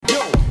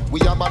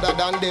better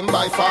than them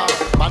by far,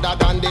 better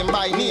than them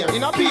by near.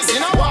 In a peace,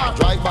 in a war,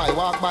 drive by,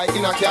 walk by,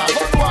 in a car.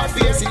 But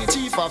warfare, see the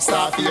chief of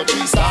staff here,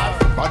 3-star.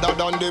 Better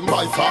than them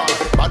by far,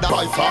 better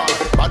by far,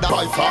 better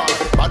by far,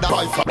 better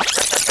by far.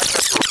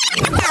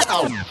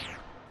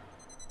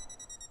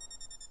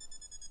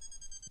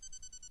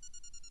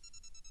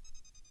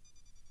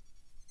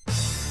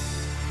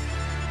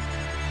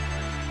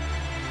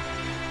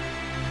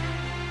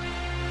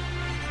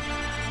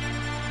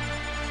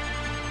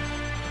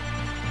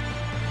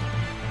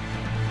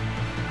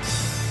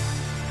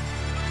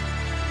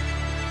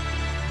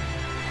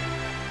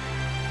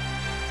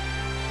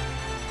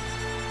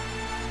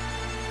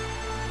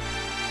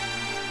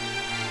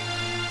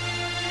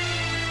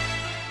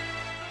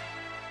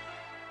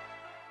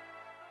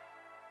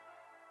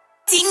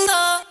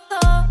 Tingo.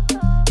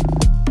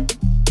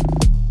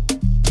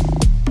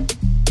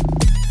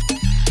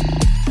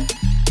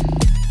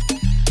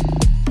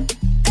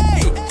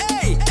 Hey,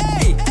 hey,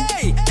 hey,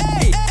 hey,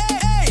 hey,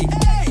 hey,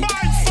 hey.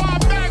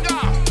 Five mega.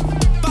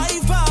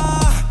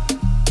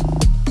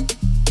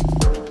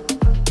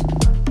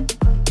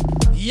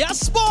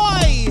 Yes,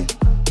 boy.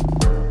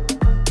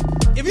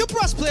 If you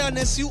press play on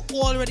this, you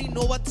already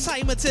know what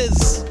time it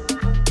is.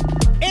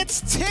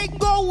 It's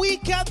Tingo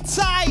weekend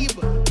time.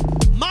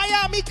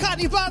 Miami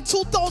Carnival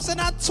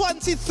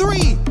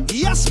 2023.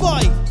 Yes,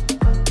 boy.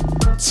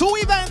 2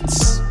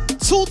 events,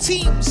 2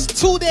 teams,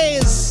 2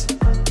 days.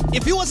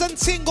 If you was in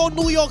Tingo,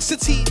 New York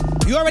City,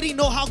 you already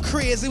know how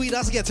crazy we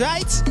does get,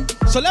 right?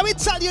 So let me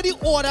tell you the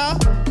order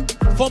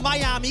for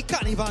Miami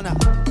Carnival now.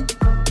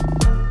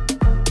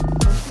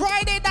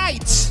 Friday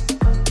night,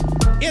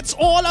 it's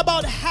all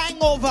about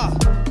hangover,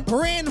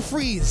 brain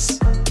freeze.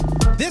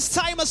 This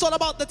time it's all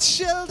about the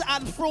chilled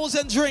and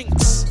frozen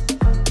drinks.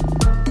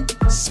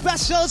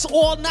 Specials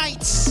all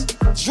nights,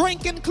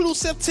 drink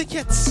inclusive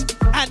tickets,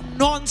 and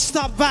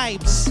non-stop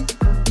vibes.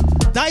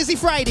 That is the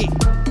Friday.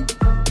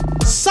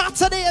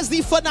 Saturday is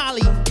the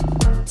finale.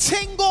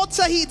 Tingo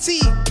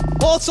Tahiti,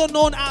 also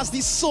known as the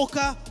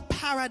Soca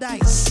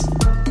Paradise.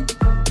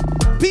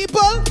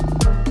 People,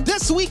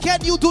 this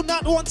weekend you do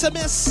not want to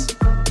miss.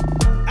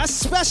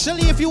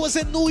 Especially if you was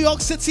in New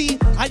York City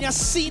and you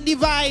seen the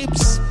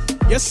vibes.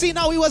 You seen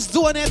how we was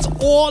doing it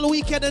all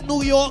weekend in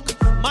New York.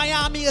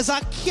 Miami is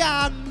a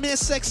can't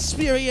miss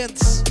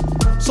experience.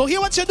 So here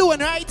what you're doing,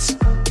 right?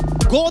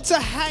 Go to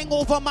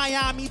Hangover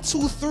Miami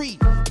 23.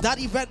 That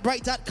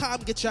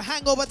eventbrite.com. Get your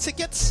hangover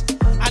tickets.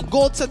 And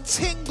go to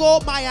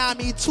Tingo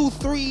Miami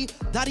 23.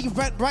 That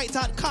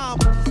eventbrite.com.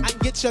 And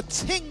get your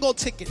Tingo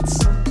tickets.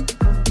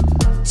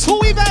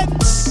 2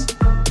 events.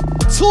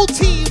 2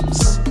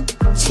 teams.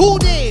 2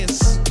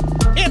 days.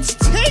 It's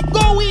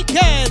Tingo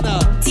weekend.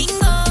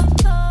 Tingo.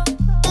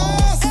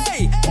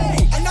 Hey,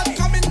 hey, I'm not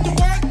coming to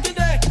work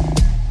today.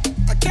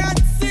 I can't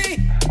see.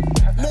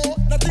 No,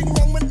 nothing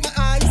wrong with my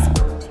eyes.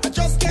 I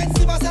just can't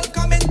see myself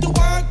coming to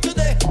work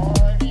today.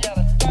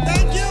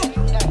 Thank you.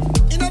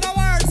 In other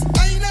words,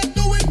 I ain't not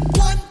doing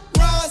one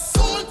raw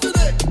soul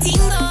today.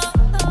 Tingo.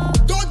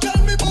 Don't tell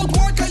me about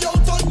work, I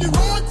out on the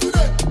road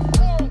today.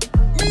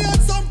 Me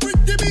and some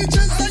pretty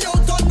beaches, I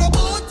out on the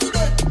boat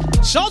today.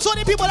 Shout to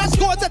the people that's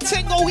going to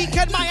Tingo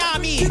weekend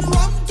Miami.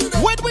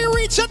 When we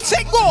reach a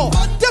Tingo,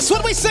 that's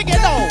what we sing it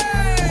now.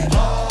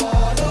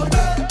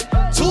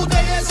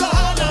 Today is a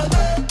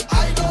holiday.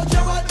 I don't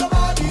care what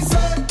nobody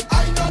say.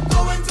 I'm not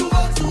going to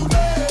work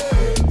today.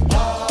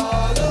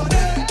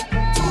 Holiday.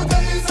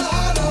 Today is a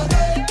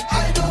holiday.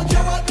 I don't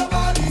care what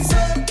nobody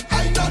say.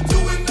 I'm not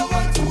doing no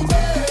work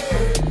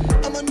today.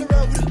 I'm on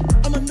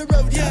the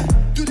road, yeah.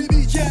 To the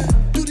beach, yeah.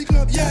 To the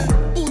club, yeah.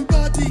 Pool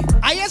party.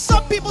 I hear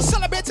some people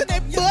celebrating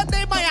their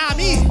birthday in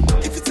Miami.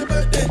 If it's a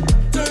birthday,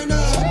 turn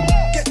up.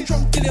 Get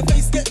drunk till your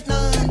face get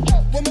numb.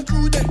 When my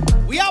crew there.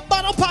 We have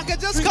bottle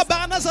packages,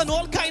 cabanas, and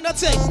all kind of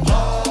things.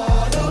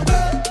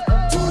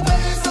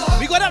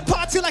 We go to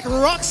party like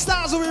rock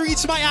stars when we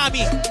reach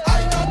Miami.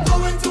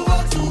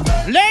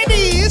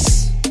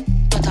 Ladies,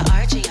 Put the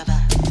RG up,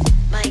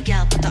 my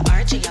gal. Put the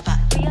RG up,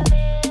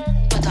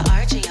 put the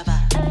RG up,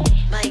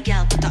 my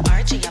gal. Put the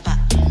RG up,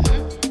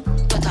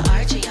 put the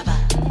RG up,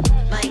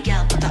 my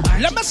gal. Put the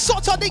RG. let me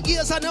sort out the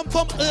gears and them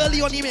from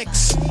early on the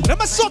mix. Let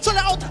me sort it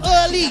out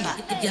early.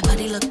 Your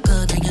body look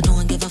good and you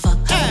don't give a fuck.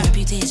 Have a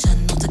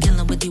reputation, not to kill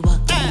them with the work.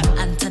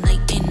 And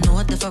tonight ain't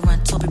no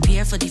different, so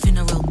prepare for the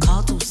funeral.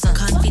 Call to son.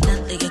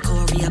 Confident they get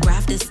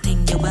choreograph this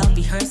thing. You well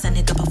rehearsed and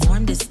they can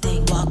perform this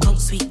thing. Walk out,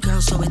 sweet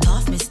girl, show it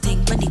off, Miss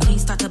Thing. When the queen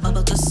start to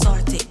bubble, just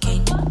sort it,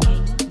 king.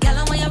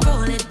 Gal, when you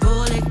roll it,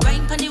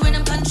 grind pon the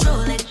rhythm,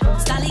 control it.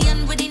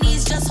 Stallion with the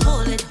knees, just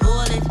hold it.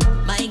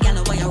 My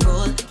gal, when you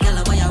roll, gal,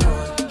 when you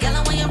roll.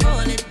 Gal, when you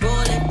roll it,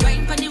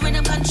 grind pon the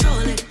rhythm,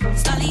 control it.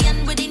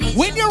 Stallion with the knees.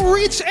 When you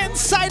reach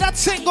inside that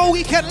Tingo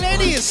weekend,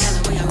 ladies,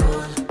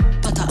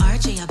 Put the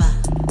RG up,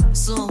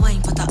 so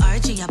wine. Put the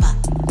RG up,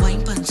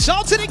 wine punch.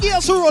 shout to the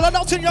girls who rolling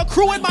out in your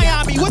crew in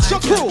Miami. What's your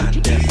crew?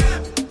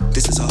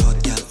 This is a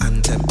hot girl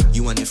anthem.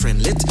 You and your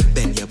friend lit,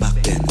 bend your back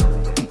then.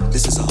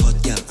 This is a hot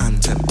girl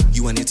anthem.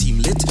 You and your team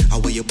lit, how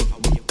will you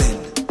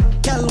bend?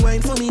 Girl,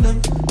 wine for me now.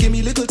 Give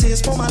me little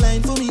taste for my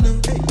line for me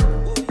now.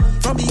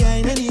 From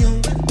behind and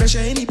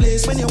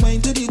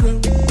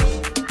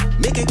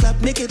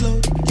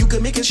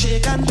you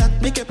shake and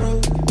that make you proud.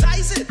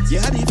 Nice it. You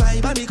had the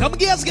vibe and me. Come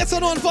girls get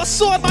on for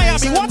Soul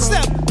Miami. What's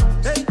them?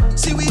 Hey,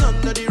 see we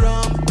under the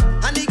rum,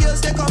 and the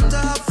girls they come to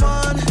have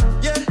fun.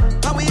 Yeah,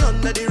 and we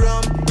under the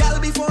rum. Girl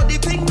before the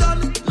thing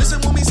done, listen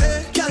what me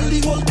say. Girl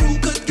the whole crew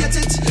could get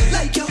it,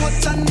 like you're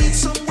hot and need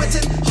some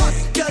wetting. Hot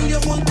girl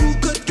your whole crew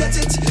could get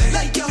it,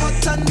 like you're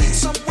hot and need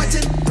some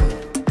wetting.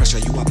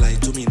 Pressure you apply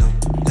to me now,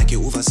 like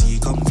you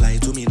oversee, come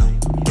fly to me now.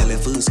 Girl at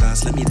first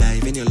class, let me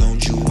dive in your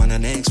lounge. You and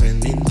an ex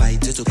friend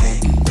invite you to come.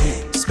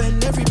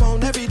 Spend every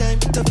pound, every dime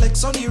to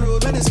flex on the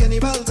road when it's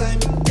Carnival time.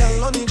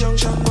 Girl on the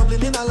junction,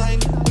 bubbling in a line.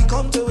 We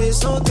come to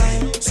waste no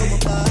time, so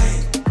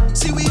bye.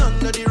 See we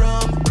under the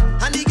rum,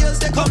 and the girls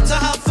they come to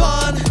have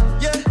fun.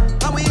 Yeah,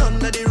 and we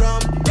under the rum.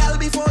 Girl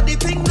before the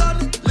thing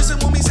done, listen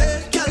what me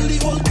say. Girl the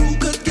whole crew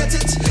could get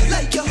it,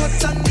 like you're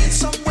hot and need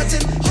some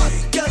wetting. Hot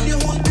girl your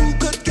whole crew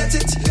could get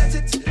it.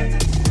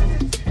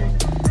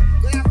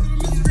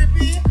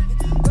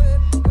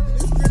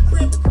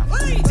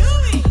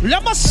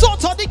 Let me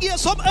sort out the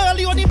gears from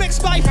early on the mix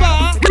by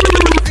far.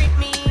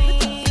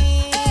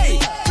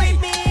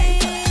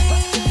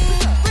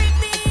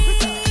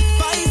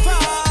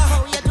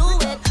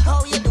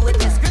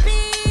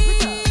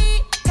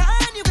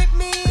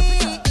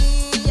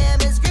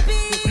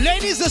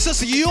 Ladies, this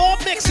is your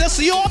mix, this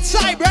is your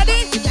time.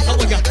 Ready? Oh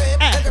my God.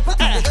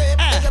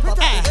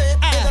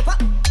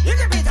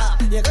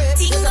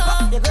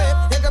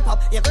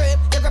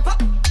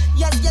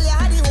 Yes, girl, you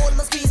had the hold,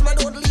 my squeeze, my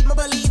don't leave, my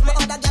believe, my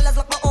other girls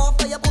lock my off,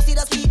 for your pussy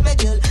to sleep, my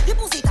girl. Your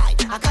pussy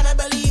tight, I cannot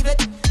believe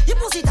it. Your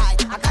pussy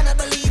tight, I cannot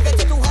believe it.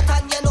 You're too hot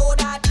and you know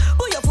that.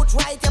 Put your foot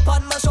right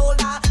upon my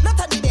shoulder,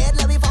 not on the bed,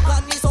 let me fuck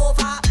on the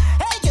sofa.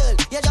 Hey girl,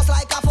 you're just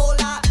like a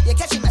folder. You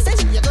catch the message,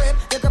 you grip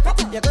up, you grip up,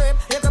 you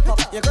grip up,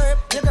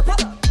 you grip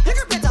up, you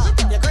grip it up,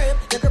 you grip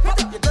up,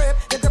 you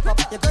grip up,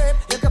 you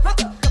grip up.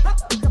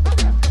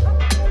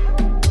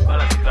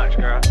 Balance the clutch,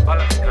 girl.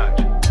 Balance the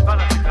clutch.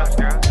 Balance the clutch,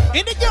 girl.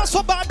 In the girls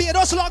from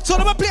Barbados locked on,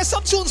 I'm gonna play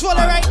some tunes for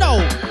them right now.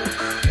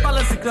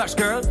 Balance the clutch,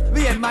 girl.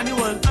 Me and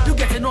Manuel, you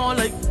getting on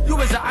like you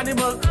was an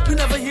animal. You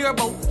never hear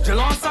about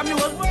Jalon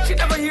Samuel. She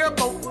never hear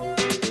about.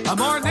 A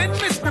morning,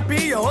 Miss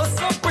Pippi, you're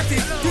so pretty.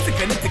 You think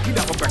anything you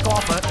never break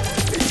off her.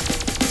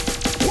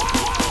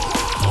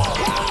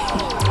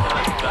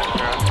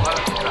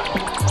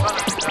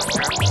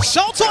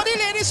 Shout out the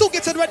ladies who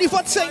getting ready for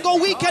Tingo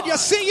weekend. You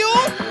see you?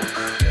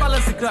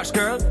 Balance the clutch,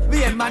 girl.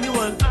 Me and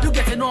Manuel, you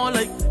getting on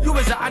like you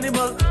was an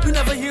animal. You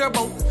never hear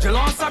about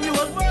Jalon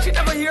Samuel. She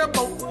never hear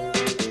about.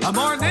 A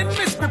morning,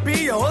 Miss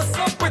Pippi, you're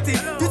so pretty.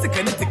 You think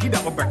anything you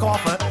never break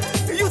off her.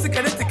 You think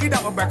anything you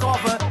never break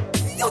off her.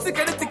 You think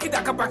anything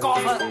that can break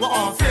off her. Well,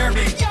 all fear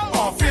me,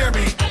 all fear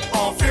me,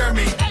 all fear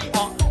me.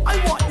 I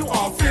want you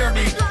all fear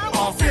me,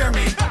 all fear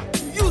me.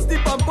 Use the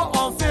bumper,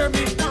 all fear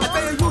me. I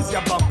tell you, use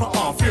your bumper,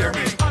 all fear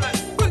me.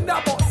 Bring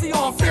that boxy,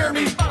 all fear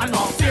me, and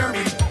all fear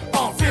me,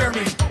 all fear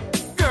me.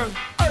 Girl,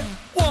 I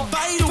want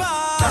you.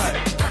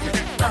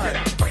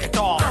 Break it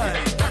off.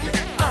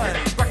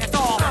 Break it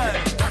off.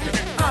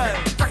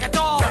 Break it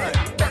off.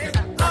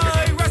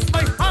 I rest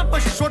my hand,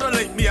 but she shoulder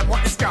like me and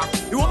want the scarf.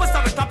 You almost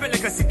have to stop it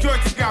like a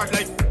security guard,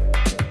 like.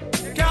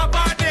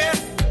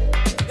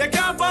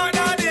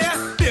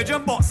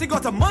 She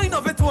got a mind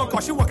of it one,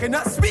 cause she working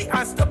that sweet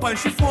and step on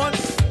she phone.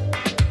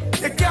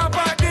 You can't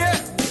buy there.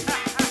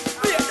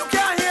 Yeah, you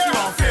can't hear. She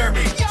all fear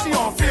me. She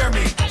all fear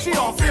me. She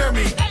all fear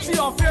me. She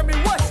all fear me.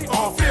 What? She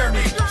all fear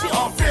me. She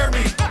all fear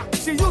me.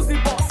 She use the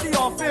box. She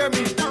all fear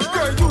me.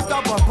 Girl, use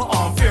that bumper.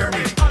 All fear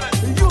me.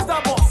 Use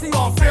that box. She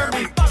all fear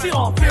me. She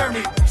all fear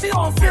me. She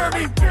all fear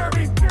me.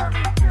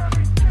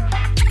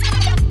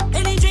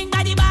 Any drink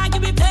by the bag,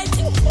 you be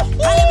plenty. And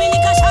let me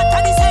lick a shot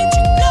at the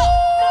century.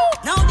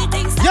 Now the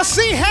things you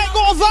see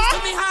hangover? to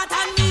me heart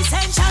and me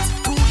send shots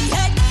to the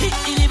head, hit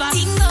the liver.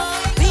 Tingo,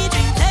 we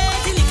drink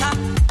plenty liquor.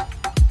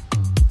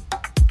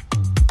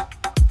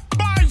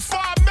 By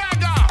far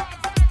mega.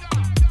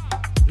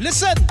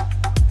 Listen,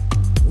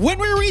 when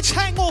we reach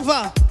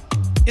hangover,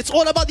 it's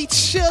all about the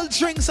chilled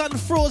drinks and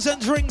frozen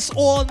drinks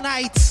all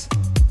night.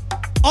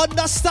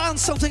 Understand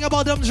something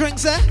about them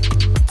drinks, eh?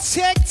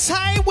 Take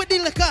time with the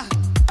liquor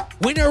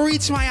when you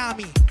reach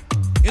Miami.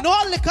 You know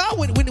liquor,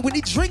 when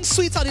the drink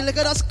sweet and the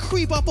liquor does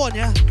creep up on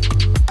you.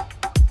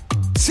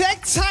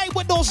 Take time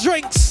with those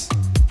drinks.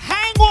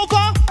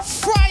 Hangover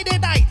Friday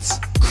night.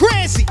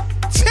 Crazy.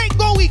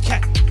 Tingo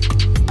weekend.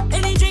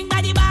 Any drink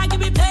by the bag, you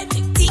be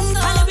plenty. Tingo,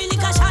 and let me lick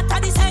a shot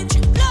at the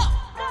century.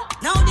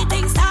 Now the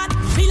things start.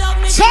 We love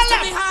me to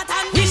me heart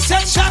and me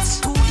send shots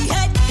to the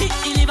head, hit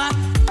the liver.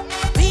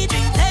 We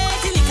drink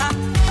plenty liquor.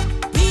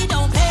 We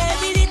don't play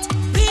with it.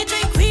 We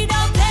drink, we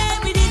don't play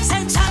with it.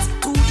 Send shots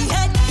to the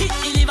head, hit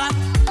the liver.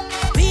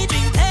 We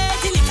drink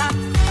plenty liquor.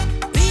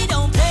 We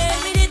don't play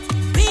with it.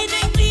 We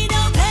drink, we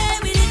don't play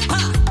with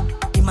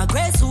it. In my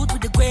grey suit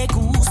with the grey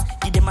goose,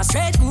 give them a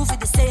straight move with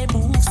the same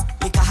moves.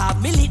 Liquor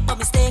have me lit, but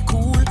me stay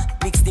cool.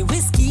 Mix the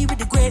whiskey with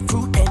the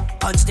grapefruit, then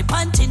punch the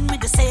punch in with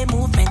the same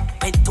movement.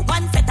 Went to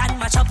one fet and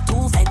match up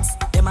two fence.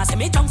 Them a say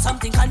me drunk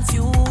something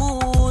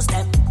confused.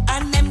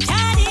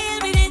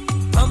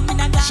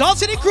 Shout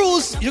to the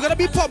crews, you're gonna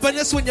be pumping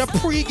this when you're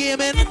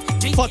pre-gaming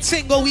for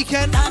Tingo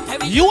weekend.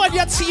 You and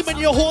your team in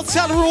your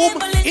hotel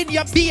room, in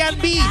your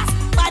B&B.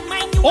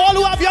 All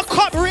who have your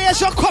cup, raise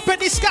your cup in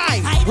the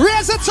sky.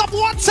 Raise it up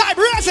one time,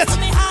 raise it.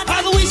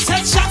 And we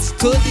send shots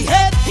to the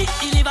head. We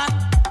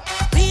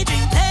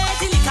drink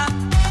plenty liquor.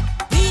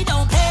 We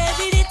don't play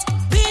with it.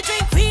 We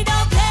drink, we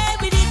don't play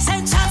with it.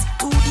 Send shots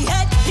to the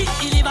head, hit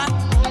the liver.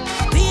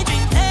 We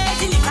drink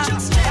plenty liquor.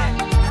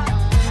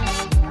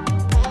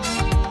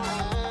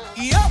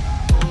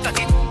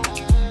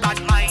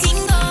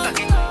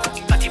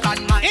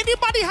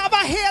 Anybody have a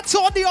hair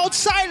on the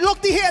outside?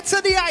 Look the hair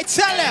to the eye,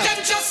 tell them.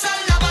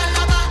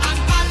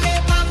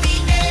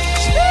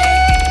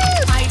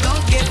 I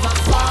don't give a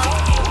fuck.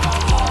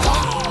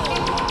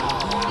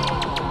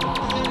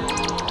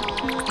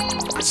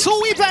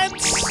 2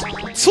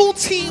 events, 2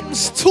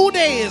 teams, 2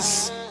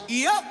 days.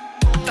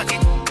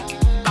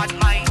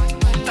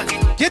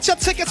 Get your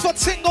tickets for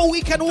Tingo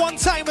weekend one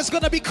time. It's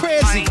gonna be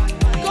crazy.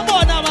 Come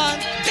on now, man.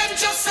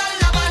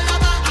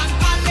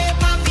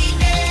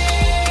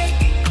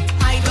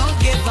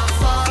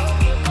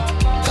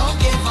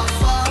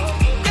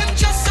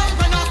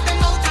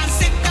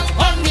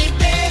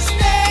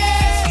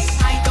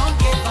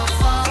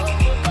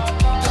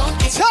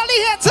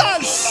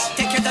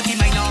 Take your dirty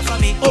mind off of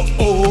me.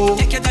 Oh.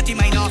 Take your dirty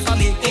mind off of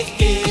me.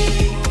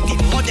 The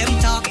more them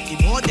talk, the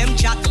more them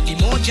chat, the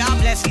more Jah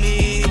bless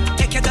me.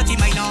 Take your dirty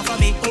mind off of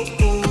me.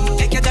 Oh.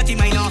 Take your dirty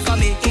mind off of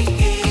me.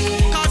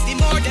 Cause the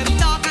more them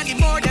talk and the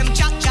more them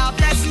chat, Jah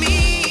bless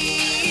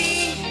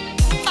me.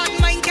 Bad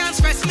mind can't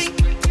stress me.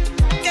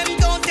 Them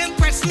don't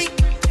impress me.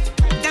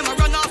 Them a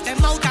run off them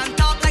mouth and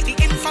talk like the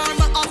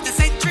informer of the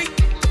century.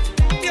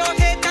 Pure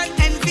hate and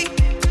envy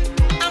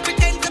and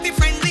pretend to be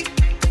friendly.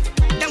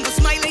 Them will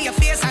smile in your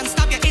face and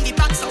stab you in the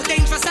back, so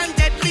dangerous and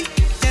deadly.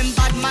 Them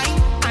bad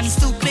mind and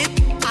stupid,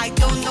 I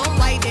don't know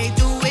why they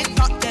do it.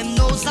 Got them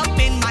nose up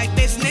in my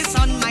business,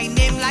 on my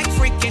name like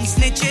freaking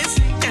snitches.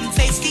 Them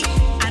feisty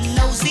and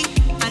nosy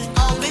and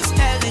always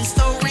telling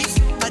stories,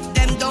 but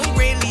them don't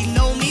really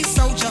know me,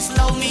 so just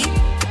love me.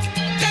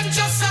 Them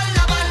just a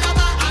lava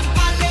and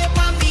pale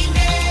for me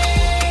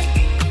name.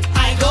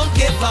 I don't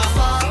give a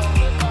fuck.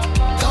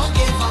 Don't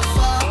give a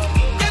fuck.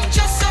 Them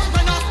just a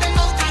run off the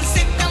mouth and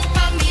sit down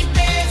for me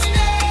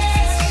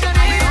business.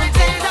 I don't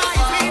give a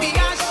fuck.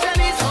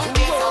 Don't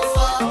give a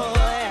fuck.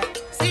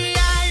 See,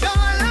 I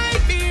don't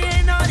like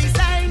being on the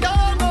side no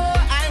more.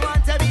 I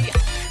want to be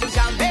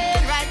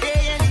champagne right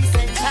there in the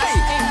center.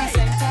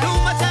 Too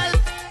much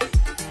help.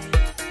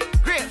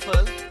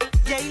 Grateful.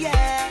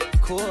 Yeah.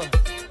 Cool.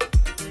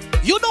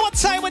 You know what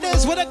time it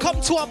is when it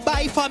comes to a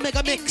buy for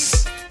mega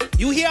mix.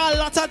 You hear a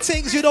lot of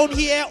things you don't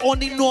hear on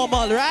the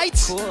normal, right?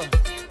 Cool.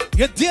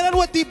 You're dealing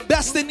with the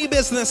best in the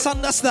business,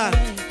 understand?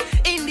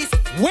 In this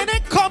When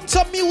it comes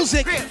to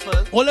music,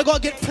 Grateful. only gonna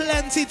get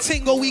plenty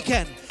Tingo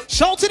weekend.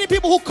 Shout to the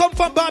people who come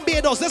from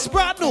Barbados. This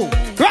brand new.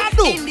 Brand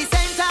new. in the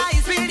center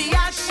is where the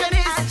action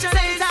is. Center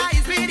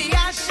is where the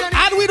action is.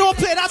 And we don't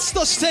play that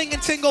stuff thing in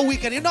Tingo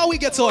weekend. You know we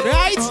get on,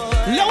 right?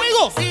 Here we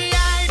go. See,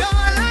 I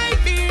don't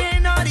like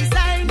being on the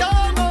side no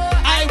more.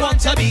 I want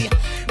to be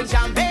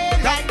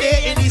Champagne right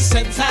there in the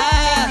center.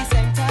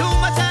 Too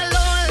much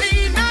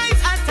lonely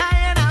nights. I'm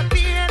tired of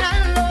being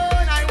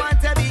alone. I want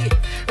to be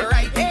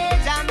right there,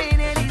 jamming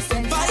in the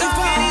center.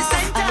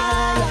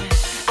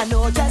 I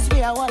know just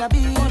where I wanna be.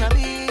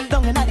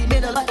 Down in the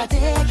middle, but I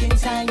taking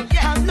time.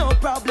 Have no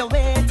problem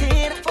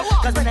waiting.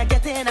 Cause when I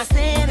get in, I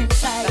stand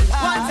inside.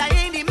 Once I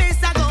in the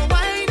mist, I go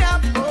wind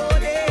up. Oh,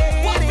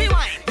 day. Watch me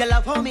wind. You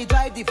love how me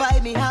drive the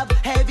vibe, me have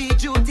heavy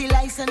duty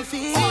license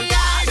fee. See,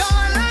 I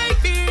don't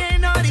like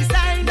being on the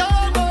side no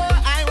more.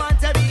 I want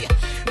to be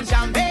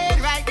champagne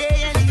right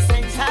there in the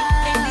center.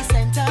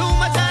 Too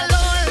much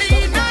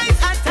lonely nights.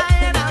 I'm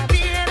tired of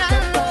being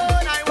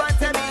alone. I want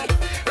to be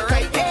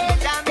right there,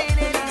 jamming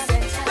in the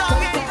center.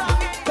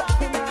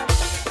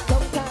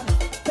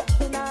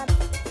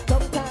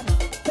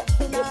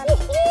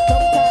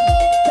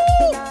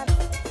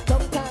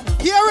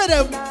 Hear it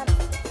him.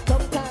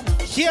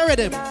 Hear it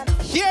him.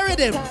 Hear it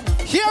him.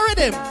 Hear it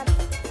him.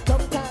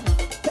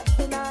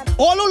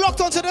 All who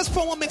locked onto this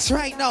promo mix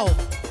right now,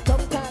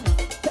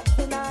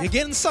 you're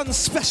getting something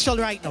special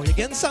right now. You're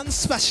getting something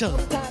special.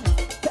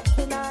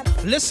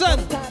 Listen,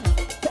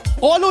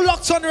 all who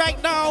locked on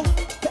right now,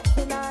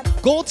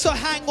 go to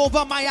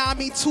Hangover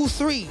Miami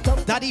 23,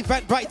 that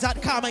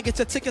eventbrite.com, and get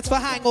your tickets for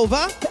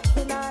Hangover.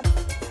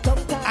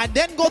 And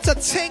then go to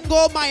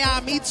Tingo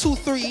Miami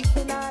 23,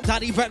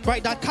 that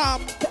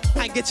eventbrite.com,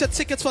 and get your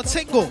tickets for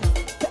Tingo.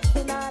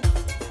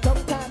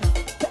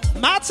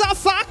 Matter of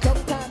fact,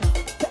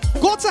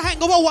 go to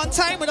Hangover one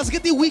time and just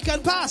get the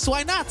weekend pass.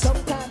 Why not?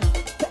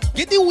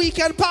 Get the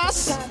weekend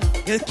pass.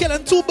 You're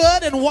killing 2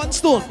 birds in 1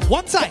 stone.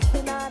 One time.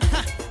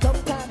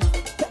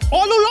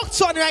 All who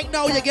locked on right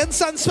now, you're getting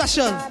something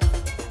special.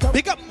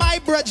 Pick up my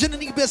brethren in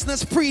the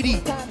business,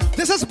 Preedy.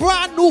 This is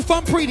brand new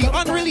from Preedy.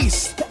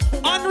 Unreleased.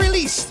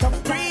 Unreleased.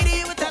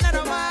 Pretty with a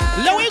little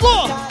man. Let we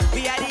go.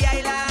 We are the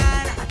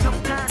island.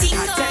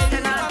 Tingo. Tell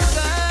them I'm good.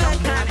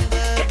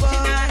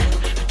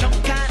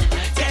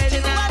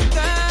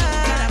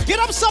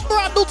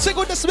 brand new thing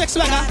with this mix,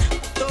 man.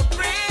 So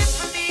pray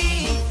for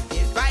me.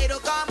 If I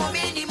don't come home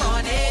in the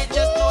morning,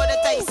 just know that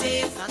I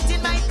say not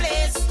in my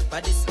place.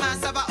 But this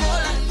man's have a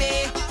hole on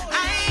me.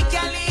 I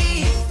can't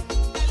leave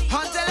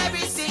until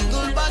every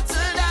single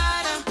bottle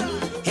done.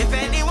 If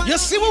anyone You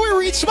see when we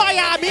reach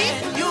Miami?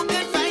 you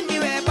can find me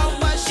where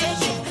Bumba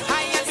shaking.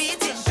 I am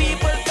beating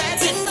people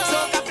betting. So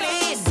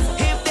complain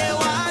if they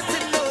want to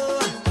know.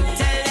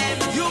 Tell them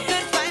you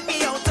can find me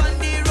out on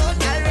the road.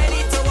 Get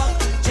ready to walk.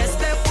 Just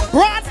left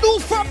Brand new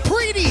from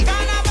Pretty.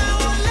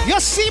 You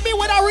see me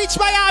when I reach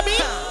Miami?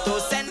 to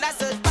send us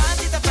a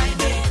party to find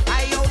me.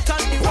 I out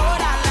on the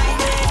road. I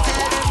like it.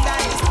 Tell them that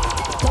it's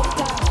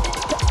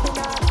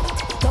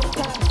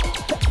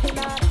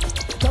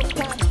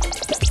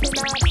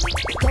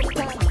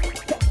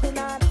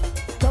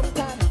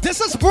This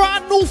is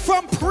brand new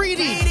from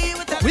Pretty.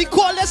 We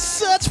call this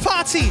search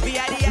party.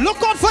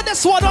 Look out for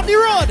this one on the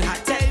road.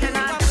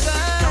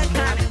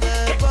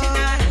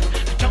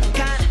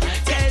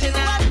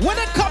 When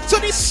it comes to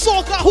this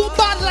soca, who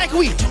bad like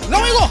we?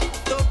 Let me go.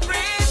 So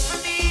pray for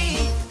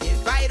me.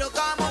 If I don't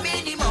come home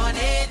in the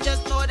morning,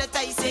 just know that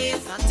I say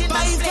it's not in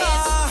my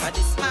place. But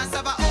this man's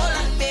have a hole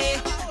on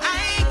me.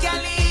 I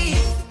can't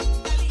leave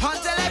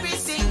until every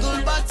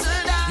single bottle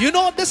down. You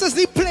know, this is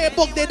the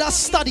playbook they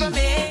just study.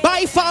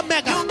 By far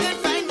mega. You can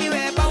find me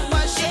where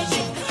Bumba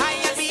shaking. I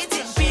am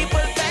beating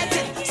people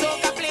betting. So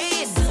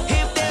complain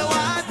if they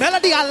want.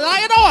 Melody, a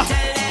lion hour.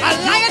 A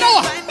lion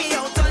hour. Find me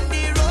out on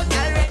the road.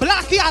 Get ready.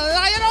 Blackie, a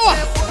lion hour.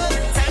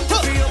 Time to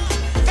free up.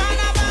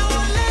 Carnival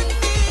won't let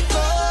me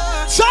go.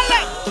 Tell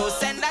them. So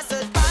send us a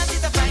party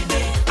to find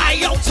me. I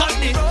out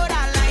on it. Road I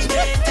like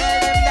it. Tell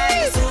them that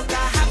it's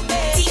soca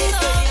happy. You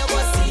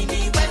will see me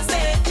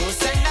Wednesday. So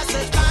send us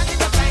a party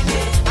to find me.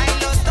 I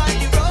lost on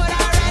the road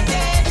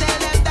already. Tell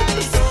them that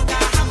it's soca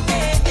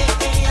happy.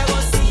 You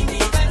will see me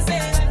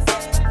Wednesday.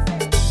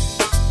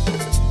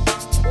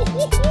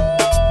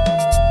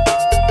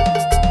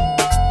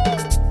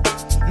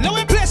 Let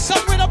me play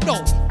some rhythm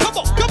now. Come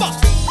on, come on.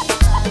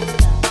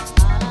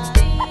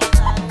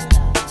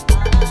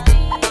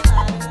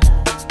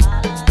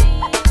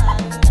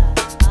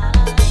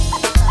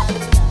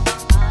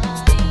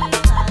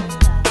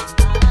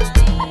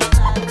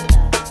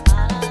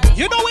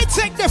 You know we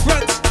take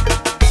difference.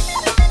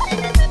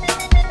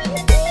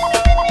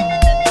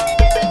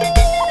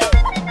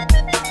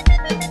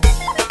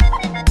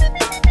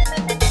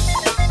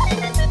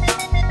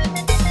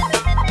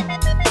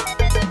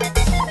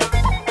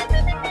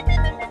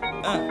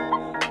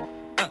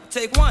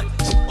 Take one.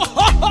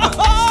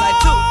 Slide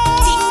two.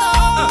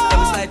 It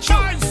was like two.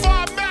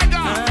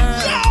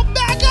 Yo,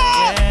 mega!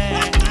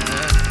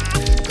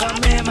 Come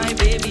here, my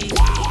baby.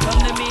 Come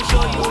let me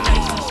show you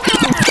niceness.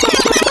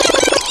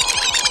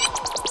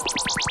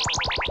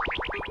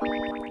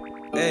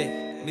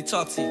 Hey, let me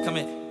talk to you. Come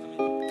here.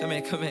 Come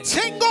here, come here.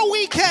 Tingo Talk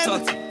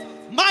weekend, to you.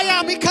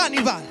 Miami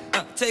Carnival.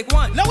 Take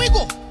one. Let we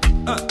go.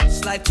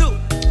 Slide two.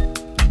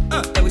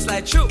 It was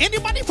like two.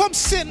 Anybody from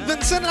St.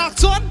 Vincent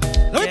locked on?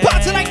 Let me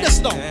party like this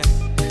now.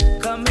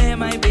 Come here,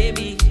 my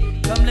baby.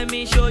 Come let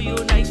me show you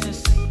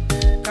niceness.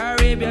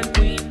 Caribbean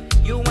queen,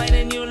 you whine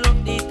and you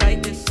look the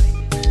tightest.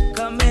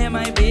 Come here,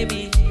 my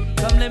baby.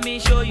 Come let me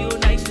show you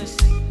niceness.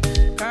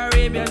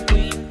 Caribbean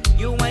queen,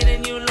 you whine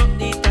and you look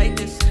the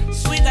tightest.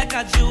 Sweet like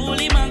a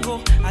Julie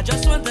mango. I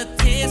just want to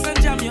taste and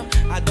jam you.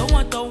 I don't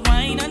want to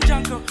wine and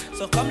drunk you.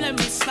 So come let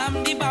me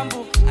slam the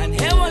bamboo and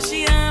hear what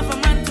she have a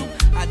man too.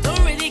 I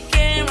don't really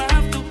care, I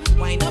have to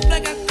wind up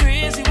like a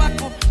crazy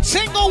wacko.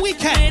 Tingo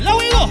weekend, let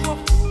we go.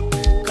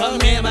 Come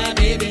here, my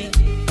baby.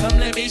 Come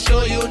let me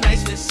show you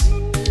niceness.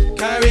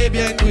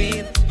 Caribbean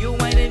queen, you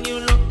whine and you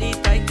look the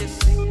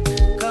tightest.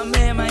 Come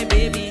here, my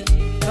baby.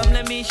 Come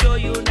let me show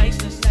you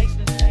niceness.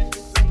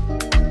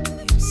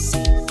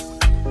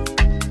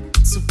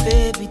 So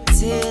baby,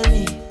 tell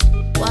me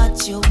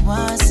what you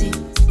want, see.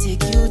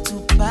 Take you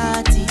to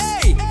party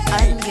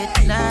and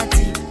get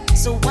naughty.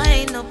 So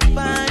wind up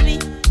on me,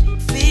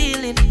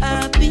 feeling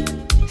happy.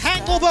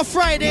 Hangover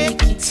Friday,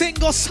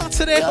 Tingo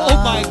Saturday. Oh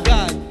my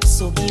God.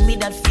 So give me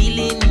that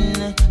feeling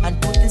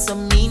and put in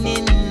some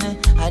meaning.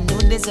 I know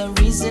there's a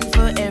reason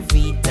for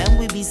every time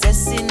we be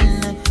zessing.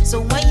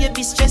 So why you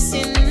be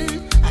stressing?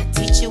 I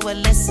teach you a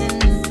lesson.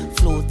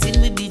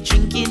 Floating we be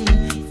drinking.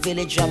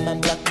 Village drum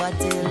and black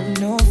bottle.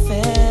 No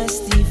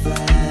festival.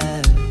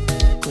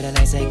 Put a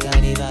nice like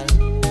Carnival.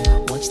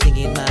 Watch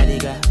thinking Mardi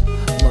Gras.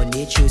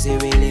 Monday, Tuesday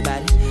really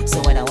bad. So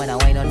when I wanna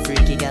wine on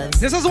freaky girls.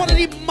 This is one of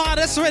the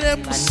maddest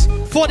rhythms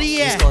for the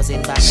year.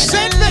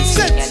 St.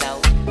 Vincent.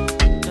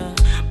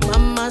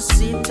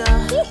 Mamacita,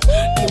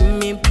 give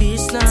me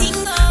peace now.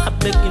 I'm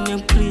begging you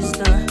please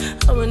now.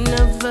 I will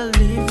never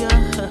leave ya.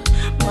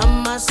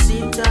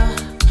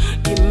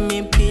 Mamacita, give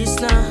me peace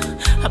now.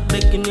 I'm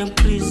begging you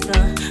please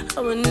now.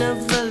 I will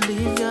never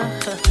leave ya.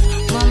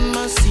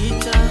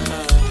 Mamacita,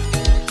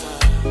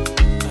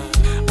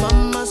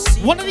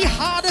 Mamacita. One of the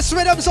hardest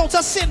rhythms out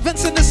of St.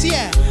 Vincent this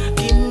year.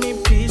 Give me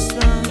peace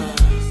now.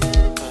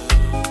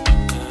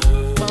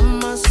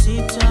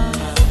 Mamacita.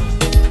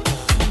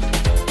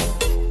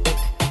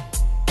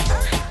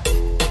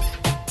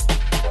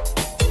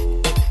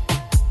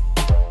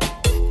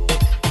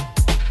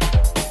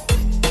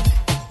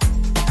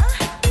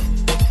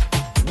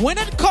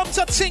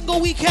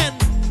 Tingo weekend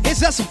is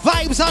just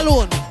vibes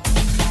alone.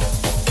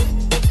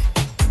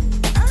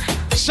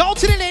 Shout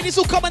to the ladies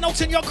who coming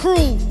out in your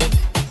crew.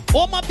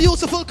 All my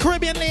beautiful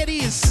Caribbean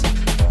ladies.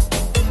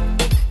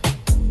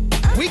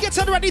 We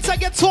getting ready to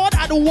get taught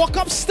and walk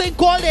up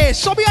stink all day.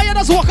 Show me how you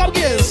just walk up,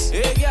 girls.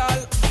 Hey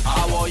girl,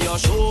 I want you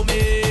show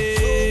me.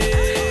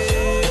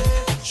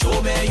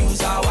 Show me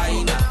use a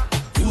whiner,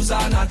 use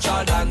a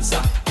natural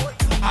dancer.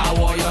 I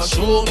want you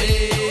show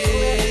me.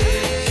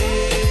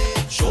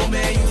 Show me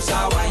use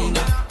a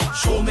whiner,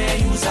 show me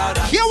use a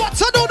dancer. Hear what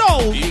to do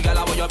now. Hey girl,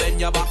 I want you bend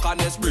your back and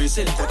let's brace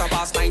it.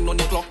 9:15 on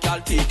the clock, y'all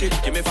take it.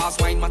 Give me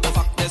fast wine, matter of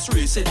fact, let's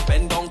race it.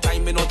 Bend down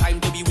time, me no time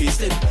to be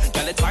wasted.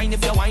 Girl, it's fine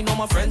if you wine on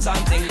my friends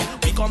and thing.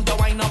 We come to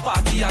wine a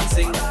party and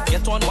sing.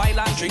 Get on wild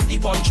and drink the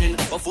punching.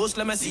 But first,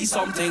 let me see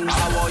something.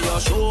 I want you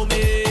show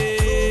me.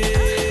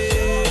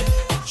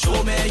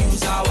 Show me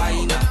use a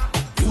whiner,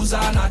 use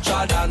a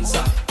natural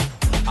dancer.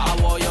 I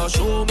want you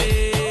show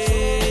me.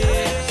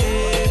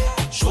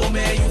 Show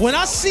me. When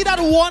I see that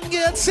one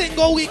girl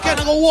Tingo weekend,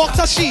 I'm gonna walk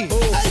to she.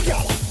 Hey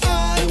girl,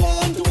 I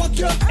want to watch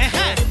you.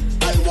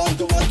 I want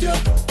to watch you.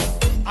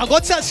 I'm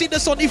gonna tell she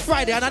this on the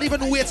Friday and not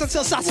even wait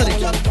until Saturday.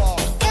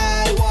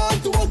 I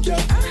want to watch you.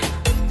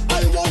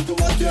 I want to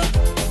watch you.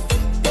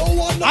 Don't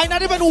want I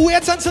not even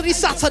wait until the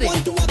Saturday.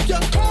 want to watch you.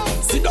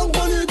 Sit down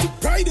on it,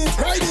 ride it,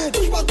 ride it.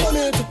 Push back on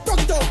it,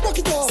 rock it up, rock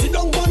it up. Sit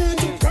down on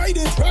it, ride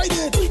it, ride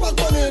it. Push back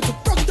on it,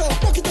 rock it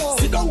up, rock it up.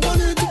 Sit down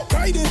on it,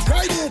 ride it,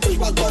 ride it. Push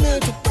back on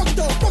it, rock it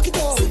up, rock it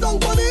up. Sit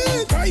down on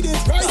it, ride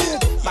it, ride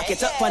it. Back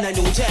it up on a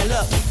new gel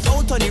up.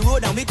 Out on the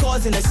road and we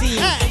causing a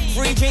scene.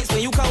 Free drinks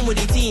when you come with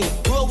the team.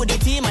 Roll with the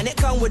team and it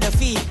come with the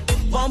fee.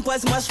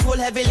 Bumpers must roll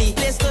heavily.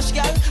 Play stush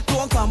girl,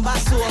 don't come back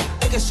so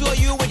I can show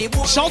you with the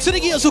boot. Shout to the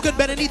girls who can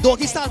bend in the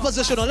doggy style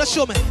position. Oh, let's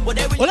show me. What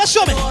they really let's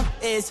show me. know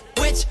is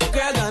which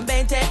girl gon'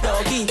 bend that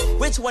doggy.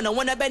 Which one I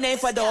wanna bend in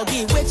for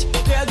doggy. Which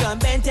girl gon'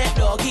 bend that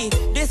doggy.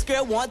 This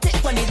girl want it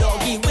for the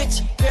doggy.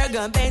 Which girl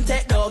gon' bend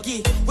that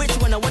doggy. Which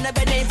one I wanna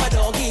bend in for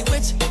doggy.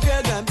 Which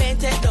girl gon' bend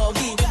that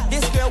doggy.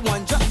 This girl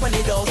want drop for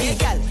the doggy. Hey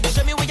girl,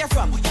 show me where you're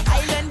from.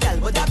 Island girl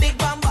with a big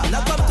bam bam.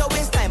 Now come to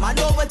waste time. I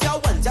know what you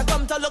want. You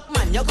come to look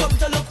man. You come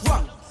to look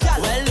wrong.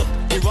 Well look,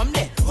 the rum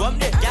there.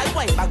 Y'all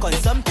wine back on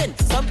something.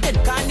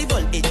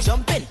 Carnival, it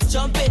jumping.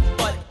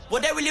 But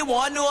what I really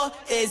wanna know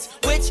is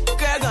which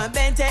girl gon'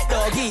 bend that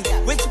doggy.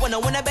 Which one I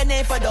wanna bend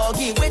it for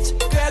doggy. Which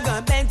girl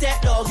gon' bend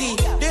that doggy.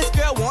 This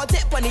girl want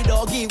it for the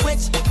doggy.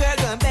 Which girl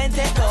gon' bend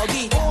that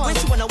doggy.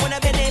 Which one I wanna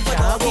bend it for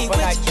doggy.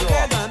 Which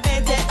girl gon'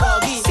 bend that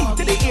doggy. C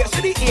to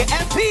the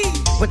A-M-P.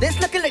 But this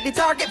looking like the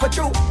target for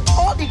true.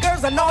 All the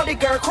girls and all the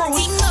girl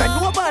crews. Bend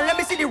over, let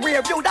me see the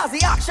rear view. That's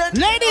the action.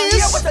 Ladies,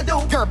 hear what to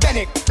do. Girl, bend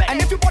it. And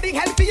if your body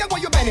healthy, you go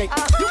you bend it.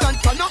 You can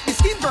turn up the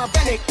skin, girl,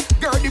 bend it.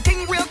 Girl, you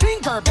think real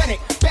clean, girl, bend it.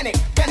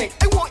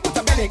 I want you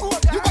to bend it.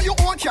 You got your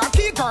own car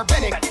key, girl,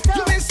 bend it.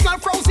 You been smell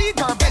frozen,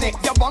 girl, bend it.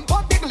 Your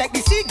bumper big like the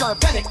sea, girl,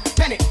 bend it.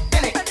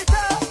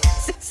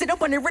 Sit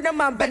up on the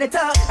rhythm and bend it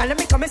up. And let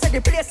me come inside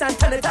the place and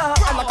turn it up.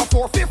 I'm like a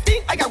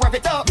 450, I got rev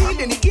it up. Feel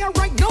in the ear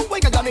right now, I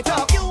got done it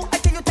up. I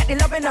tell you take the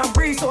loving and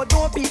breeze, so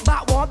don't be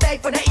back, one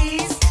beg for the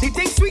ease. The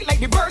thing sweet like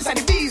the birds and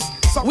the bees.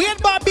 So we in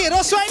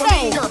Barbados right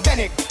now. Girl,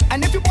 bend it.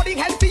 And if your body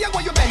healthy, you go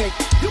you bend it.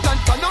 You can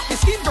turn up the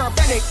skin, girl,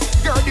 bend it.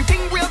 Girl, you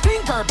think real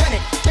clean, girl, bend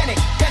it. I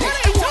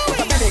want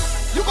you to bend it.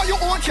 You got your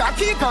own car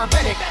key, girl,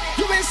 bend it.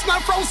 You ain't smell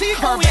frozen,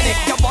 girl, bend it.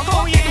 Your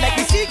bumper big like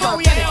the sea, girl,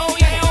 bend it.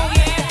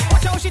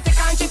 Watch how she take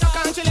and she tuck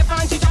and she left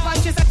and she chop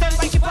and she settle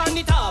when she on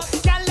the top.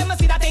 Girl, let me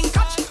see that thing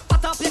catch.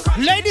 Pat up your crotch.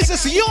 Ladies,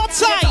 it's your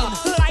time.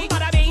 Like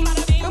bada bing,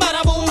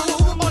 bada boom.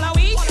 All a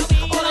we,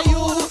 all a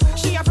you.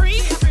 She a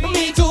free,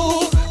 me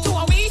too. Two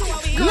a we.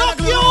 Look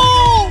you.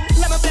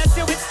 Let me bless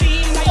you with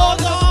steam. Oh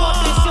God.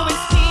 Bless you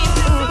with steam.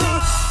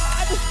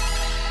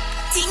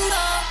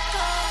 Tingo.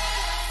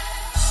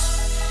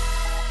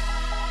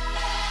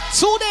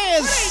 2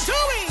 days,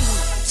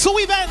 2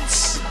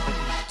 events,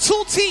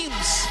 2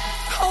 teams.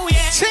 Oh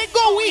yeah.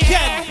 Tingo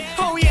weekend.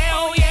 Oh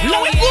yeah.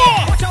 Let it go.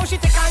 Watch how she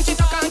take and she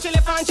tuck and she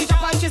left and she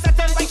chop and she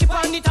settle when she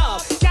on the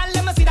top. Girl,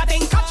 let me see that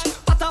thing catch.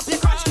 Pat up your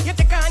crotch. You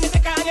take and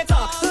you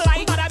talk.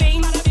 Like bada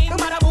bing,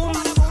 bada boom.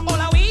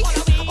 All a we,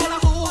 all a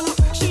who.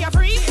 She a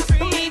free,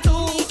 me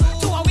too.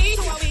 Two a we,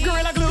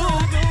 gorilla glue.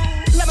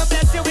 Let me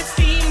bless you with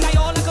steam. I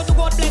all I go to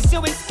God bless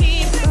you with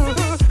steam.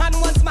 And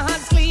once my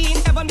hands clean,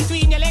 heaven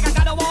between your legs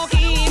I gotta walk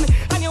in.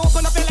 And you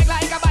open up your leg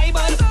like a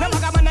Bible. No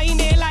longer man in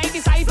there like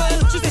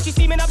disciple. She said she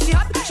steaming up, she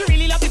hot. She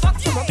really love the fuck,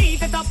 so I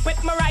beat it up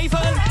with my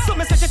rifle. So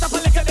me switch it up a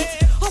little bit.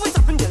 How it's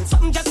up and down,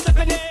 something just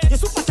slipping it. You're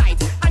super tight,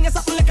 and you're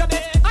something little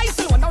bit. I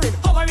still wondering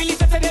how I really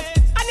fit in it.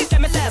 And it's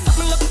them myself,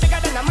 something looks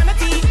bigger than a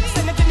manatee.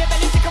 Send it in your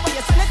belly, take away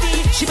your sanity.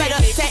 She better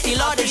take the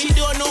Lord and she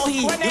don't know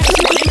he.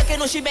 She looking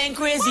no she been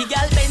crazy.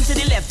 Girl bend to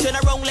the left, turn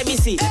around, let me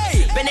see.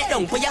 Bend it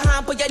down, put your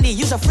hand, put your knee.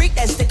 Use a freak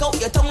and stick out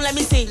your tongue, let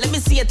me see. Let me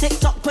see a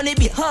TikTok on the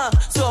beat, huh?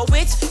 So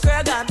which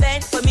girl gon'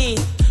 bend for me?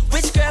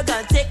 Which girl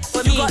gon' tick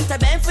for me? You got to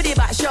bend for the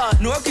back shot.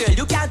 No girl,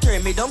 you can't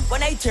turn me down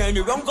when I turn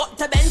you wrong. Got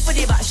to bend for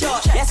the back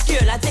shot. Yes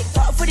girl, I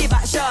TikTok for the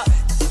back shot.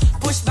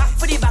 Push back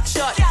for the back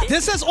shot.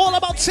 This is all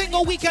about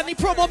Tingo Weekend, the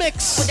promo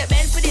mix. Put the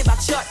bend for the back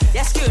shot.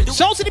 Yes, girl.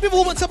 Shout to the people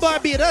who went to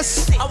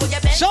Barbados.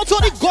 Shout to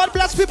all the God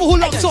bless people who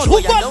locked on.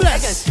 Who God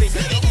bless?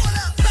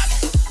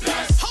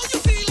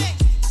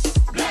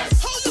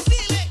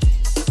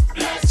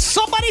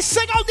 Somebody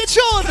sing out the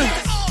tune.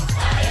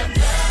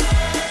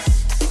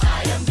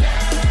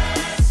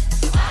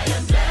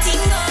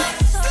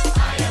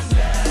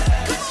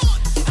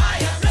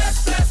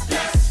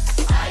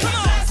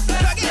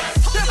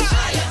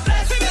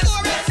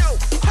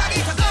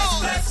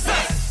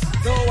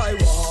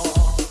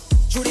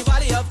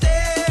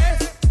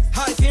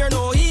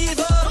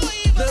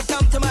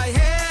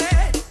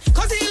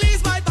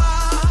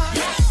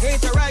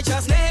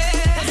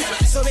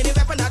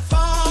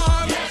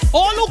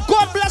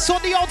 On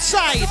the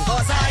outside.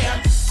 Cause I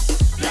am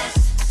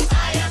blessed.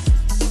 I am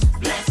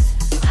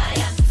blessed. I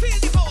am. Feel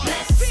the power.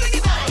 Feel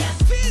the power.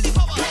 Feel the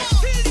power.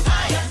 Feel the power.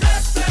 I am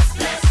blessed, blessed,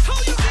 blessed. How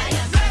you feel? I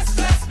am blessed,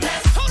 blessed,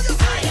 blessed. How you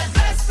feel? I am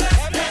blessed,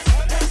 blessed, blessed.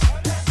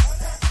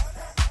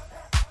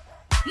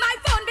 My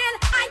phone bill,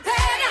 I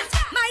pay that.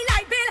 My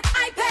light bill,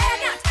 I pay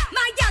that.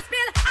 My gas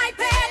bill, I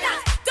pay that.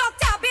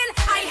 Doctor bill,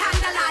 I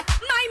handle that.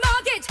 My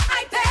mortgage,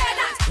 I pay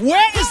that.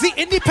 Where is the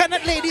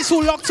independent ladies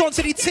who locked on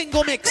to the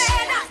Tingo mix?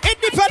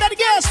 Independent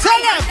girls, tell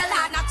them.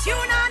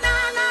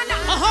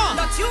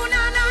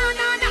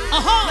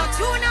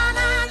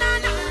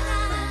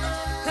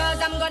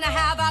 Cause I'm gonna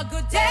have a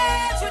good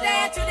day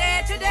today.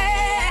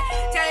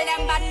 Tell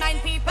them bad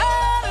mind people,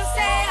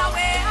 stay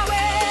away.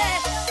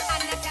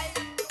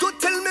 Go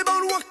tell me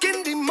about work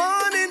in the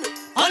morning.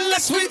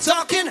 Unless we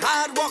talking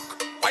hard work,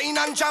 wine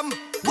and jam,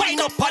 wine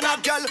up on a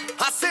girl.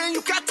 I say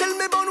you can't tell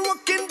me about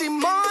work in the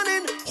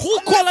morning. Who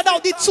calling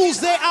out the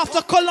Tuesday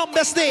after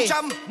Columbus Day?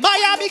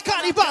 Miami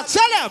Carnival,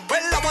 tell them.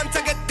 Well, I want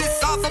to get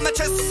this off of my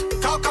chest.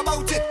 Talk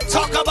about it.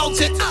 Talk about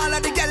it. All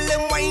of the girl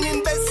them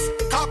whining best.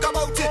 Talk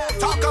about it.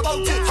 Talk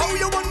about it. How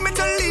you want me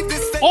to leave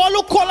this thing? All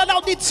who calling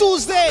out the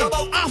Tuesday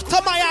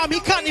after Miami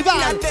Carnival,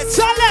 tell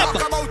them.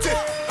 Talk about it.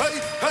 Hey,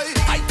 hey.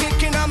 I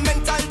taking a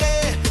mental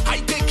day. I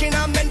taking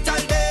a mental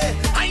day.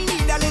 I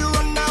need a little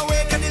run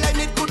away. Cause the life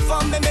need good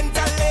for me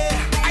mentally.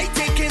 I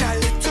taking a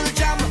little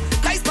jam.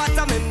 Nice part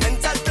of me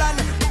mental plan.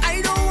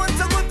 I don't want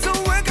to go to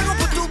work. I go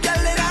put two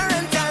girl in a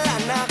rental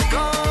and I'm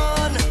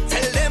gone.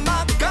 Tell them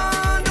I'm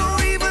gone.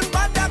 Don't even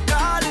bother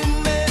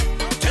calling me.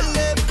 Tell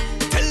them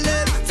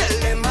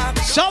I'm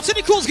gone. Shout to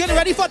the crews getting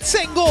ready for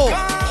Tingo.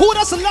 Who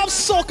doesn't love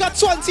soca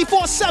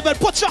 24/7?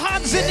 Put your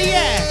hands in the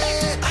air.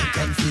 I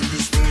can feel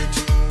the spirit.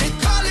 It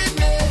calling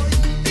me.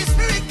 The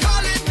spirit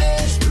calling me.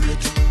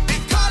 Spirit.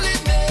 It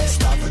calling me.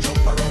 Start to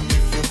jump around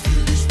if you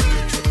feel the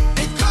spirit.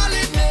 It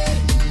calling me.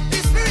 The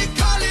spirit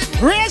calling me.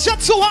 Raise your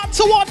two hands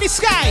toward the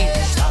sky.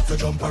 Start to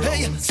jump around.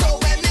 Hey, so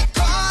when they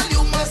call,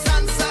 you must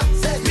answer.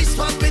 Say,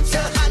 respond with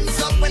your hands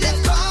up. When they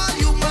call,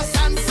 you must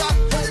answer.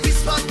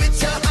 Respond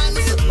with your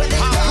hands up. When they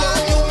call,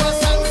 you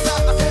must answer.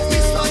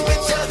 Respond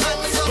with your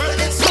hands up. When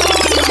they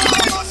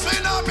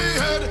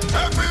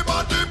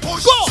everybody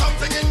push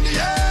something in the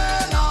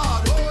air,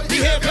 Lord.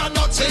 Behavior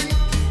nothing,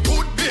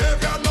 good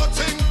behavior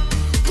nothing,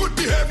 good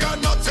behavior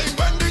nothing.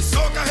 When the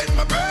soca hit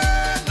my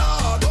brain,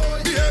 Lord.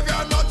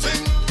 Behavior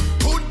nothing,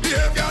 good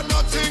behavior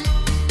nothing,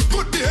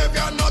 good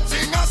behavior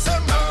nothing. I say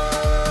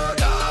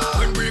murder.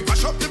 When we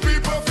mash up the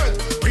people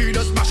fit, we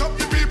just mash up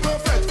the people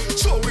fit.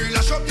 So we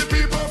lash up the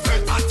people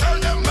fit. I tell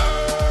them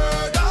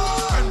murder.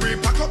 When we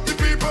pack up the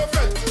people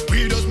fit,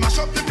 we just mash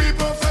up the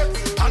people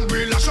fit, and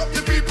we lash up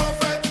the people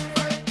fit.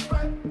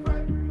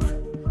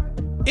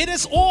 It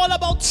is all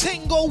about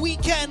Tingo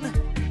Weekend.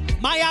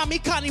 Miami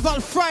Carnival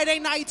Friday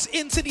nights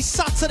into the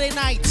Saturday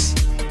nights.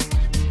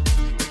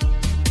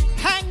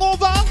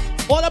 Hangover,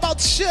 all about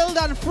chilled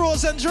and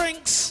frozen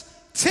drinks.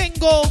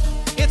 Tingo,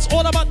 it's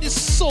all about this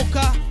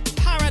soca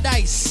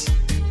paradise.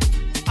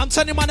 I'm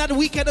telling you, man, that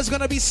weekend is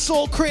gonna be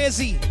so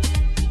crazy.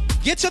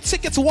 Get your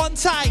tickets one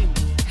time.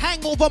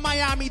 Hangover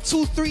Miami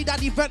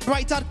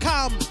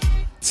 23.eventbrite.com.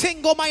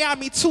 Tingo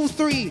Miami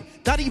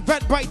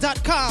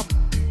 23.eventbrite.com.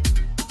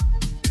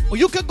 Or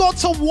you can go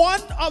to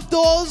one of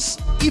those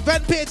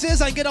event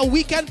pages and get a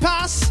weekend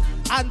pass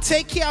and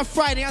take care of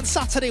Friday and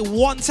Saturday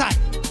one time.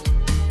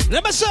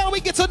 Let me show you how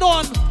we get to know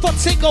on for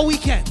Tingo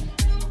Weekend.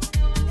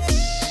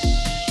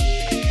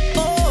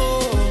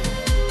 Oh,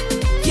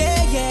 yeah.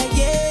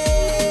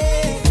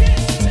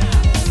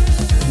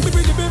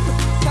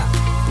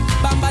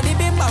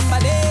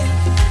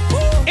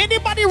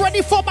 Anybody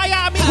ready for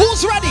Miami?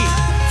 Who's ready?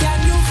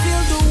 Can you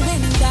feel the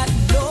wind that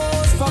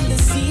blows from the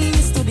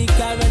seas to the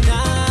Carnival?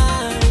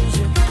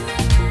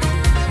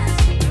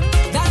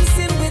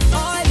 Dancing with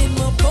oil in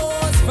my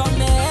pores from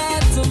the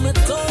head to my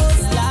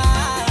toes.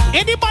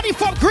 Anybody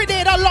from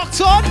Grenada locked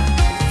on?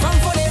 From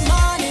for the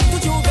morning to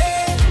Juve.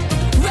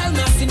 Well,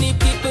 not see the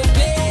people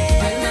play.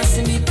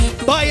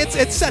 Boy,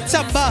 it's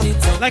September.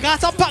 Like I have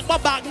to pack my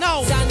bag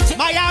now.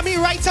 Miami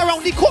right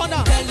around the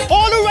corner.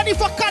 All who ready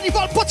for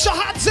Carnival, put your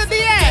hands in the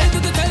air.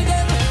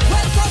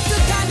 Welcome to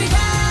Carnival.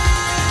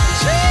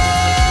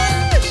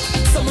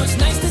 So much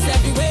niceness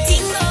everywhere.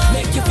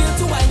 Make you feel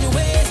to wind your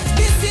ways.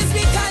 This is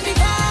the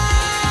Carnival.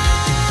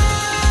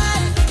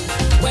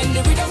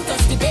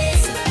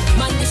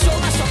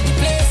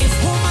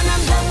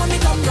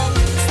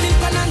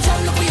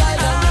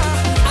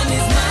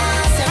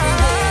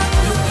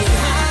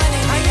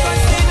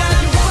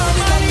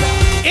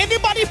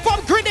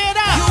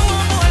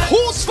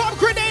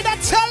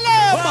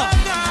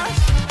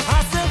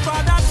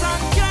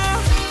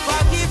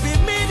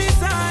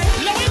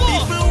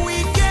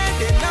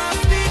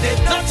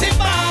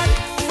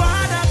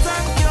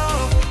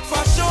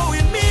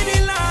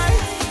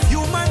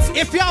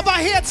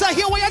 hater,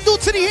 hear what you do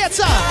to the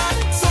hater.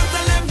 So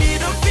tell them be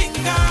the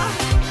finger.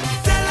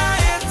 Tell a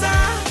hater.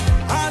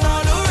 And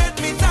all who hate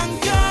me,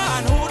 thank you.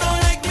 And who don't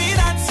like me,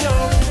 that's you.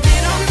 Be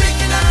the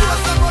finger.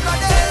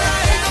 Tell a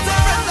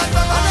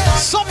hater.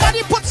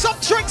 Somebody put some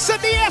drinks in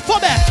the air for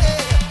me.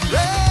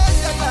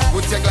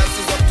 Put your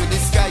glasses up to the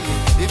sky.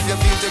 If you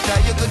feel to cry,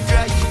 you could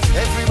cry.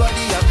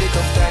 Everybody have a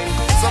tough time.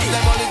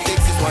 Sometimes all it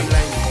takes is one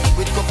line.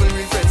 With couple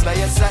real friends by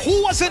your side.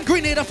 Who was in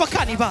Grenada for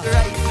Carnival?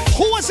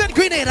 Who was in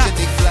Grenada? You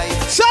take flight.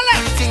 Tell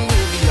them. Everything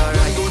will be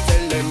alright. Go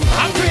tell them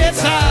I'm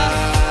greater.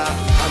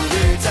 I'm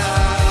greater.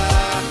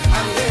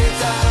 I'm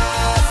greater.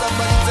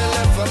 Somebody tell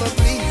them for me,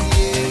 please.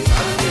 Yeah.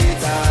 I'm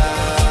greater.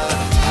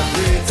 I'm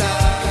greater.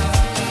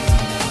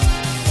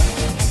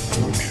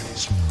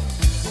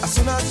 As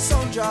soon as the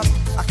sound drop,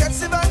 I can't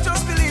see back,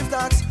 just believe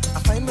that. I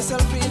find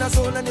myself in a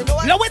zone and you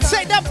know Now let's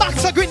take them back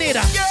to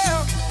Grenada.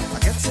 Yeah. I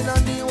get in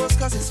on the walls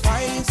cause it's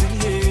fine in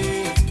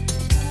here.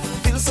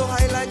 Feel so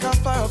high like a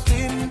fire up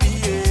in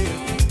the air.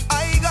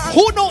 I got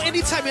Who know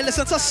anytime you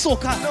listen to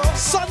soca,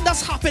 something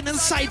that's happened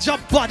inside your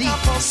body,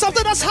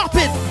 something that's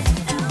happened.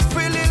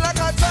 feeling like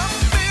a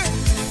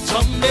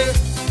zombie.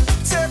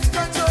 Take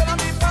control of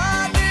me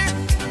body.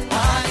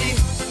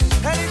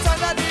 Anytime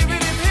that the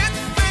rhythm hit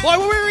me. Boy,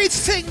 when we reach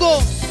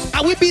Tingo,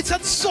 and we beat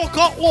at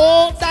soca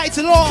all night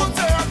long.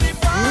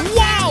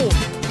 Wow!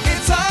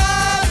 It's all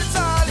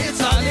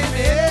in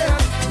here.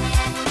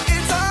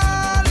 It's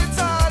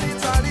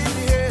all in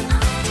here.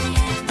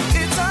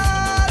 It's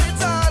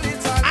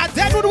all. And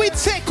then when we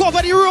take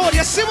over the road,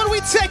 you see when we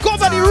take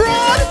over the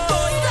road?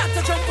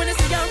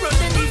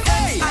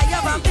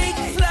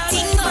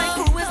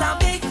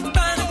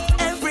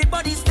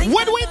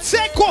 When we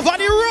take over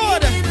the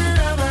road,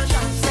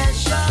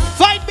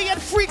 find me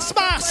at Freaks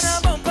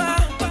Mass.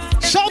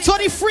 Shout to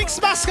the Freaks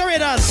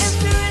Masqueraders.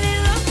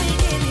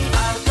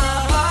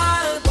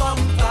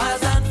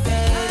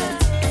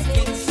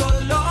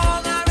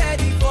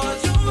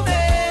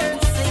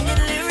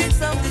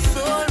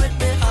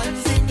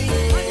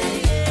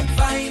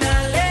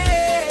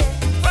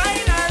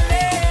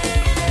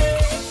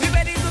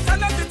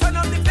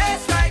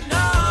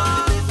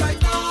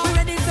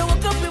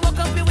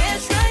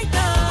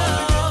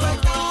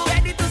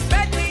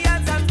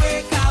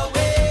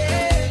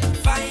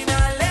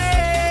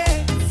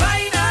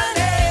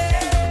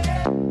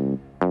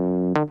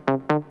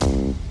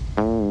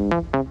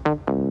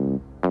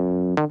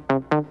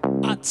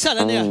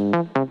 Telling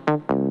you,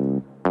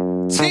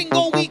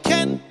 Tingo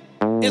weekend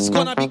is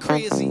gonna be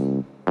crazy.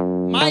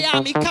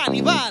 Miami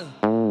Carnival.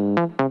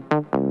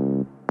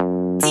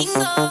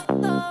 Tingo.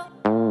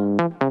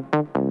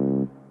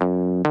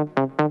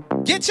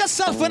 Get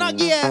yourself in a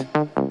gear.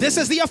 This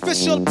is the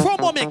official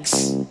promo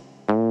mix.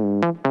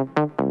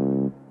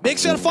 Make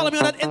sure to follow me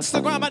on that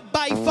Instagram at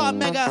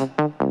ByFarMega.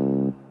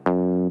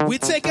 We're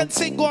taking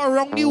Tingo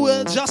around the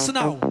world just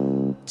now.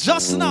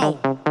 Just now.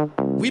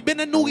 We've been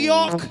in New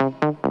York,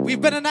 we've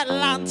been in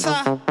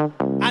Atlanta,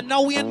 and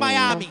now we're in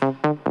Miami.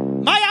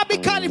 Miami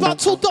Carnival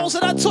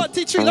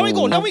 2023. Let me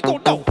go, let me go,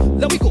 no.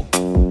 Let me go,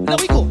 let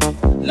me go,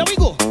 let me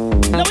go,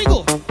 let me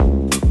go.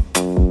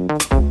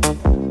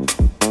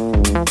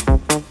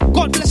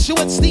 God bless you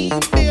with steam,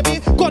 baby.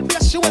 God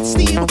bless you with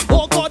steam.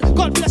 Oh God,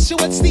 God bless you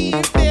with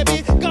steam,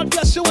 baby. God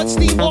bless you with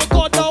steam. Oh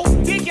God, no.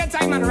 Take your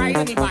time and ride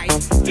on the bike.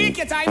 Take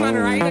your time and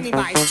ride on the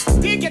bike.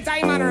 Take your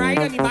time and ride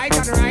on the bike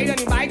and ride on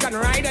the bike and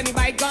ride on the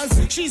bike.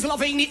 Cause she's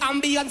loving the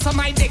ambience of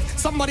my dick.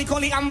 Somebody call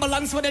the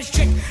ambulance for this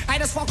chick. I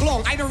just fuck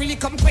long, I don't really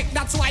come quick.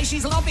 That's why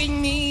she's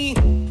loving me.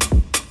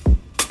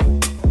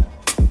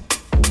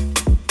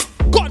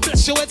 God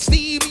bless you with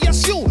steam,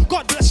 yes you.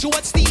 God bless you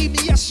with steam,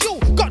 yes you.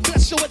 God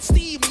bless you with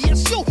steam,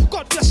 yes you.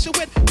 God bless you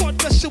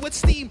with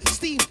steam,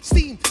 steam,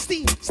 steam,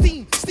 steam,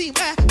 steam, steam.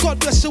 God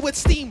bless you with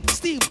steam,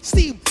 steam,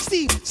 steam,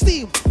 steam,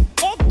 steam.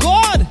 Oh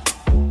God!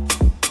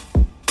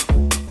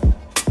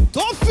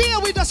 Don't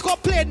feel we just gonna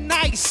play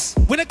nice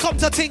when it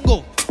comes to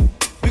Tingo.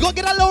 We gonna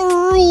get a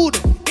little rude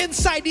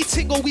inside the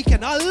Tingo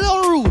weekend. A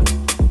little rude.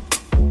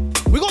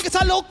 We gonna get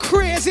a little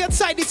crazy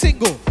inside the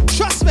Tingo.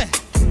 Trust me.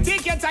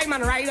 Take your time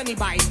and ride on the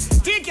bike.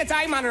 Take your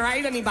time and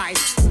ride on the bike.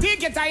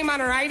 Take your time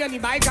and ride on the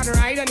bike and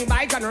ride on the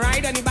bike and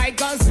ride on the bike.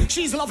 Cause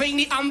she's loving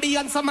the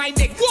ambience of my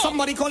dick. Whoa.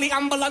 Somebody call the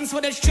ambulance for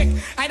this chick.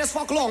 I just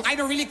fuck long, I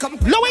don't really come.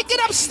 Let me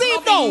get up,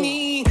 Steve, though.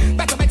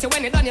 Better bet you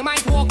when you're done, you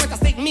might walk with a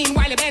stick.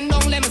 Meanwhile, you bend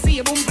down, let me see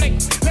you boom flick.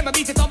 Let me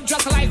beat it up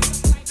just like.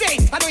 Hey,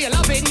 I know you're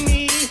loving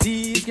me.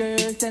 These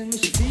girls tell me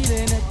she's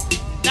feeling it.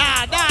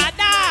 Nah.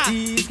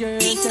 These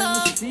girls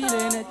tell me she's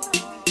feeling it.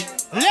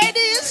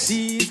 Ladies,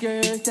 these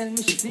girls tell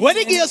me she's feeling where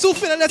the girls who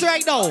feeling it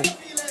right now?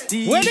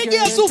 Where the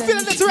girls who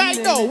feeling it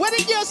right now? Where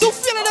the girls who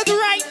feeling it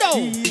right now?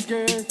 These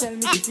girls tell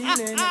me she's feeling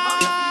it.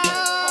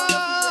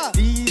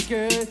 These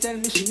girls tell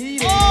me she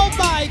need it. Oh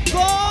my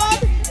God!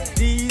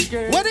 These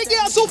girls. Where the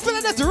girls who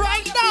feeling it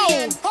right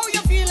now? How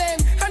you feeling?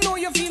 I know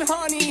you feel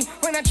horny.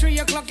 When at 3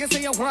 o'clock you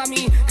say you want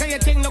me. Cause your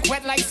thing look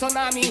wet like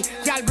tsunami.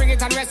 Y'all bring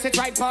it and rest it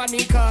right on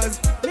me. Cause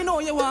me know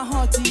you want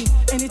hearty.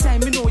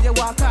 Anytime me know you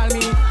want call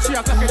me. 3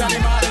 o'clock in the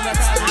morning you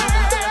call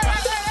me.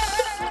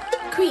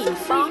 Queen,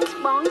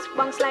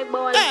 bounce like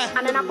ball.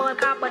 And then a ball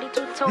car body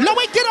too tall.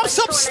 Louis, get up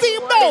some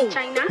steam now.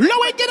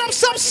 Louis, get up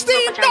some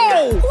steam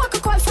now. Who I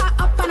could call for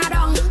up and a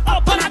down,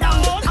 up and a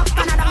down, up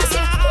and a down. I say,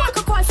 who I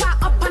could call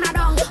for up and a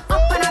down,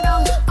 up and a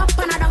down, up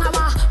and a down. I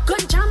want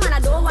good jam and I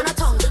don't want a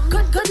tongue.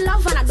 Good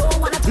love and I don't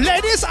want a tongue.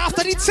 Ladies,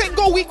 after the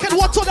Tingo weekend,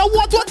 what on the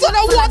what on the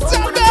what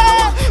on the?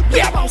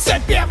 Beer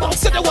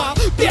bouncing the wall,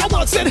 beer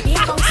bouncing.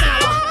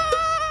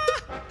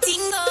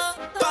 Tingo,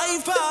 By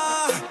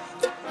far.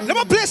 Let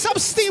me play some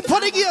steam for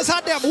the gears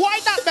on them. Why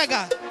not,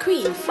 Mega?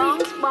 Queen,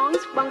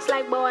 bounce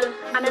like ball.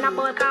 And then a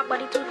ball car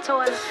body too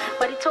tall.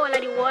 Body tall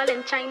like the wall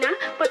in China.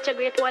 Put your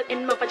great wall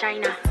in my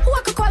vagina. Who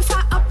I could call for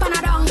up and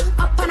a down,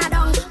 up and a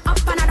down,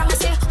 up and a down. I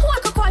say, who I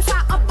could call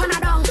for up and a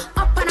down,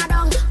 up and a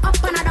down,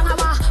 up and a down. I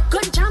want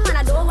good jam and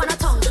I don't want a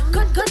tongue.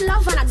 Good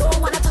love and I don't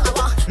want a tongue.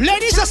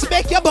 Ladies, just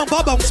make your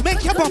bumper bounce,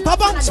 make your bumper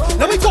bounce.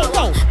 Let me go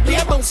now.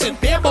 Beer bouncing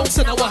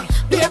a one.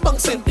 Beer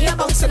bouncing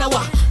a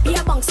one.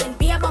 Beer bouncing a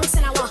one. Beer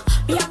bouncing a one.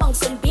 Beer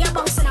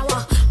bouncing a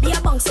one.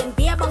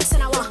 Beer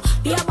bouncing a one.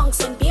 Beer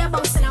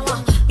bouncing a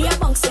one.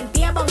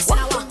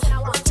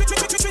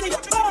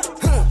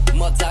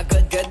 Mother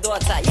good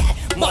daughter,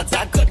 yeah.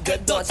 Mother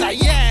good daughter,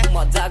 yeah.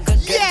 Mother good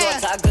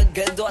daughter,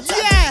 good daughter,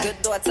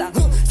 good daughter.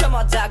 So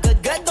mother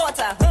good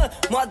daughter,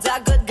 mother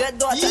good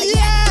daughter,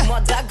 yeah.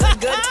 Mother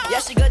good, yeah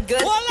she good,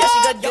 yeah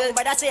she good.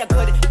 But I say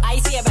good, I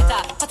say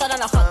better, hotter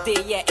than a hot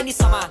day, yeah. In the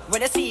summer,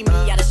 when they see me,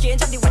 I just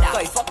change up the weather.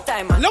 Boy, fuck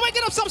time, man. Let me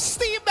get up some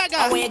steam, Mega.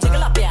 And when you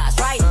jiggle up your ass,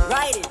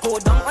 ride it, go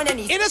down on your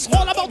knees. It is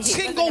all about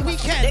Tingo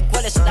weekend.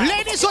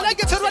 Ladies, all I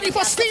get ready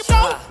for steam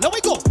now. Let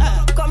me go.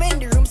 Come in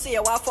the room, say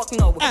you want fuck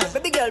no.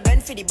 Baby girl,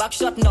 bend for the back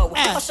shot no.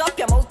 Hush up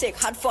your mouth, take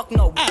hard fuck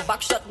no.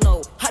 Back shot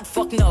no, hard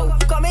fuck no.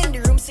 Come in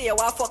the room, say you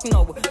want fuck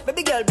no.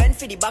 Baby girl, bend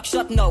for the back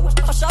shot no.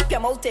 Hush up your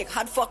mouth, take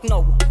hard fuck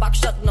no. Back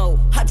shot no,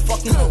 hard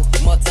fuck no.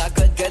 Mother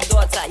good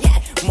daughter, yeah.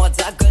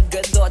 Mother good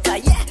daughter,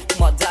 yeah.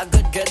 Mother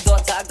good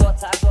daughter.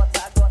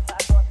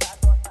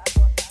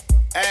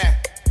 Eh,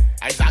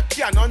 Isaac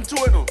Cannon too,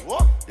 you know.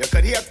 What? You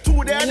could hear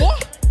two dead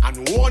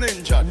and one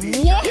injured.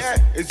 What? Yeah,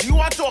 is you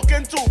are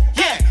talking to?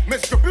 Yeah,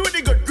 Miss Grippy with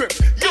the good grip.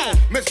 You,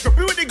 Miss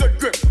Grippy with the good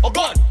grip. Oh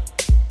God.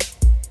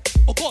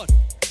 Oh God.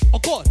 Oh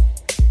God.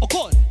 Oh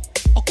God.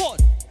 Oh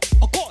God.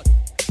 Oh God.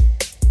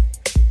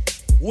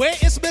 Where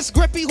is Miss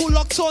Grippy who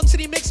locked on to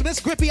the mix? Miss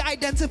Grippy,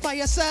 identify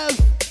yourself.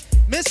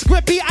 Miss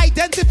Grippy,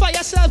 identify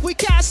yourself. We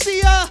can't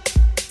see her.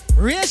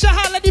 Raise your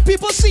hand, let the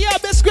people see her,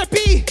 Miss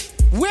Grippy.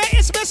 Where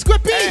is Miss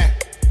Grippy?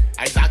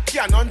 Isaac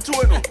Cannon too,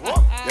 you know.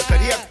 What? You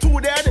could hear two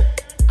dead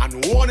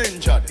and one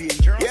injured.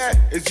 Dangerous. Yeah,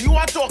 is you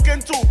are talking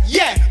to?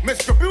 Yeah,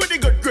 Miss Grippy with the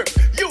good grip.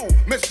 You,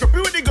 Miss Grippy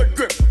with the good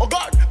grip. Oh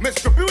God,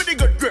 Miss Grippy with the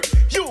good grip.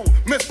 You,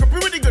 Miss Grippy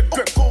with the good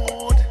grip.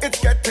 Oh God, it's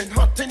getting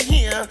hot in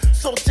here,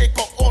 so take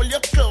off all your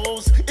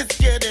clothes. It's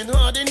getting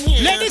hot in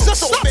here. Ladies,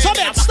 just stop a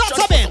bit, stop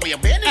a bit. We're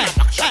in a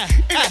back shot,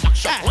 in a back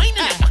shot, wine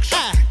in a back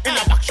shot, in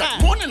a back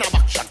shot, one in a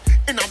back shot,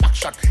 in a back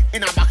shot,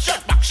 in a back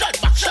shot, back shot,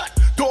 back shot.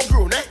 Don't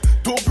groan, eh?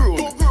 Don't groan,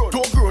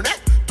 don't groan, eh?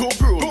 Don't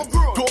groan,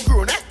 don't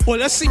groan, eh? Well,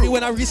 let's see me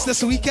when I reach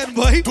this weekend,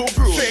 boy. Don't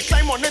groan. So you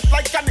climb on it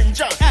like a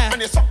ninja,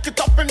 and you suck it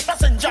up in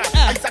passenger.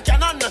 Isaac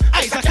Cannon,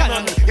 Isaac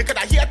Cannon. You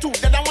coulda hear two,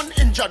 then I one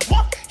injured.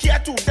 What? Hear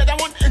two, then I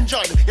one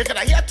injured. You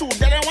coulda hear two,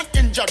 then I one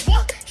injured.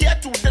 What? Hear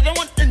two, then I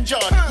one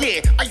injured.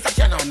 Yeah, Isaac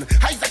Cannon,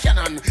 Isaac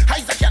Cannon,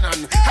 Isaac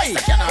Cannon,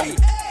 Isaac Cannon.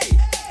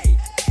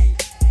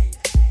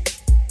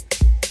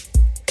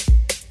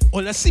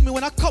 Well, let's see me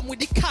when I come with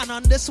the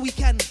cannon this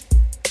weekend.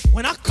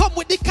 When I come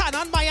with the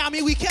cannon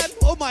Miami weekend.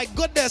 Oh my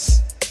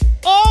goodness.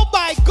 Oh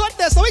my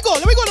goodness. Let me go.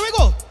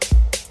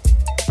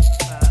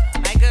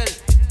 My girl,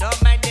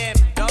 don't mind them,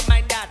 don't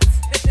mind that.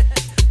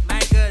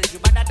 My girl, you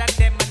better than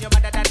them and you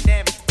better than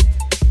them.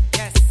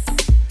 Yes,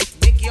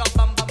 make your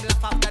bum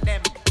laugh after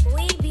them.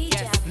 We be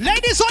yes.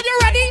 Ladies, are you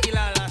ready? Kick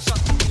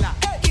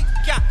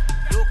ya,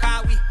 you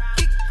can't we.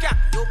 Kick ya,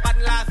 you pan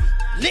lavi.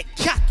 Lick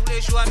ya. Tous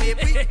les jours mais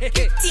puis.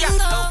 Kick ya,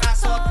 don't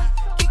pass up.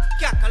 Kick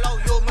ya, allow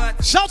you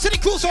much. Shout to the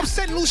crews from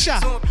St. Lucia.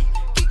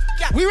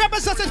 We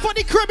represented for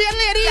the Caribbean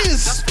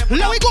ladies.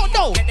 Let me go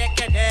now.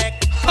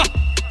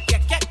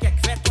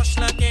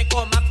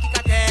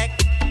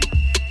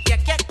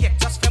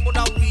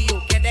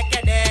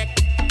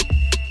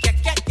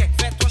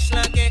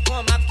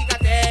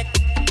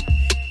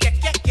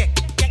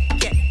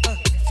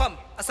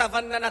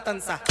 Savannah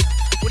Natansa.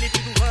 Tous les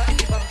petits douvres et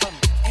les bam-bam.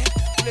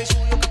 Tous les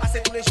jours, yo ka passe,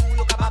 tous les jours,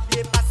 yo ka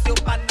papier, passe, yo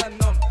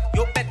pananom.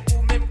 Yo pet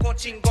ou même kon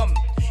chingom.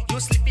 You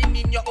sleeping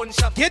in your own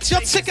shop. Get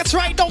your tickets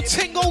right now,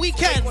 Tingo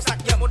weekend.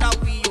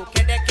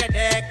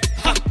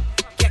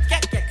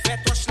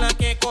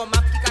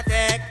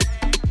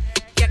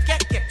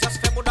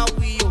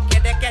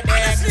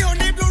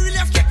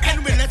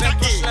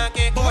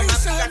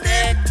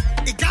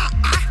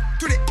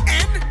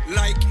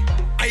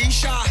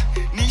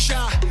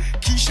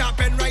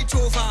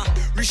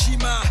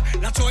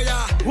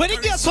 When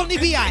it gets on the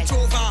VI.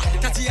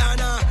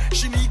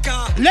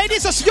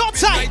 Ladies, it's your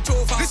time.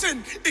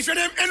 Listen, if your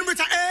name end with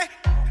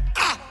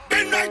a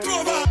bend right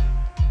over.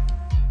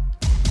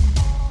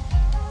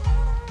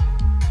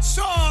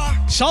 So,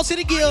 Shout to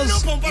the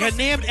girls. Your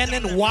name and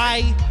then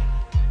Y.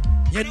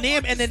 Your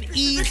name and then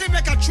E.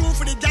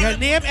 Your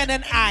name and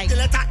then I. The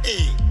letter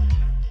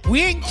A.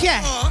 We ain't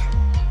care.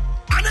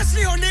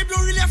 Honestly, your name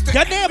don't really have to.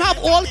 Your name have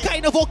all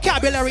kind of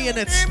vocabulary in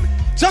it.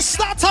 Just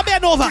start to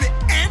bend over.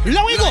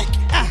 Let we go.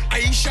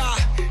 Aisha,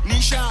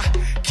 Nisha,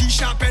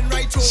 Keisha, pen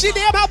right over. See,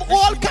 they have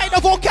all kind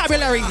of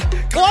vocabulary,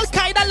 all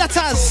kind of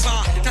letters.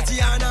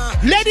 Tatiana.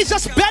 Ladies,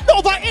 just bend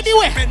over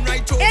anywhere.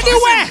 Right over.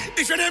 Anywhere.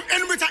 If your name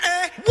end with a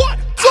A. 1,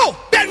 2,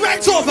 bend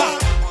right over.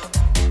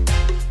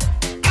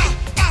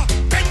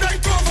 Bend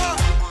right over.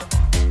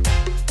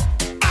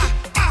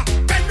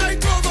 Bend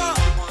right over.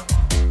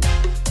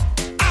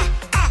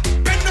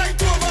 Bend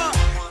right over.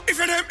 If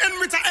your name end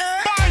with a A.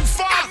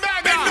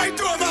 Bend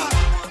right over.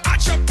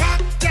 At your back,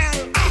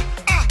 girl.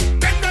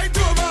 Bend right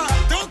over.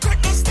 Don't cut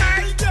no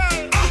style,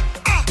 girl.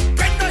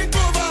 Bend right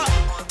over.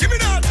 Give me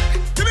that.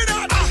 Give me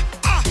that.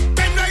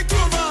 Bend right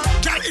over.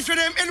 Girl, if your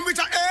name end with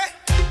a A.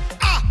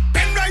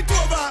 Bend right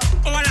over.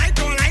 Oh, I like,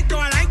 oh, I like, oh,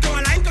 I like, oh,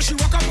 I like. Cause she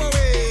walk up her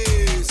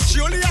waist. She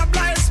only a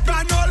blind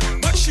Spaniel,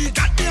 but she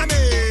got me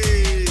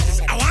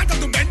amazed. I want her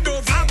to bend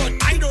over, but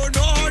I don't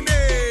know her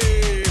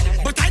name.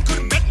 But I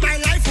could bet my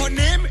life her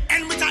name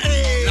end with a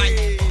A. Like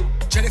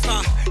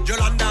Jennifer,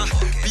 Yolanda,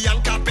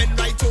 Bianca, pen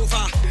right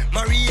over.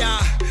 Maria,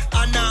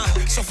 Anna,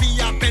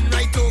 Sophia, pen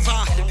right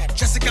over.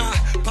 Jessica,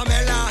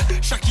 Pamela,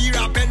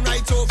 Shakira, pen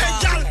right over. Hey,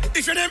 girl,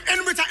 if your name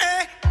end with a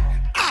A,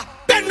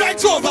 pen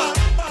right over.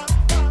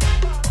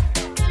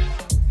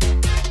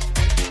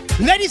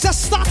 Ladies,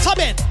 just start to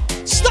bend.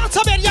 Start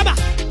to bend, yabba.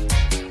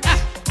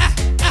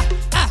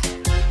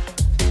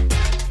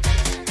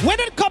 When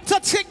it comes to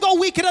Tingo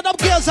weekend and them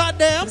girls and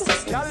them.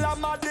 Girl,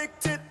 I'm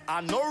addicted.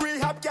 I know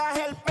rehab can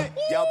help me.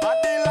 Your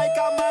body like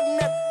a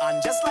magnet,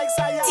 and just like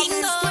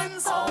Siamese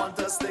twins. I want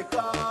to stick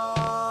up.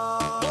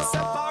 No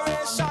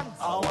separation.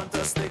 I want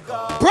to stick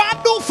up. Brand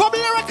new from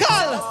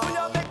Lyrical.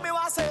 You make me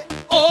want to say,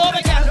 oh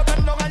my girl. You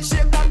bend down and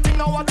shake that thing.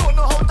 Now I don't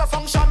know how to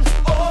function.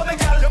 Oh my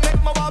girl. You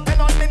make me want pen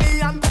on me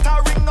knee and put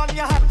a ring on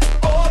your hand.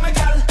 Oh my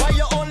girl. Why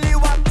you only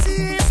want to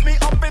tease me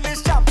up in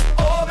this jam?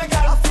 Oh my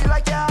girl. I feel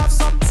like you have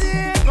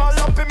something all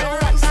up in me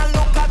right now.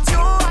 Look at you.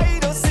 I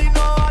don't see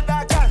no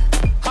other girl.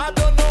 I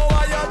don't know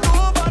what you do,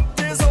 but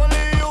there's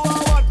only you I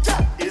want.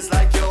 It's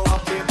like you're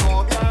walking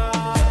home,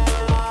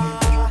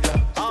 yeah.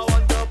 I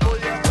want to pull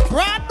you.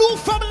 Brand new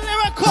from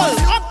Lyrical.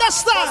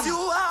 Understand?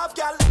 You have,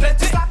 girl.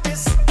 Let it like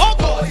this. Oh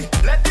boy.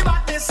 Let the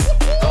madness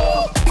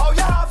go. How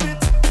you have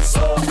it?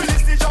 So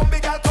release the jumpy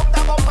girl, come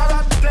down bumper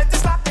and let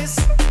it like this.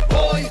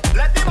 Boy,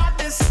 let the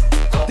madness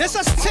go. This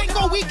is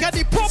Tingo weekend,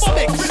 the promo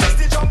mix. Release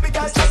the jumpy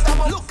girl, just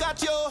come on. Look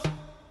at you.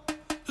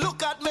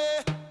 Look at me.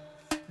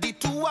 The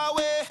two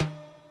away.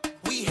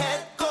 We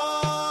head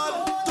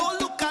gone. Don't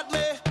look at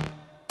me.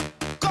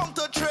 Come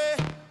to tray.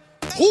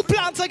 Who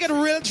plans to get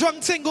real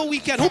drunk Tingo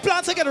weekend? Who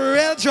plans to get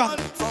real drunk?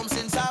 From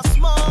since I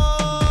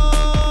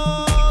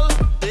small,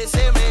 they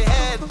say me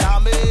head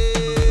damage.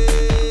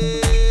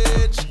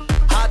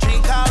 I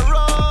drink a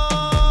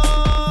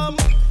rum.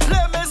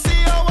 Let me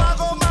see how I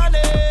go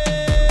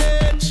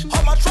manage.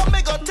 How much rum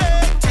me go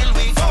take till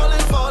we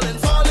falling.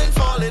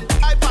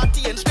 I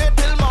party and straight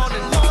till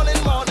morning.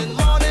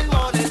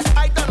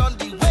 I done on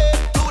the way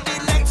to the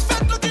next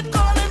fete. Look it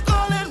calling.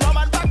 Rum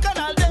and back and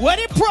all day. Where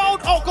the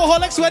proud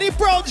alcoholics, where the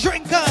proud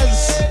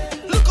drinkers?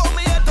 Look how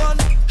me head done,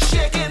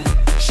 shaking.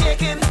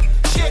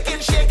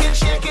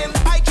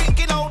 I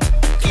drinking out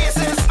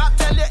cases. I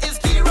tell you, it's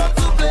the rum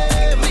to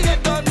play. Me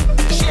head done,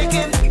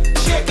 shaking.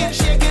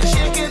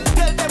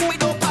 Tell them we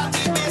don't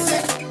party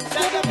basic. I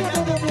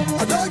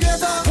don't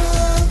give up.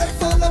 I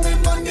follow me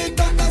money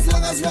back as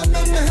long as one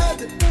in my head.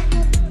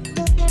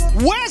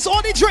 Where's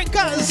all the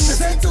drinkers?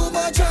 This ain't too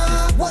much.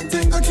 One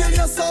thing will kill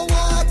you, so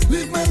what?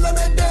 Leave me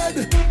limit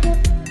dead.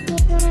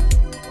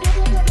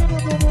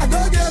 I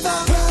don't give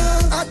up.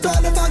 I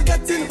thought if I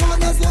get in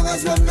on as long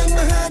as one in my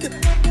head.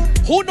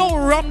 Who know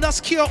rum does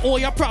cure all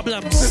your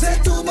problems? This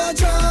ain't too much.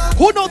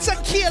 Who know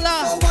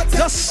tequila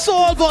does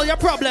solve all your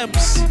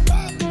problems?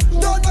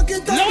 Don't knock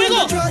it down. Let me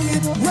go. Try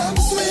it. Rum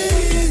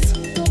sweet.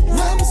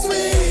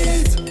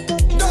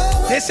 No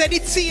They say the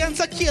tea and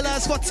tequila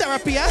is for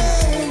therapy, eh?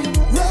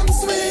 rum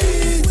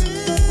sweet.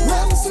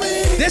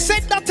 They say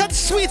nothing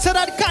sweeter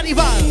than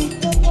Carnival.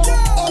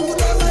 Oh,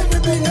 don't like me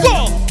being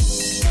Go!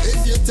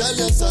 If you tell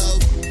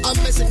yourself I'm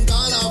missing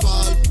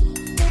Carnival,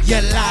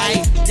 You lie.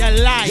 you tell a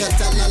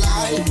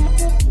lie.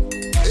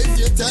 If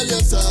you tell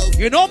yourself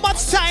You know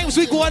much times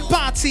we go and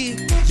party, you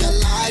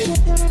lie,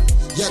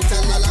 you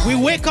tell a lie. we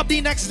wake up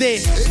the next day,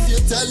 If you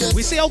tell yourself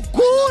we say, oh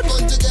good,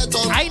 going to get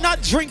on, I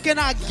not drinking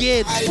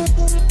again.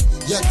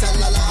 you tell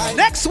a lie.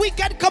 Next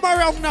weekend come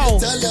around now,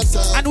 Tell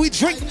yourself and we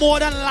drink more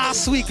than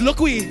last week. Look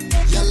we, you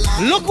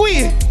lie. look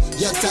we.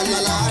 You tell a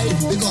lie.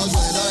 Because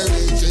when I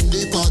reach in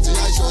the party,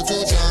 I sure to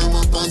jam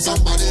up on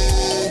somebody.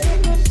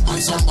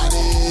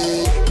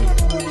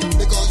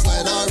 Because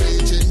when I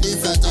reach in the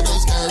fete, I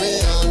just carry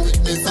on with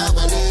me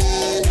family.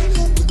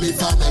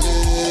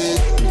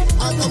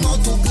 I come out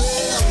to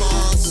play a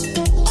mass.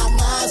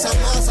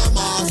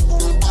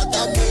 Don't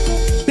bother me.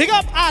 Big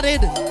up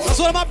started. That's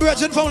one of my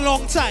brethren from a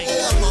long time.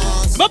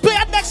 Me play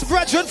a next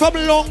brethren from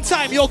a long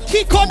time. Yo,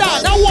 Kiko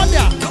down, no wonder.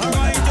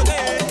 Alright,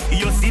 okay.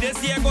 You see this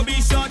here go be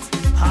shot.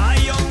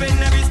 High up in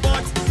every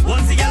spot.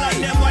 Once you get like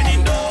them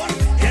winding down.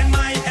 Get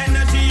my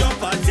energy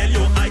up. I tell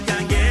you I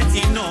can't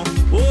get enough.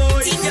 Oh,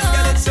 you just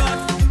get it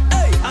shot.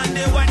 Hey, and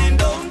they winding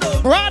down.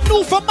 Brand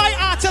new from my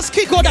artist,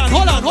 Kiko down.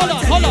 Hold on.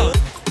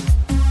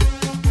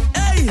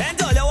 Hey,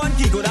 and all you want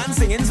Kiko down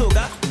singing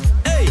soca.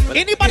 Hey,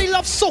 anybody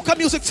love soca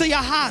music to your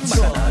heart?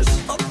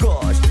 Of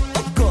course.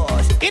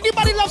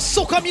 Anybody love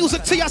soca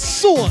music to your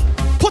soul?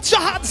 Put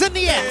your hands in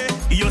the air.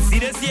 You see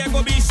this here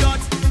go be shot.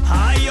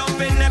 High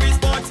up in every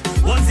spot.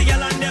 Once you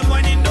get on them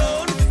winding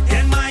down.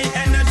 Get my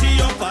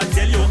energy up. I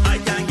tell you I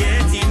can't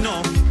get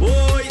enough.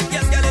 Oh, you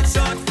just get it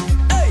shot.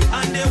 Hey,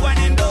 and they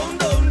winding down.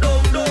 And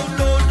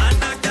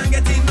I can't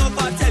get enough.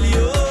 I tell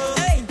you.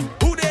 Hey,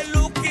 who they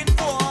looking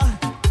for?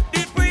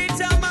 The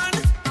preacher man.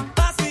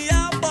 Pass me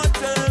a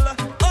bottle.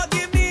 Or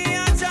give me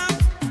a jam.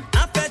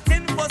 I'm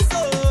fetting for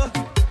so.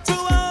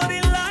 Throughout the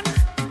land.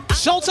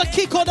 Shout to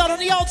Kiko down on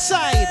the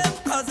outside.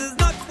 Cause it's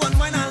not one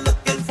when I'm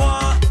looking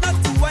for. Not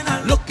two when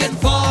I'm looking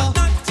for.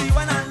 Not three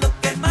when I'm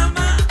looking,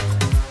 mama.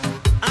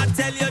 I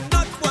tell you,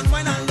 not one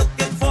when I'm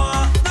looking for.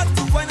 Not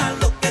two when I'm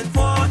looking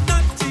for.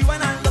 Not three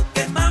when I'm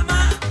looking,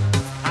 mama.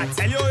 I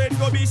tell you, it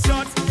go be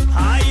shot.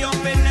 High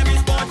up in every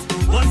spot.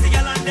 Once you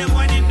get on them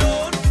winding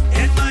down.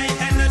 Get my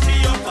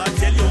energy up. I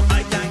tell you,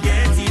 I can't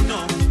get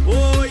enough.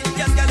 Oh, you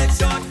just get it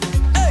shot.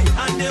 Hey,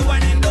 and they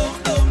winding down.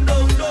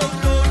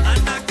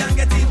 And I can't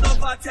get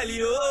enough. I tell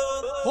you.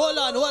 Hold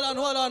on.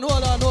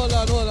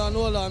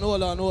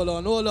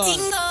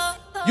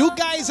 You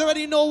guys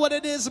already know what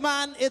it is,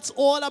 man. It's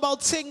all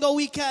about Tingo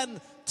weekend.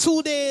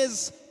 2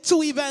 days,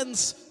 2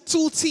 events,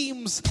 2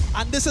 teams.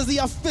 And this is the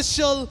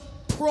official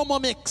promo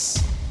mix.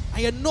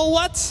 And you know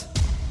what?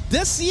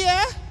 This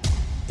year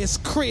is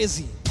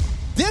crazy.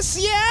 This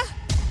year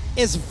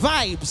is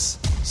vibes.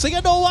 So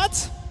you know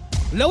what?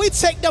 Let me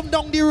take them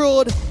down the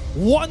road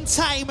one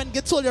time and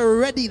get all you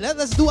ready. Let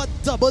us do a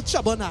double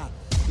trouble now.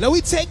 Let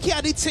me take care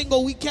of the Tingo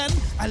weekend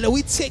and let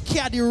me take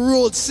care of the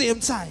road same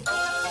time.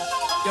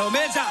 Yo,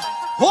 Major.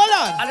 Hold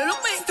on. I don't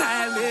look me.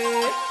 Style me.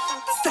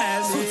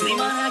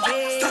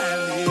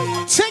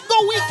 Tingo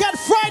weekend,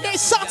 Friday,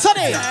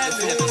 Saturday.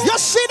 You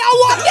see that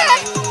one there?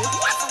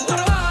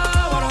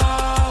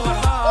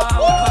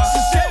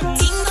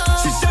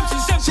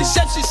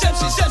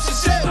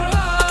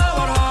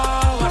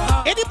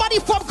 Anybody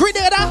from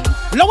Grenada?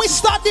 Let me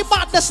start the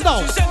madness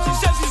now.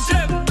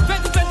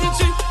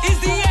 2023 is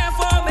the year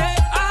for me.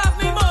 I have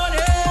me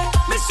money,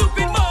 me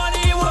stupid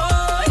money,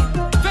 boy.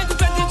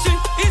 2023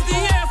 is the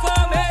year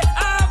for me. I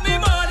have me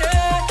money,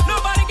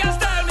 nobody can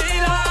style me,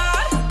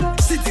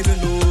 lad. City no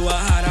know I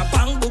had a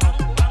bang book.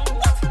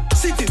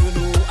 City no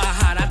know I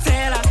had a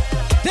teller.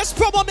 This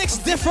promo mix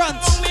different.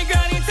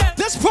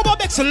 This promo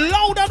mix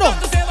louder though.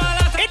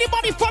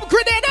 Anybody from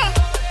Grenada?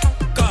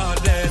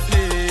 God bless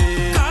me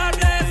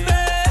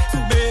to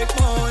make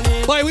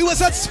money. Boy, we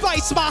was at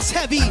Spice Mass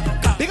Heavy.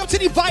 Big up to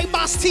the Vibe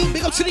Mass team.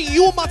 Big up to the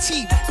Yuma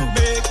team. To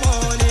make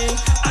money,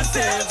 I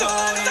said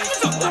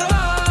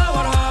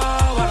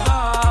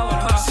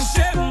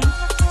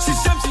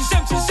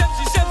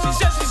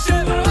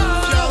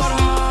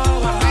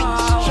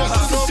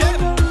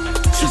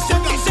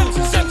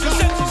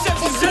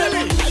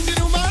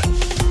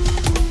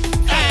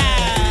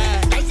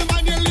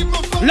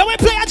let me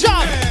play a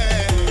job.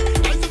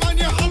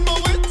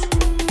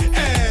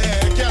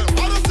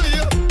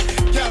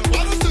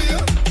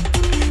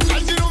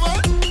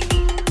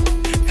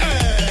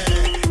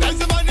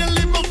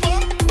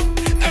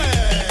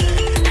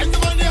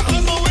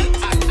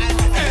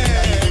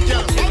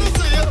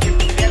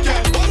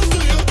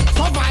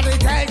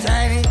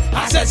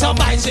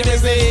 Somebody she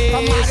business.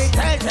 Somebody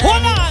tell Jenny.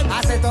 Hold on.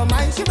 I said to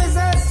mind she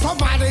business.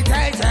 Somebody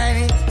tell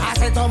Jenny. I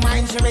said to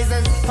mind she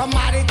business.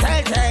 Somebody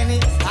tell Jenny.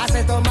 I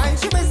said to mind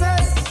she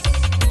business.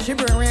 She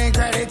bring me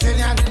credit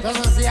union.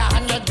 Doesn't see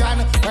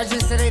 $100 but she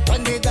said it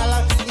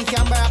 $20. You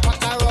can buy a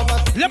pack of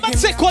robots. Let me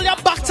take all you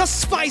back to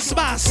Spice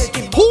Mass.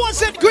 Who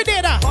was it,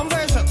 Grenada?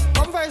 Conversion.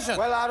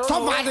 Well, I don't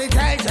somebody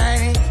tell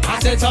Jenny. I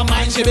said to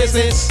mind she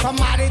business.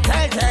 Somebody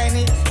tell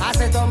Jenny. I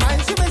said to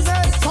mind she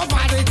business.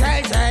 Somebody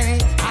tell Jenny.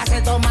 I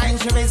said to mind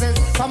she business.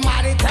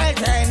 Somebody tell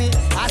Jenny.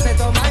 I said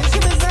to mind she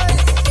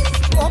business.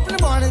 Open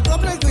the morning,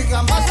 open it quick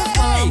and pass it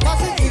down.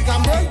 Pass it quick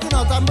and break it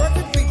out and break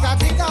it quick and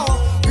think out.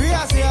 We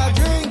are still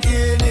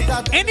drinking it.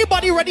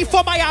 Anybody ready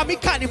for Miami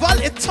Carnival?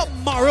 It's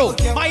tomorrow.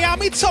 Okay.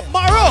 Miami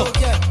tomorrow.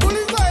 Okay.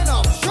 Bully's going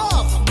off,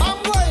 shop.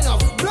 I'm going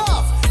off,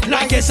 bluff.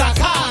 Like it's a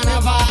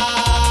carnival.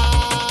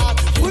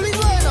 Bully's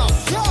going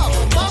off, shop.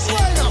 I'm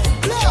going off,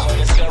 bluff.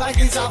 Like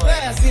it's a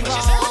festival.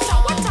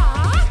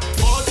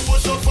 40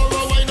 push up for a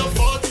wine up,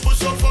 40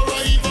 push up for a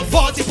even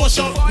 40 push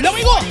up. Let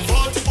me go.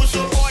 40 push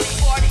up.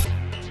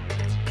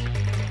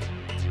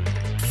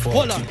 40.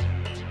 Hold on.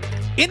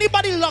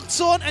 Anybody locked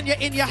on and you're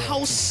in your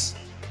house,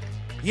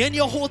 you're in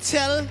your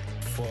hotel,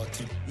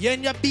 40. you're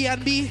in your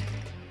B&B.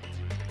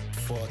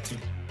 40.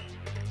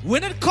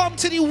 When it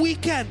comes to the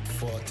weekend,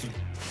 40.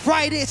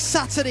 Friday,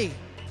 Saturday,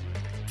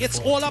 It's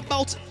all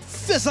about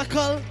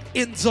physical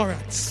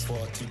endurance.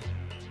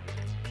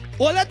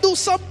 Well, let's do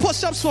some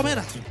push-ups for me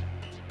now.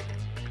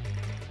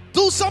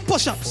 Do some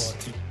push-ups.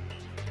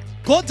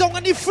 Go down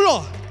on the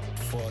floor.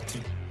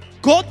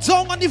 Go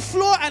down on the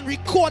floor and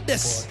record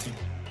this.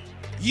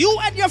 You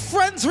and your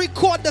friends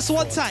record this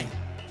one time.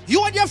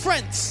 You and your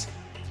friends.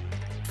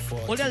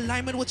 Or you're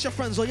liming with your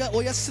friends, or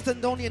you're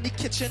sitting down in the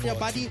kitchen, your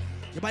body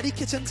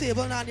kitchen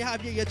table, and you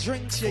have your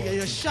drinks,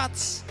 your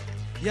shots,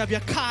 you have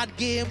your card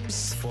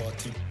games.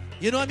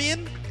 You know what I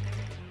mean?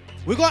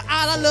 We're gonna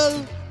add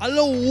a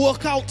little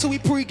workout to we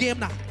pre-game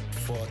now.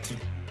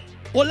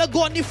 Or let's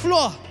go on the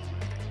floor.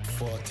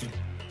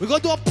 We're gonna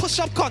do a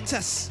push-up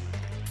contest.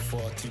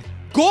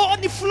 Go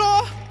on the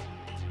floor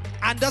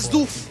and just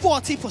do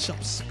 40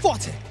 push-ups.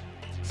 40.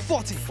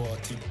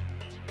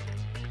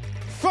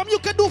 From you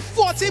can do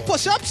 40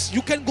 push-ups,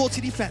 you can go to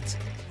the fence.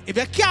 If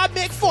you can't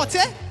make 40,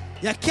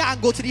 you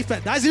can't go to the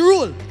fence. That's the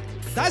rule.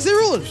 That's the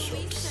rule.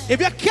 If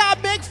you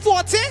can't make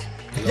 40,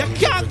 you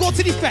can't go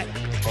to the fence.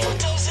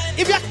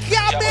 If you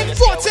can't make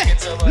 40,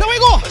 let we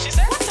go.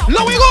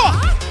 Let we go.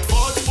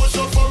 40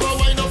 push-up for a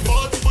wine up,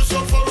 40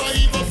 push-up for a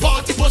even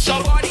 40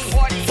 push-up.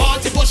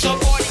 40 push-up.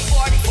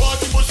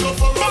 40 push-up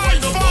for a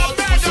wine up,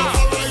 40 push-up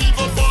for a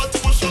even 40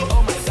 push-up.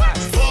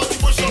 40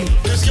 push-up.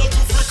 This girl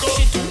too freak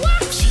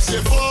up. She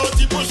said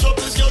 40 push-up.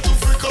 This girl too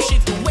freak up. She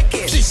too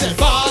wicked. She said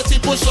 40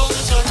 push-up.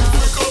 This girl too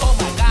freak up. Oh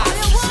my God.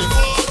 She said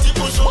 40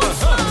 push-up.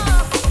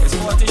 It's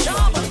 40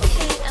 sharp.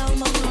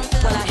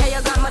 Well, I hear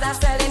your grandmother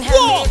selling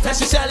helmets and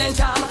she selling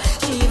charm.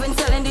 She even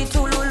selling the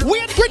Tululu.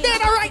 We're in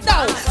Grenada right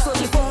now. So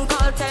the phone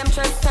call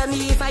temptress tell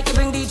me if I can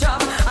bring the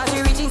job. As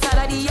we reach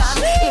inside of the yard,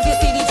 if you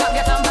see the job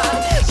get on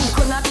bad. He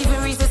could not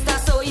even resist her,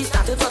 so he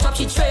started to touch up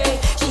she tray.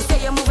 She say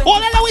you're moving. Oh,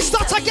 now we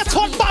start to get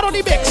on bad on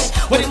the mix.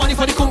 Where the money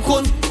for the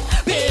kun-kun?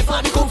 Pay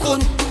for the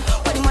kun-kun.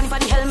 Where the money for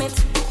the helmet?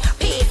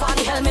 Pay for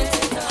the helmet.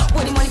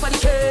 Where the money for the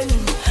chain?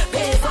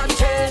 Pay for the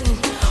chain.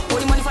 Where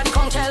the money for the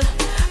conch shell?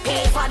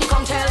 Pay for the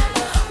conch shell.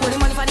 Where the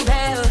money for the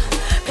bell?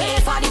 Pay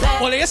for the bell.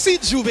 Oh, you see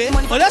Juve?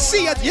 Oh, let's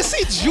see it. You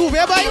see Juve,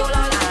 boy?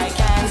 I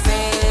can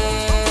say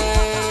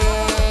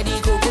the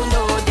cuckoo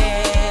no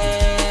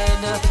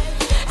dead,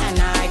 and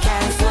I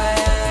can swear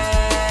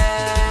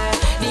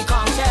the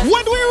conch shell.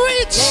 When we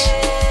reach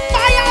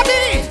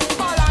Miami,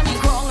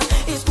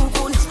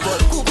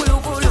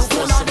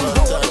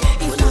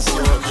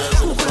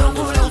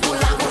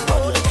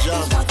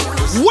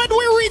 when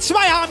we reach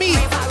Miami,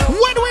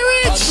 when we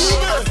reach,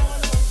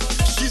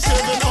 she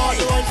saving all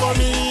the wine for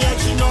me and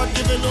she not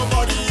giving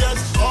nobody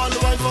else. All the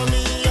wine for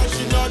me and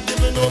she not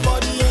giving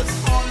nobody else.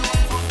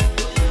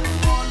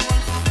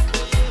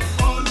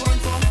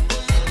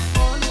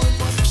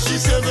 She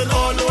saving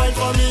all the wine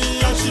for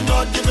me and she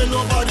not giving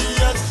nobody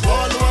else.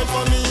 All the wine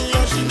for me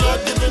and she not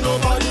giving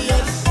nobody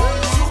else.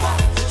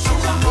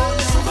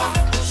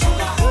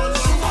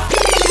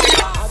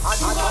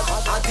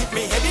 I dip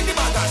me head in the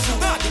bag of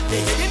sugar, dip me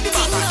head in the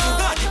bag of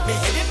sugar, dip me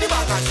head in the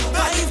bag of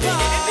sugar, dip me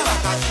head in the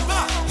bag of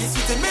sugar. It's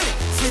sweeting me,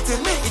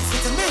 sweeting me, it's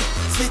sweeting me,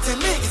 sweeting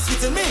me, it's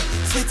sweeting me,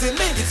 sweeting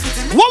me, it's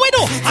sweeting me. what we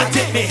do? I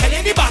dip me head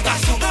in the bag of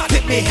sugar,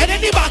 dip me head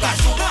in the bag of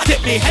sugar, dip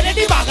me head in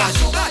the bag of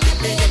sugar,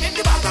 dip me head in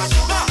the bag of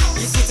sugar.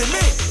 It's sweeting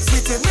me,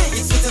 sweeting me,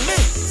 it's sweeting me,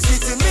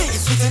 sweeting me,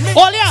 it's sweeting me.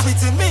 All yeah.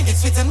 Sweeting me,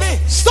 it's sweeting me.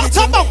 Stop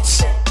to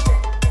bounce.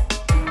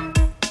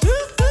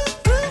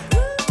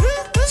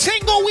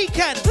 Tingo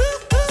weekend,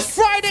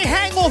 Friday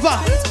hangover,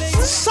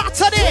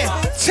 Saturday,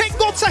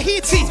 Tingo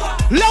Tahiti.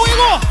 Let we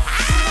go.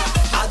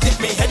 I dip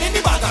me head in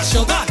the bag of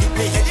sugar, dip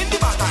me head in the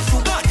bag of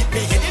sugar, dip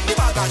me head in the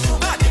bag of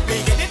sugar, dip me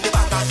head in the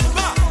bag of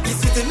sugar. It's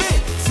sweeting me,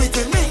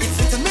 sweeting me, it's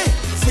sweeting me,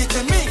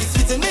 sweeting me, it's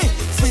sweeting me,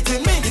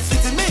 sweeting me, it's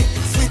sweeting me,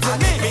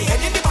 sweeting me. Dip me head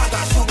in the bag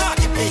of sugar,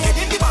 dip me head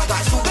in the bag of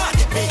sugar,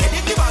 dip me head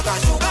in the bag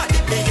of sugar,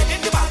 dip me head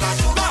in the bag of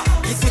sugar.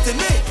 It's sweeting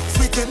me,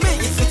 sweeting me,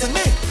 it's sweeting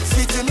me,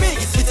 sweeting me,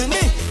 it's sweeting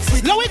me,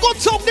 sweeting me. Let we go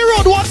talk the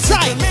road one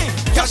time.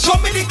 Yeah, show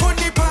me the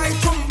coney pie,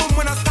 boom boom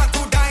when I start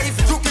to dive.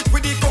 Juke it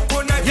with the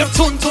coconut. You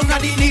tun tun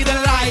and the needle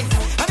light.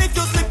 And if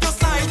you slip your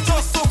slide,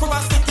 just so come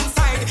and stick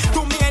inside.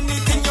 Do me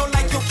anything you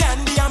like, you can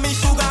be a me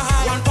sugar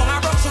high. 1 pound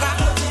of brown sugar,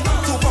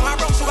 2 pound of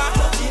brown sugar,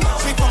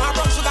 3 pound of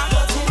brown sugar.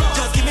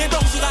 Just give me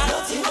brown sugar.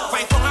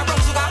 5 pound of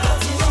brown sugar,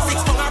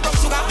 6 pound of brown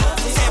sugar,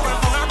 7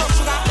 pound of brown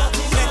sugar.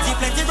 Plenty,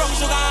 plenty brown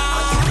sugar.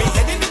 Dip me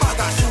head in the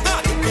bag of sugar,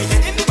 dip me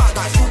head in the bag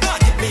of sugar,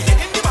 dip me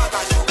head in the bag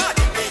of sugar,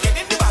 dip me head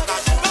in the bag of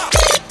sugar.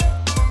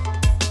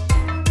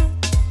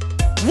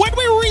 When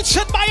we reach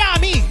in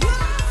Miami,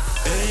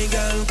 Hey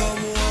girl,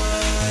 come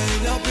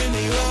wine up in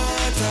the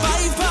water.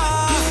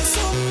 Put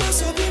some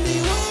mess up in the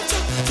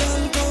water.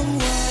 Girl, come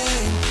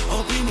wine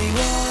up in the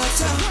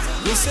water.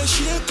 We say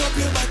shake up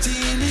your body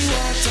in the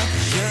water.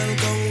 Girl,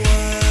 come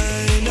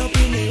wine up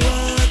in the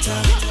water.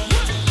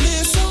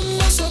 Play some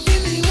mess up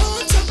in the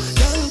water.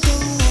 Girl,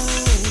 come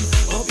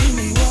wine up in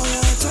the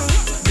water.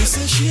 We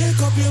say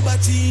shake up your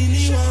body in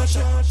the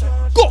water.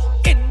 go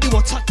in the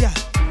water, girl.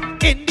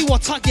 In the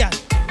water, girl.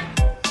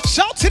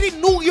 Shout to the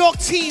New York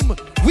team.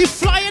 We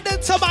flying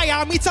into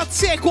Miami to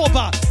take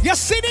over. You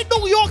see the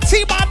New York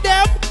team and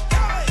them?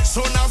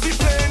 So now we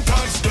playing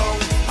touchdown.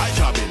 I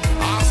drop it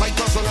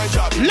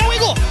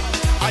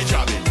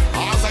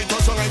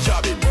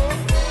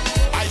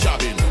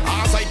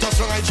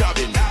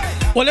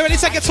Well, ready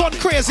to get on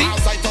crazy. All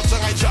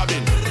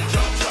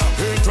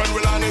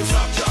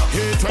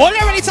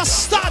ready to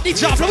start the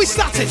job. Let me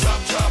start it.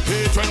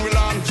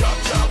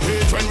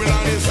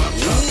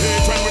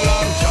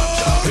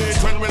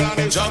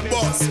 Job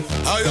boss,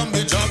 I am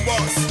the job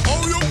boss.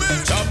 Oh, you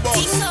mean job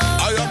boss?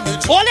 I am the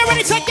job boss. All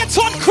ready to get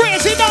on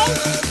crazy now.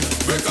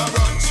 Break a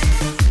branch,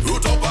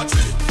 root up a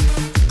tree,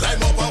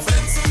 climb up a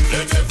fence,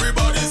 let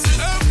everybody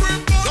see.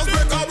 Everybody. Just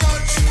break a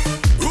branch,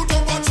 root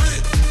up a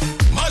tree,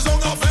 mash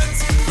on a fence,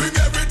 bring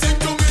everything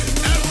to me.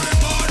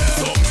 Everybody.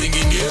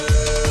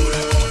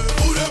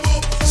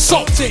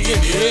 Something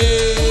in the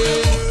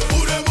air.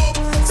 Put them up.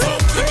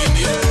 Something in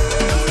the air.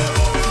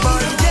 Put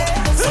them up. Something in the air.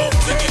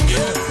 Something in the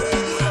air.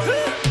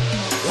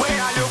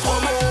 Where are you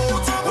come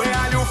out? Where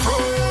are you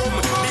from?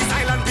 These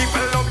island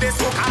people love this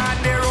hook and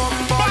they rum.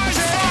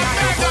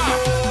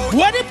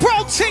 Where the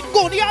proud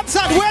Tingo the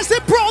answer? Where's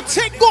the proud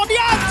Tingo the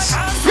answer?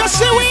 You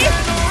see we?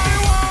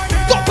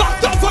 Go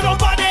back down for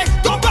nobody.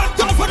 Go back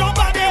down for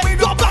nobody.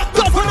 Go back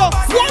down for nobody.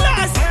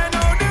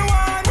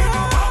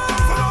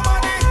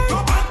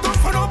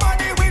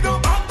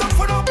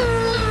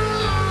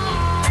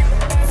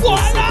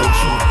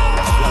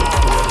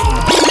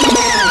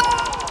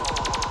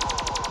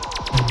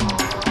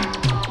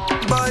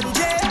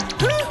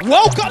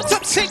 Welcome to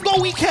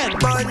Tingo Weekend.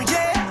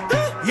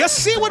 You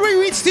see when we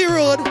reach the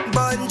road,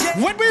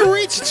 when we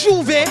reach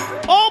Juve,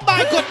 oh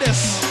my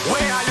goodness. Where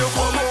are you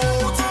come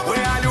out?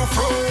 Where are you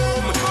from?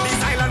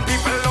 These island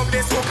people love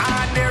this hook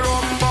and they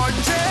rum.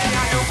 Where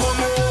are you come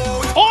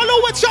out? All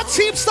over with your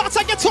team, start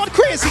to get on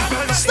crazy.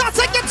 Start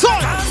to get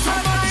on.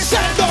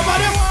 Send over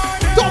them.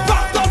 Go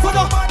back down for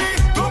the.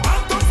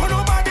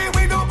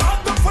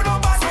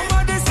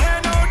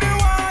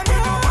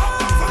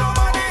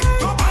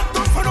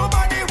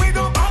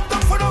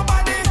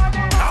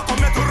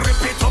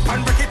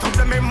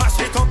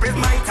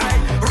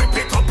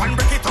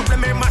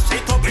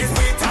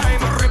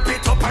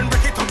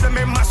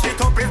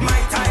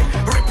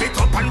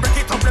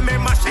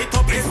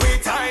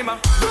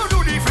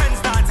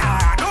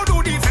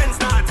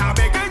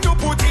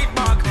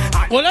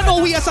 Well, I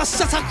know we as a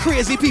set of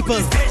crazy people.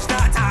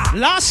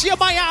 Last year,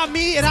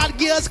 Miami, it had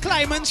girls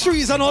climbing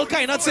trees and all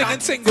kind of thing in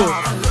Tingo.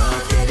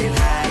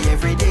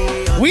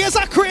 We as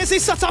a crazy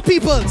set of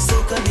people.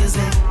 Soca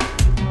music.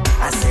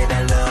 I said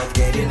I love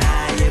getting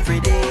high every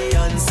day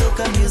on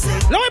soca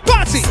music. Let me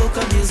party.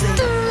 Soca music.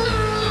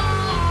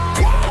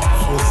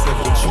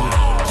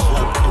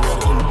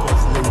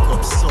 473 link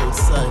up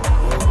Southside.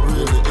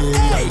 Really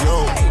area,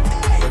 yo.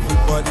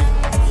 Everybody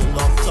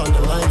locked on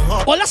the line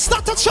hot. Well, let's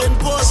start to chop.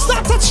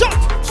 Start to chop.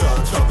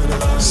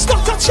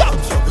 Start to chop.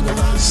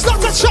 Start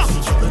to chop.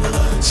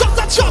 Start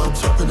to chop.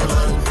 Chop in the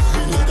line. We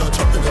need a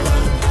chop in the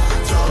line.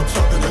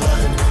 Chop in the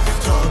line.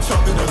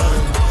 Chop in the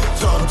line.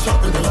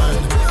 Chop in the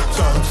line.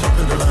 Chop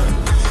in the line.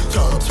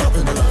 Chop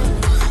in the line.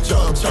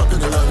 Chop in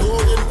the line.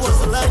 Oh, it was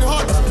the line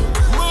hot.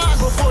 My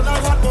phone I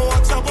hot. My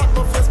WhatsApp hot.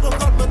 My Facebook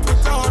hot. My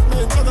Twitter hot. My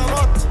Instagram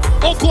hot.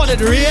 Oh, God, it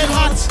real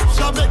hot.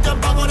 Shall make them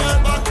bang on their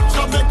back.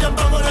 Shall make them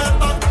bang on their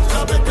back.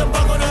 Shall make them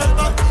bang on their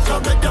back.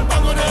 Shall make them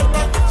bang on their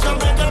back. Shall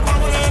make them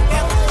bang on their back.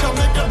 Shall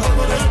make them bang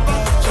on their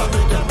back. Shall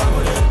make them bang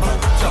on their back.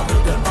 Shall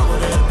make them bang on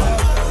their back.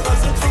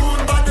 Cause the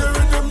tune by the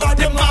rhythm by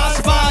the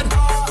mass bad.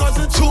 Cause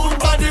the tune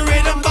by the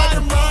rhythm by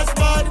the mass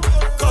bad.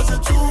 Cause the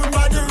tune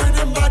by the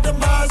rhythm by the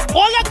mass bad.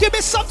 Oh, yeah, give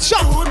me some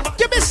chop.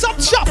 Give me some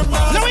chop.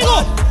 There we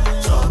go.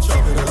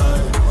 Chop in the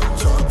line.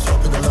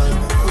 Chop in the line.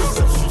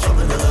 Chop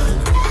in the line.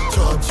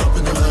 Chop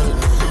in the line.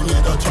 We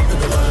need a chop in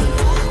the line.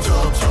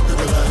 Chop in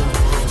the line.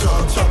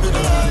 Chop in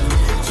the line.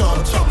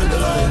 Chop in the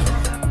line.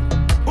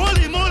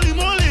 Molly.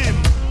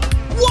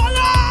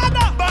 Wallad.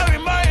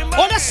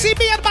 Oh, let's see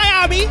me in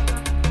Miami.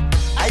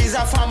 I is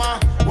a farmer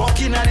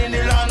walking on in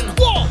the land.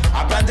 Whoa.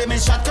 I planted me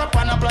shot up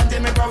and I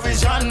planted me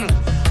provision.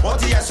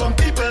 But yeah, some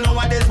people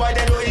nowadays why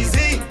they do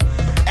easy.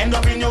 End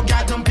up in your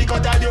garden, pick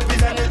out all your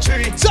peas and the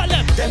tree. Tell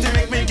them. Them they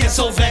make me get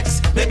so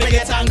vexed, make me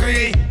get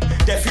angry.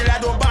 They feel I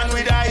don't ban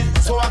with eyes,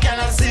 so I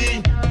cannot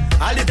see.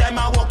 All the time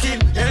I walk in,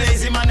 the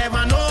lazy man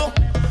never know.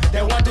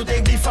 They want to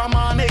take the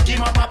farmer, make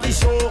him a papi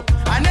show.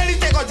 I nearly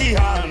take out the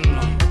hand.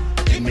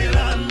 Dig me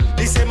land,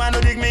 this same man no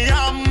dig me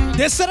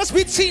They said it's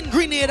between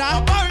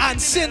Grenada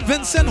and St.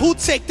 Vincent who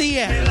take the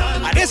air.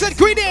 Is it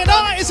Grenada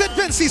or is it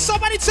Vinci?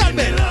 Somebody tell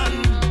me.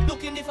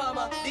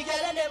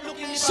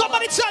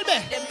 Somebody tell me.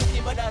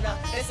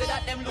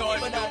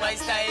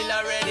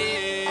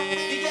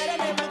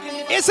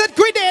 Is it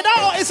Grenada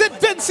or is it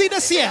Vinci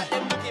this year?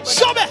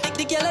 Show me.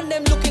 The girl and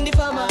them looking the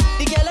farmer.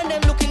 The girl and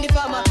them looking the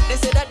farmer. They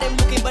say that them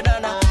looking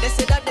banana. They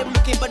say that them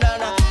looking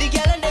banana. The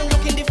girl and them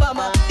looking the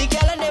farmer. The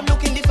girl and them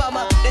looking the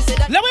farmer. They say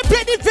that. Let me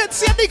play the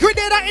Vinci and the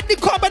Grenada in the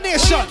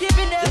combination.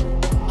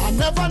 I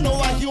never know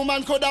a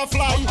human could have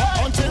fly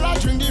until I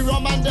drink the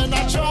rum and then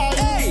I try.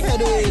 Hey,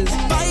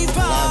 by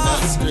far.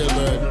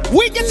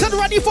 We getting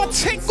ready for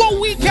Tingo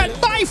Weekend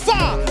by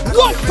far.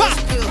 Walk back.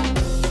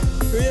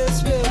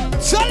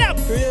 Tell them.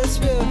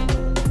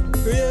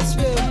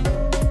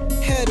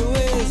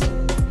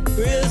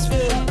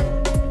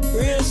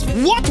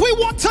 What we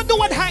want to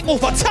do at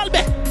Hangover, tell me.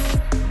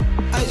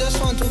 I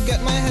just want to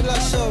get my head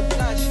lashed up.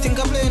 Think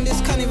I'm playing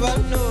this carnival?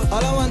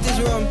 All I want is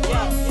rum.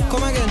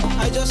 Come again,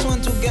 I just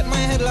want to get my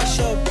head lashed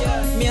up.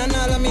 Me and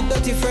all of me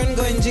dirty friend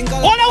going drink a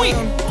lot. Oh,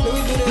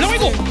 let me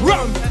go.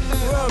 Rum.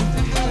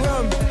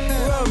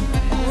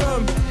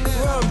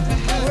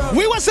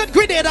 We was at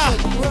Grenada.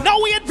 Now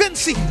we at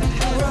Vinci.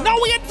 Oh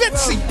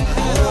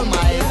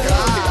my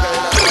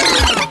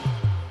God.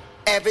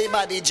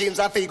 Everybody dreams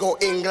of go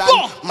England.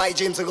 My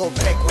dreams to go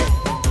Beckway.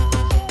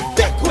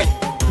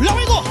 Let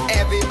me go.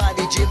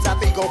 Everybody dreams of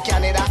go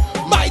Canada.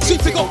 My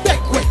dreams to go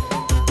Beckway.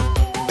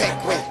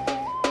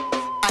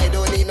 I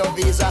don't need no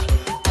visa.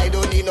 I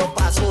don't need no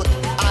passport.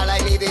 All I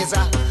need is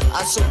a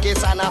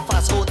suitcase and a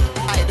fast food.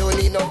 I don't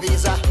need no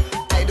visa.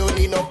 I don't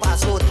need no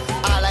passport.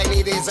 All I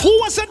need is a... Who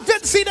was at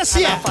Vinci this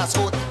year? Fast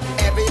food.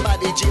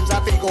 Everybody dreams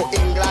of go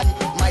England.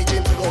 My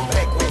dreams to go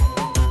Beckway.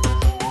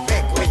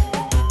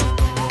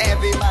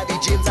 Everybody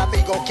dreams of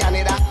go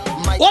Canada.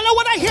 All I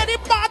wanna hear the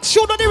bad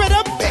shoot on the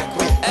rhythm.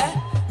 Beckway.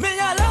 Me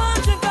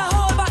alone drink a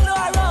whole bottle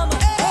of rum.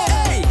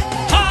 Hey,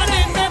 hand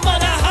in the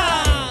mother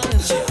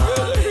hand.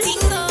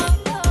 Tingo.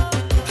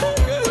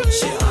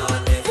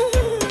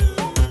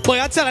 Boy,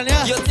 I'm telling you.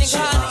 You think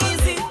I'm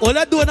easy? All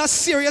I'm doing a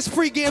serious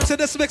pre-game to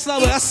this mix now,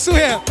 boy. I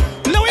swear.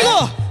 Let me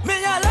go. Me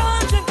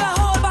alone drink a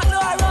whole bottle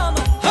of rum.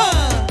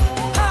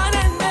 Hand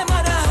in the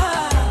mother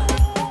hand.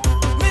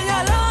 Me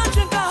alone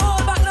drink a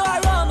whole bottle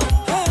of rum.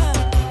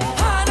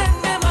 Hand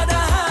in the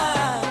mother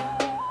hand.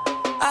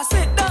 I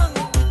sit down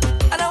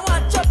and I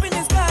watch up in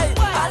the sky. I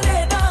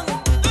lay down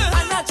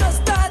and I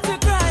just start to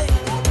cry.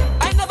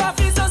 I never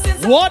feel so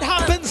since. What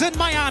happens in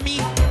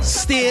Miami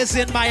stays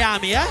in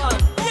Miami, eh?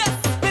 Yes,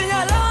 me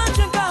alone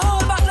drink a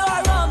whole bottle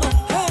of rum.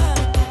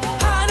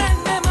 Hand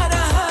in the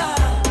mother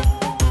hand.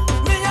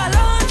 Me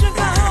alone drink a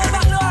whole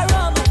bottle of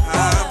rum.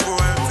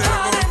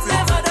 Hand in the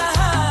mother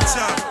hand.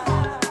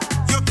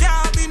 You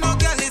can't be no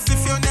girlies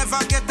if you never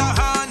get a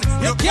hand.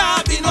 You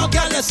can't be no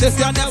girlies if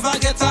you never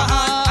get a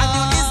hand. And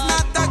you is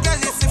not a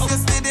girlies if you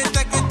steady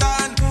take it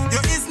on. You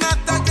is not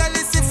a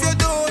girlies if you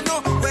don't know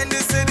when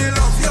they say they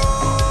love you.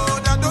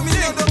 That don't mean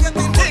you don't get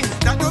in.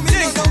 That don't mean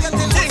you don't get in.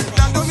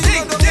 That don't mean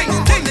you don't get in.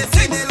 When they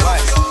say they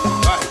love you.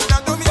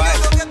 That don't mean you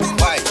don't get in.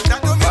 That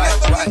don't mean you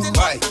don't get in.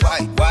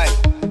 Why?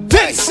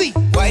 Vinci.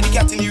 Why the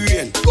cat in the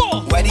rain? Go.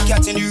 Why the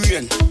cat in the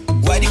rain?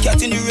 Why the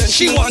cat in the rain?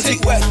 She wants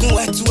it wet.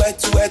 Why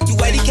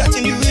the cat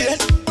in the rain?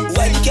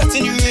 Why the cat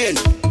in the rain?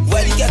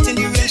 Why the cat in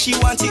the rain? She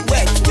wants it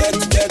wet.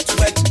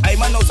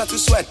 I'm a nose to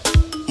sweat,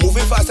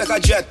 moving fast like a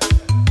jet.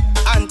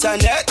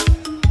 Antoinette,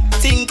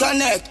 think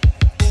connect.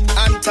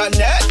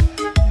 Antoinette,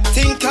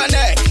 think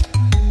connect.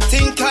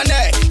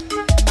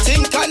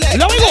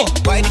 Let me go.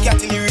 Why the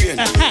cat in the rain?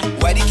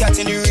 Why the cat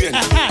in the rain?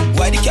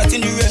 Why the cat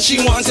in the rain?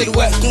 She wants it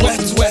wet. Why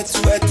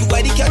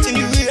the cat in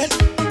the rain?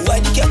 Why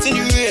the cat in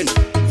the rain?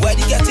 Why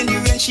the cat in the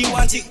rain? She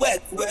wants it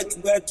wet.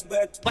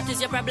 What is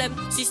your problem?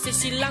 She says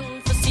she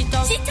long for sit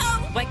down.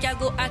 Why can't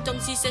go at tongue?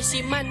 She says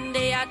she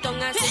Monday at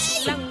tongue. I say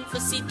she long for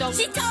sit down.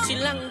 She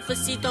long for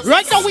sit down.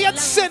 Right now we at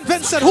St.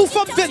 Vincent. Who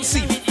from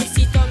Vinci?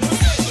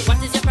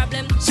 What is your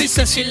problem? She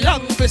says she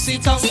long for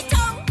sit down.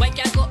 Why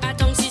can't go at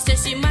tongue? She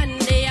says she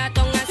Monday at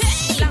tongue. I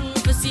say she long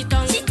for sit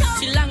down. She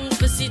long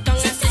for sit down. I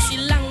say she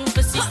long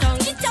for sit down.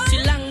 She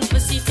long for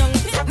sit down.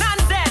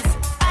 Nonsense!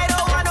 I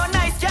don't want no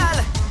nice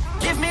girl.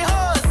 Give me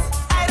hose.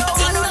 I don't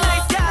want no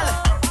nice girl.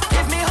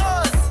 Give me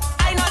hose.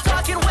 I'm not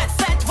talking wet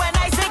set when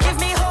I say give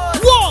me hose.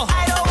 Whoa.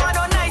 I don't want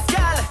no nice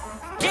girl.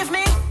 Give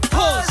me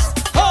Hose.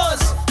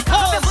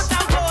 Put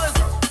down pose.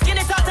 Skin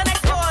it out and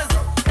expose.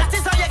 That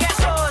is how you get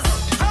shows.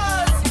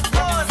 Hose.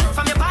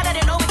 From your body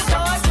they know it's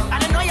yours.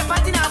 And I know you're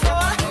fighting out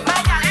for.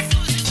 My girl.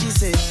 She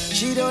said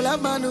she don't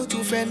love man who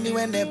too friendly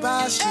when they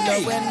pass. She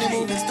love when they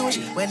move in stoosh.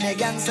 When they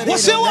gangster they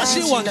What don't she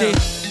dance. want there?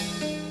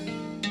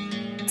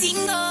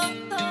 Tingo.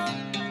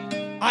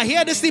 I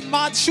hear this the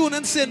mad tune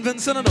in St.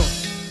 Vincent, I know.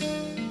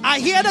 I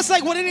hear this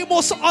like one of the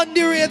most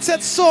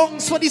underrated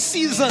songs for the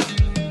season.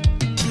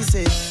 She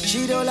said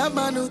she don't love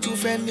man who too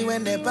friendly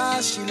when they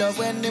pass. She love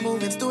when they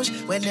move in stoosh.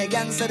 When they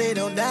gangster they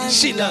don't dance.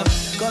 She love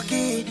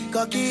cocky.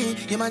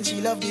 The man she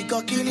love the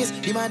cockiness.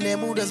 The man them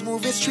who does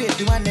move it straight.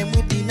 The man them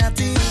with the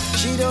natty.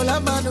 She don't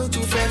love man who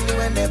too friendly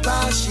when they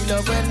pass. She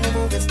love when they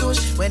move in stoosh.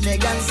 When they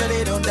gangster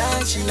they don't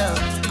dance. She love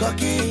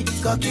cocky.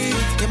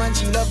 The man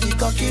she love the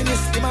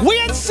cockiness. The man we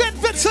in St.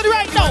 Vincent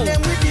right now.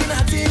 them with the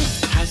natty.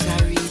 As I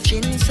reach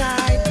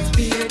inside,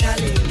 beer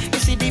darling, you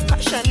see the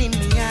passion in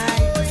me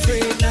eye.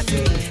 Afraid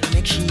nothing,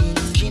 make she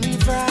engine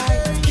fry.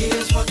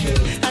 Gaze fucking,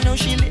 I know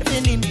she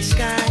living in the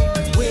sky.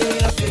 Way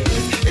up there,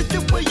 it's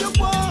the way you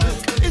walk,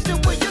 it's the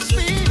way you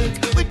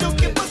speak. We don't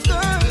give a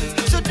girl,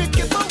 so they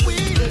give a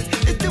weed.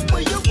 It's the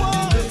way you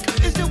walk,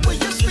 it's the way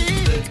you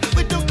speak.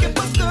 We don't give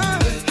a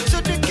girl, so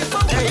they give a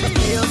weed.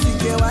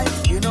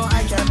 You know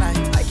I can lie.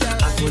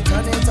 I could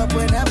turn it up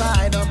whenever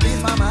I don't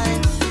please my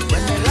mind.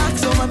 When they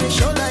relax over my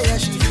shoulder, yeah,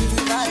 she feel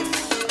the vibe.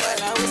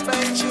 When I whisper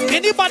in she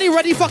Anybody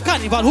ready for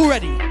Carnival? Who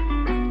ready?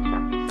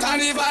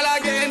 Carnival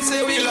again,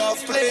 say we love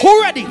play.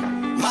 Who ready?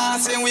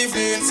 Massing we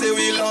feel, say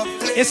we love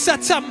play. It's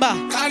September.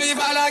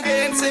 Carnival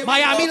again, say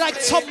Miami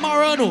like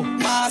tomorrow, no.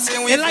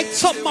 Massing we It like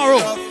tomorrow.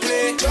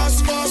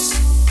 Just bust,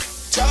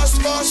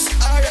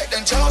 alright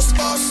then just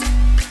bust.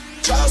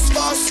 Just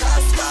bust.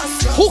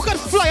 Who can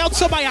fly out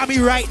to Miami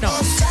right now?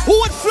 Who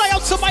would fly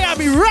out to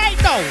Miami right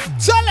now?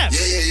 Tell them.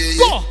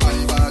 Go.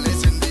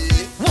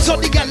 What's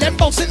on the girl them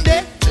bouncing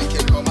there?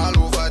 Come all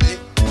over there.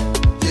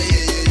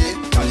 Yeah.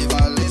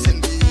 Carnival is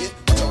in the air.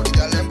 Watch out the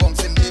girl them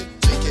bouncing there.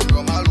 Take it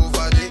come all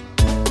over there.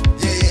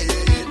 Yeah.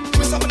 Give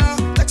me some now,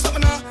 take some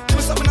now. Give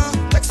me some now,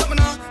 take some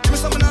now. Give me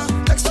some now,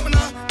 take some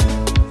now.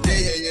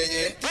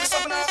 Yeah. Give me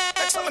some now,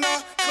 take some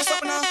now. Give me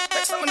some now,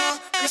 take some now.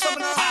 Give me some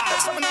now, take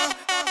some now.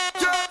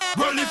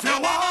 Well, if you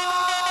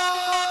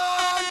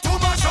want to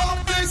mash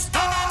up this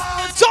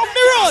dance, Down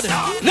the road.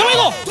 There we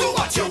go. Do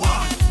what you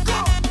want.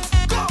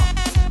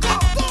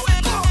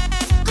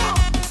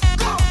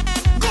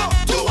 Go.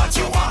 Do what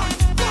you want.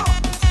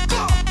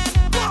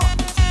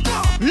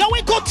 Now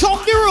we go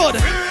down the road.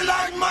 Feel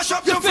like mash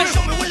up your face.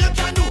 Show me what you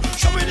can do.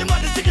 Show me the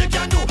maddest thing you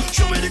can do.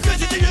 Show me the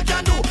crazy thing you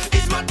can do.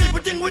 It's mad people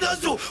thing with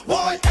us do.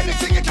 Why?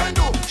 Anything you can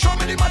do. Show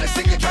me the maddest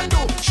thing you can do.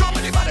 Show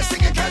me the maddest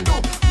thing you can do.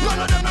 None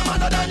of them are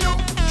madder than you.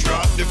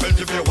 Drop the fence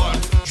if you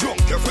want.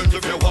 Drunk your friends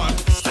if you want.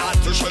 Start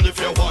to shell if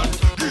you want.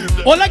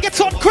 All I get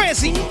on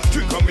crazy.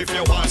 Drink if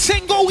you want.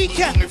 Tingo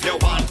weekend. If you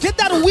want. Get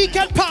that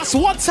weekend pass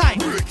one time.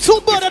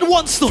 2 birds and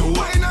 1 stone.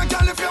 Wine a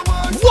girl if you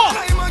want. What?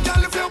 Climb a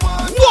girl if you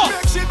want. What?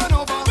 Make she bend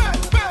over.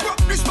 Rock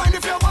the spine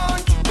if you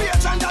want. Be a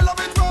giant, I love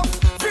it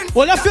rough.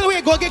 Well, I feel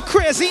we're gonna get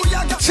crazy.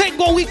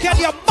 Tingo weekend,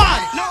 you're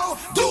mad. Now,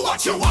 do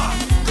what you want.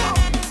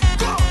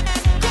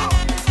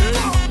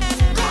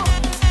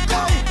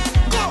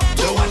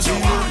 Do what you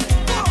want.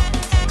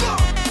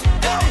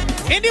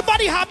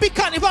 Anybody happy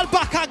Carnival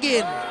back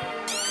again?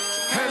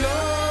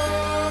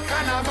 Hello,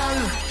 Carnival.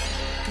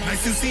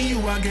 Nice to see you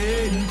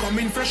again.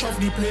 Coming fresh off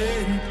the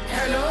plane.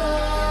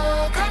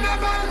 Hello,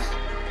 Carnival.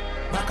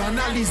 Back on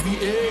Alice the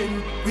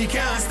end. We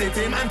can't stay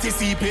time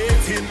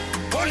anticipating.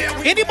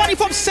 Anybody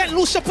from St.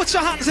 Lucia, put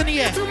your hands in the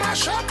air. To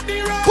mash up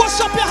the road.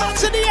 Push up your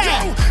hands in the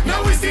air.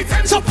 Now is the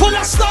time to pull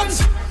our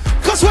stunts.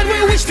 Cause when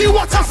we reach the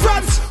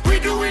waterfront, we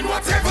doing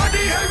whatever the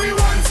hell we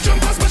want.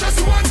 Jump as much as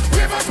you want.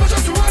 Wave as much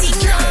as you want.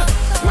 Yeah.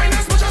 Wine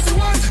as much as you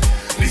want.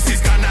 This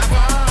is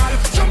Carnival.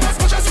 Jump as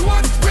much as you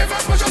want. Wave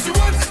as much as you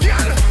want.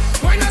 Yeah.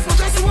 Wine as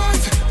much as you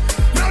want.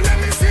 Now let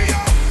me see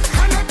you.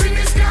 Hand up in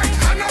the sky.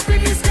 Hand up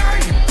in the sky.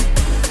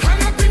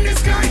 Hand up in the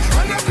sky.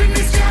 Hand up in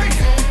the sky.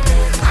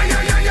 Ay,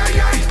 ay, ay,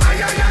 ay, ay. Ay,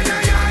 ay, ay,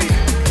 ay, ay.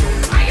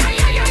 Ay, ay,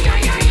 ay, ay,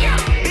 ay, ay,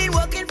 ay. Been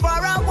working for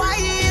a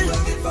while.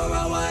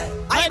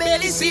 I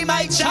barely see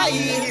my child.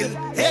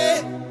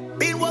 Hey.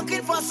 Been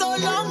working for so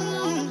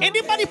long.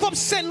 Anybody from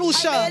St.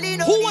 Lucia?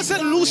 Who was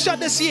in Lucia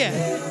this year?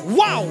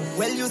 Wow.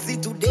 Well, you see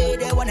today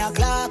they wanna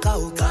clock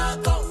out.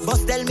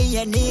 Boss tell me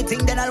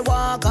anything, then I'll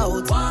walk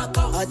out.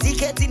 A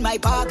ticket in my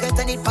pocket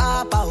and it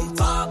pop out.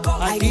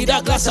 I need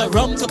a glass of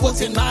rum to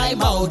put in my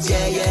mouth.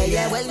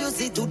 Yeah. Well, you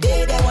see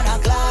today they wanna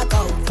clock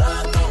out.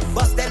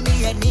 Boss tell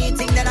me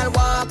anything, then I'll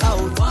walk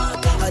out.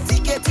 A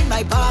ticket in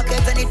my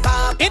pocket and it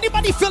pop.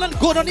 Anybody feeling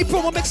good on the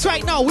promo mix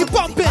right now? We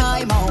bumping.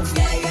 My mouth.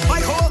 My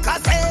hookah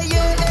say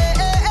yeah.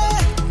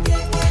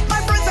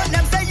 My friends and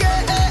them say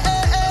yeah.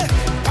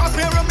 Pass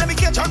me a rum, let me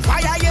catch on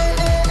fire yeah.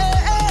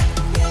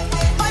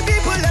 My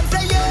people them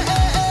say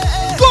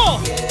yeah. Go.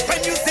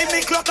 When you see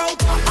me clock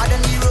out, I'm out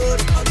on the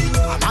road.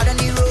 I'm out on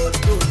the road.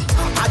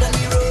 I'm out on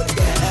the road.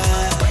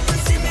 Yeah. When you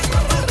see me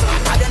clock out,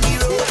 I'm out on the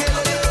road.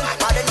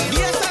 I'm out on the road.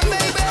 Yes,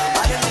 baby. I'm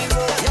out on the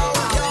road. Yo.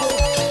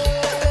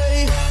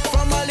 Hey,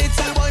 from a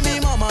little boy, me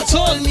mama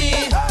told me,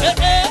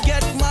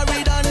 get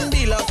married and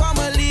build a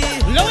family.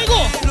 Let me go.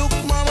 Look,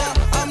 mama,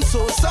 I'm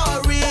so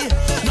sorry.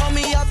 Now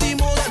me have the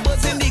most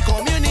buzz in the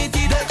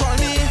community. They call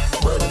me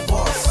Bird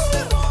Boss.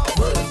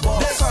 Bird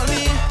Boss. They call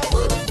me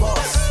Bird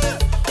Boss.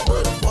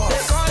 Bird Boss.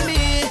 They call me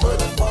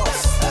Bird Boss.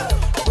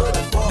 Bird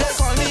Boss. They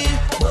call me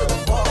Bird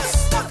Boss.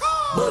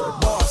 Bird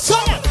Boss.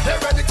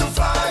 They're ready to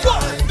fly.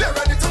 They're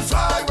ready to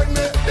fly with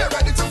me. They're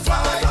ready to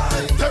fly.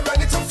 They're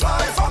ready to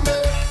fly for me.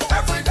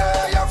 Every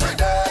day, every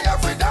day,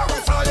 every day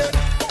we're flying.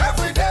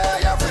 Every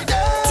day, every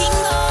day.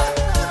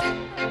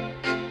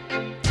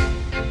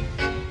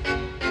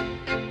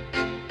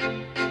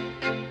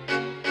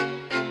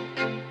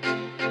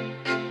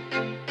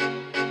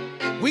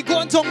 We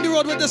going down the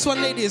road with this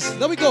one, ladies.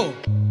 There we go.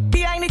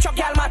 Behind the truck,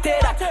 y'all mate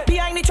that.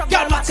 Behind the truck,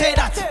 y'all mate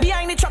that.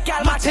 Behind the truck,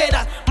 y'all mate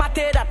that.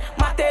 Mate that,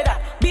 mate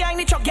that. Behind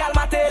the truck, y'all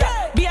mate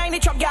that. Behind the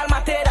truck, y'all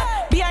mate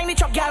that. Behind the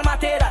truck, y'all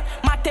mate that.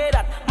 Mate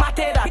that,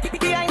 mate that.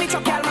 Behind the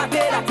truck, y'all mate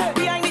that.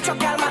 Behind the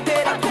truck, y'all mate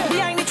that.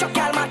 Behind the truck,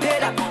 y'all mate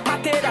that.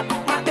 Mate that,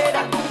 mate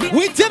that.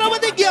 We dinner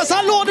with the girls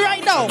alone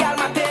right now.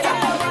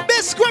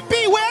 Miss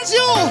Grippy, where's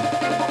you?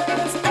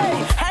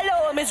 Hey,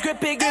 hello, Miss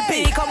Grippy,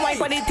 come wine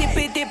for the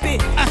tippy.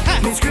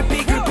 Miss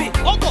Grippy,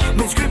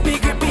 Miss Grippy.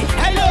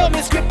 Hello,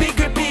 Miss Grippy,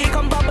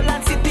 come bubble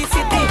and city.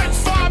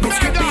 Miss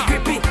Grippy.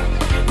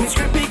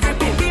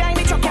 Behind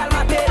the truck, y'all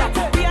mate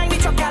that. Behind the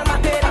truck, y'all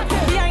mate that.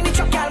 Behind the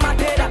truck, y'all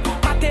mate that.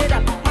 Mate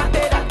that.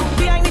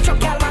 Behind the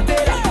truck, y'all mate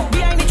that.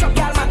 Behind the truck,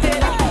 y'all mate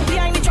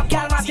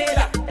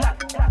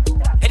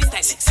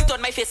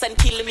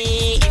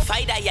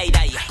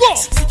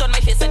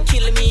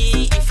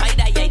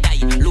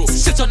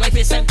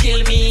face and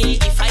kill me.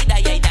 If I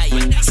die, I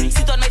die.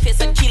 Sit on my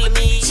face and kill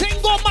me.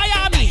 Tingo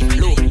Miami.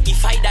 Look,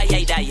 if I die,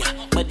 I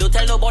die. But don't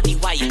tell nobody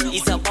why.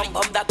 It's a bomb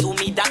that told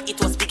me that it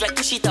was big like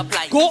to shit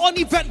apply. Go on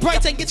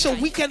Eventbrite and get your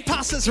weekend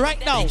passes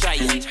right now.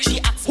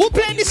 Who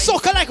playing this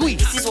soccer like we?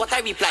 This is what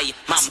I reply.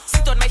 Mom,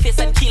 sit on my face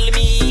and kill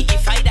me.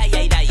 If I die,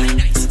 I die.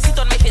 Sit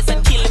on my face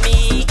and kill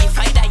me. If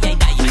I die, I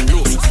die.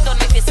 Look, sit on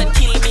my face and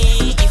kill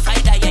me. If I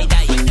die, I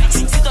die.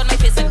 Sit on my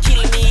face and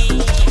kill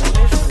me.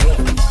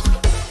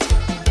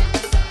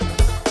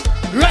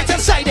 Right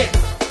inside it.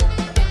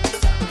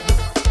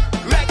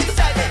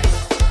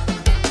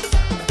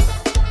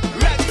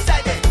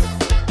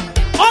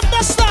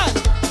 Understand?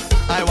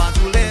 I want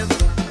to live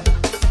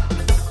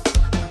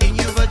in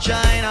your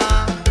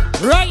vagina.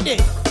 Right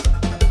there.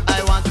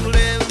 I want to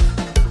live.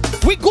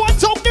 We going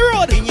down the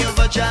road in your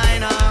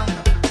vagina.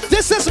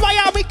 This is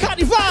Miami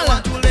Carnival. I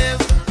want to live.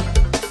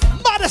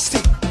 Modesty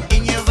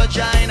in your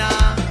vagina.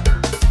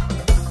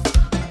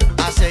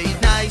 I say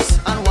it nice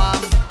and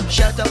warm.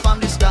 Shelter from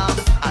the storm.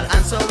 I'll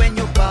answer when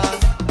you call.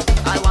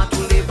 I want to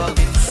live up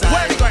inside.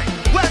 Where we going?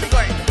 Where we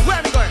going?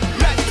 Where we going?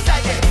 Right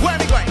inside it. Where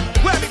we going?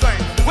 Where we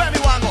going? Where we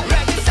want go?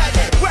 Right inside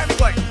it. Where we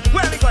going?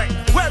 Where we going?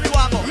 Where we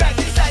want go? Right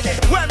inside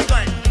it. Where we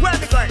going? Where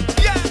we going?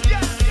 Yeah,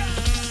 yeah, yeah.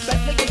 That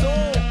nigga's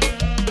on.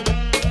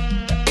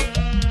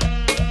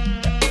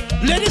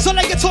 Ladies don't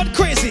like it on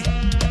crazy.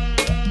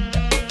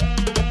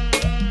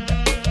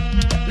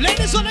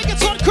 Ladies don't like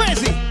it on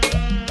crazy.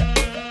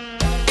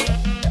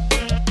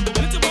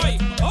 Little boy,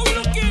 how you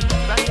looking?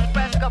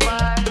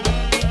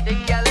 The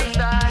girl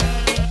inside.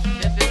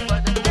 This is for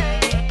the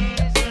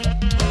days.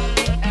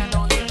 And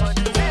only for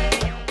the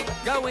days.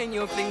 Girl, when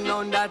you fling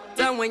down that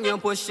and when you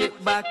push it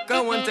back,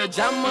 I want to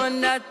jam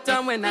on that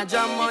and when I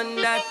jam on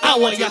that, I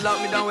want you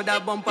lock me down with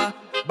that bumper.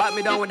 Back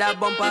me down with that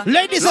bumper.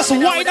 Ladies, just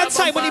wine that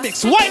time when you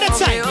mix. Wine that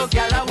time. Oh,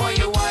 girl, I want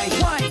you wine.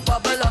 Wine.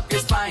 Bubble up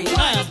your spine.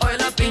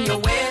 Oil up in your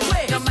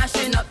waist. You're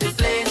mashing up the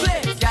place.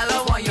 Girl,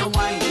 I want you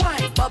wine.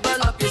 Wine.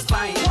 Bubble up your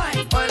spine.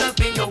 Oil up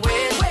in your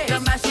waist. You're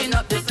mashing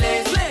up the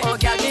place. Oh,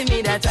 girl, give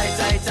me that tight,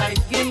 tight, tight.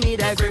 Give me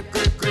that grip,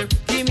 grip, grip.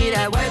 Give me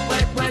that wet,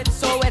 wet, wet.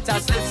 So wet, I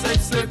slip, slip,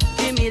 slip.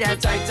 Give me that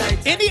tight,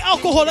 tight. Any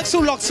alcoholics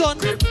who locks on?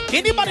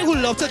 Anybody who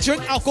love to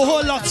drink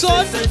alcohol locks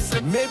on?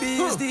 Maybe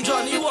it's the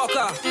Johnny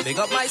Walker. Big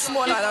up my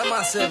small and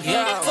massive,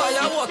 yeah.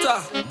 Fire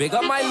water. Big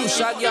up my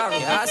Lucia gang,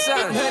 yeah,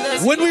 son.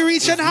 When we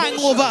reach an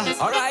hangover,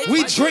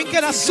 we drink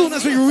it as soon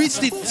as we reach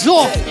the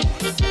door.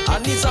 I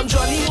need some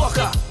Johnny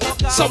Walker.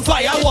 Some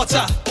fire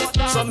water.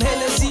 Some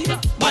Hennessy.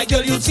 My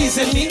girl, you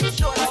teasing me.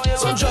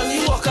 Some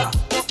Johnny Walker.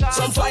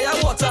 Some fire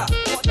water.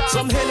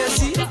 Some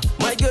Hennessy.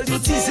 My girl, you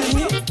teasing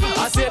me.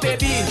 I say,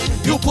 baby,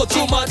 you put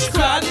too much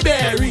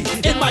cranberry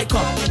in my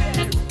cup.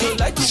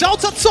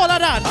 Shout out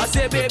Soladan. I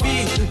say,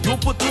 baby, you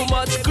put too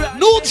much cranberry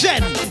New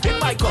Gen in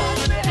my cup.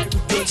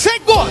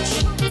 Take God.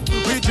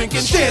 We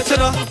drinking straight, you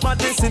know.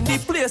 Madness in the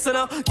place, you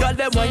know. Girl,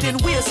 them winding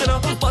waist, you know.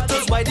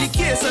 Bottles by the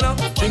case, you know.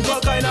 Drink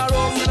all kind of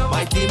rum.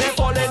 My team ain't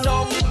falling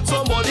down.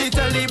 Somebody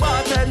tell the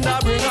bartender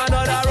bring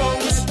another rum.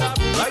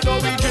 Right now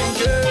we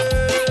drinking.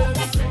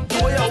 Do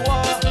what you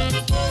want.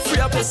 Free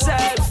up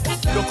yourself.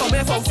 Don't come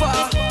here from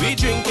far. We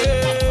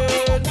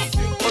drinking.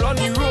 All on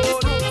the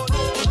road.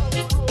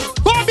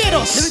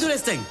 Barbados. Let me do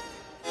this thing.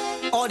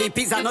 All the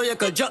peaks, I know you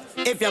could jump.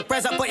 If you're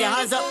present, put your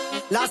hands up.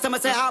 Last time I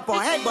said hop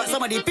on head, but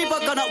some of the people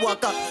cannot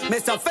walk up.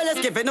 Mr.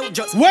 Phillips giving no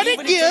jokes. Where the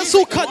girls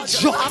who can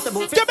jump?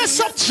 Give me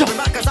some jump.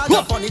 Cause I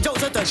jump on the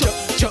jokes with the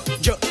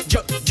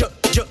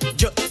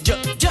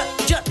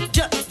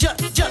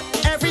jump.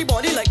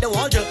 Everybody like the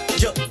wall jump.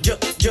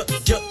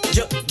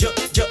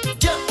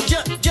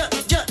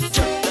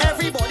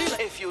 Everybody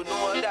like. If you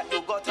know that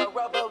you got a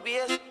rubber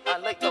waist, I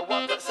like to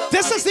walk up.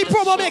 This is the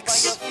promo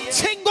mix.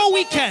 Tingo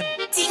weekend.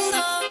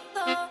 Tingo.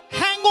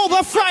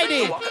 Hangover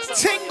Friday.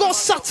 Tingo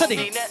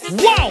Saturday.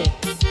 Wow.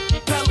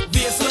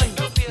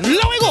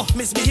 Let me go.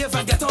 Misbehave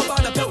and get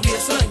over the belt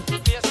baseline.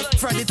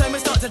 Friday time I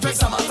start to drink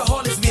some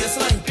alcohol is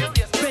baseline.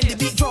 When the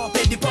beat drop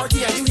in the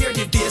party and you hear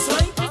the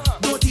baseline,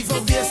 don't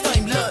even waste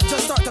time, love.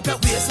 Just start the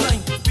belt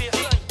baseline.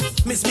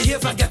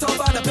 Misbehave and get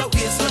over the belt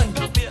baseline.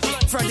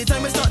 Friday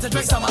time I start to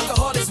drink some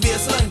alcohol is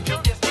baseline.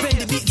 When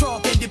the beat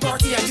drop in the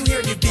party and you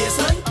hear the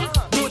baseline,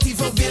 don't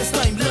even waste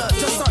time, love.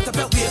 Just start the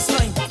belt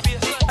baseline.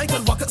 I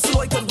can walk up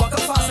slow, I can walk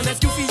up fast, and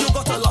if you feel you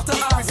got a lot of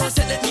hours, first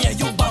let me and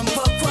you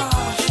bumper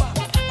crash.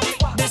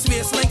 This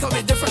waistline come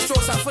with different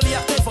strokes, I'm fully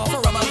active off a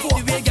rubber coat.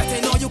 The way I get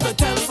in on you could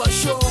tell for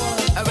sure.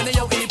 And when I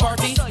out in the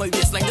party, my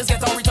waistline just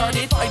get all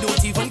retarded. I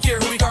don't even care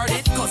who regard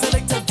it, cause I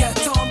like to get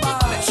on by.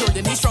 Make sure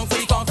the knees strong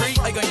for the concrete.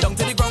 I going down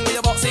to the ground with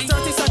your boxing.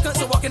 30 seconds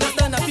to walking up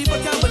then, and people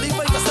can't believe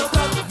I can still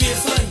belt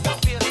waistline.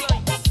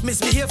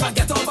 Misbehave and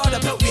get on by the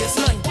belt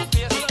waistline.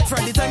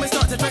 Friday time I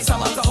start to drink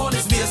some alcohol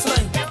is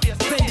waistline.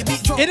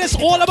 It is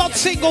all about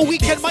Tingo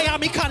weekend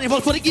Miami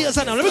Carnival for the gears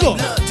and now. Let me go.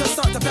 Just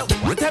start to belt.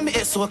 Tell me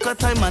it's soccer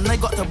time and I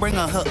got to bring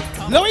a hook.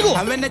 Let me go.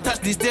 And when they touch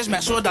the stage,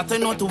 make sure that I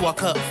know to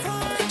walk up.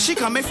 She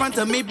come in front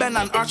of me, bend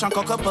and arch and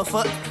cock up her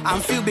foot.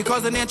 I'm feel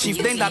because the name chief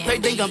thing that play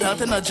ding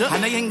belt in a jut.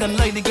 And I ain't gonna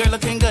lie, the girl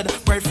looking good.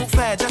 Breadfruit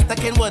fair, just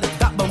like in wood.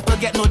 That bumper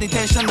get no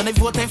detention, and they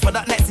voting for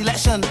that next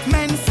election.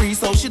 Men free,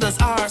 so she does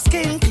our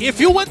skin. If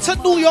you went to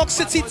New York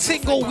City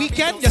Tingo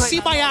weekend, you see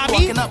Miami.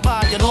 Walking up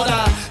bar, you know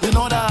that, you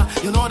know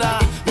that, you know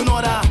that, you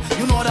know that,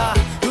 you know that,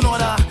 you know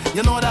that,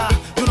 you know that,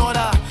 you know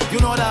that, you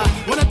know that.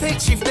 When I take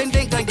shift, then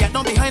get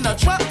down behind a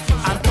truck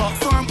and talk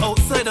firm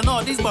outside and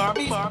all these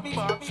Barbie.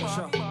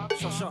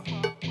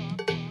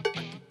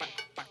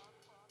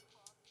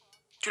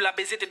 Tu l'as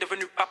baisé, t'es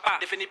devenu papa.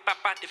 Devenu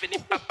papa, devenu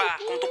papa.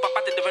 Comme ton papa,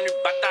 t'es devenu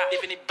bâtard.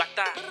 Devenu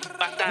bâtard,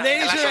 bâtard.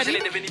 Ladies, Elle a you changé, ready? elle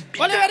est devenue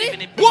Are you ready?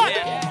 devenu 1,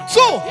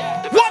 2,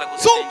 1,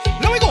 2,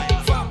 here we go.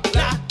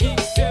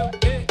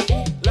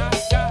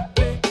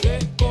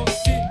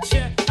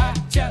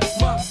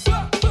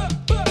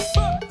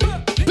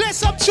 Play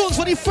some tunes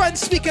for the French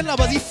speaking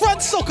lovers, the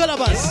French soccer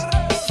lovers.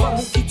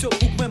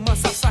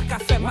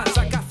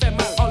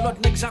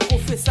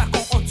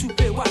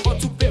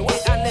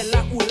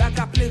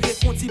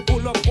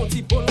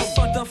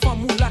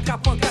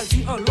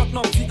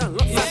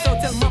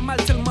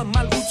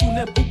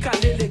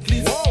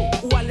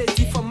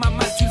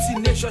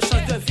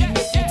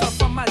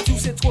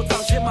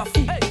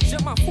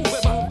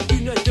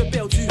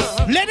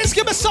 Ladies,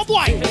 give me some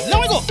wine. There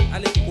we go.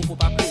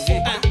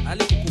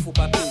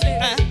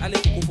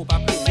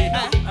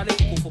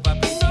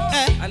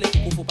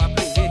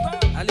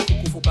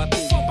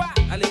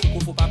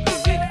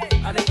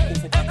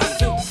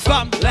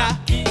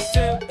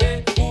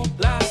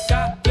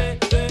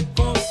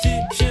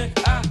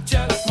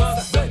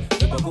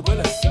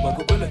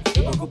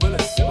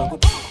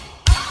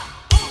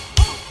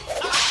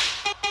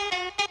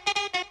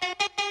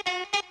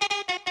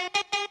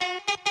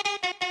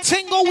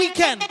 Tingo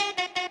weekend,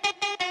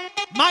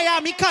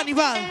 Miami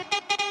Carnival,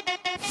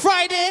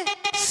 Friday,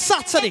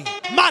 Saturday,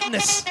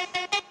 madness.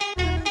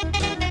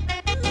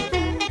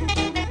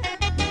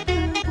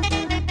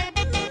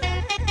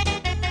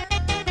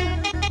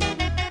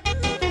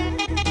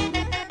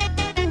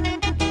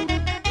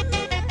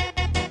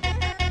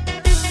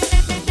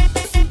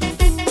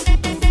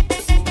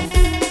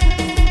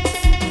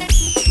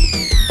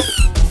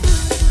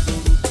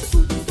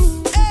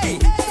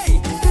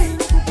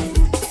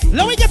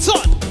 Let me get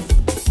on.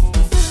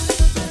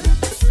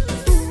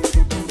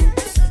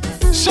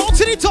 Shout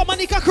to the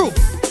Dominica crew.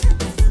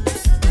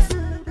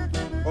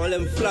 All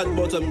them flat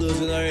bottom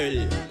girls in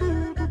already.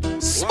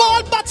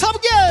 Small bottom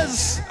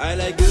girls. I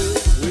like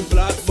girls with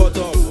flat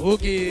bottom.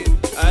 Okay.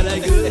 I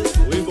like girls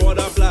with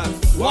border flat.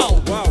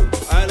 Wow, wow.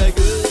 I like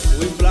girls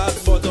with flat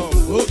bottom.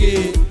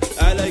 Okay.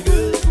 I like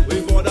girls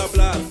with border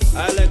flat.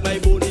 I like my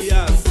bony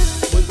ass.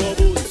 With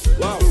bubbles.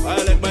 Wow.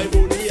 I like my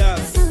bony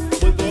ass.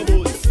 With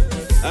bubbles.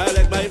 I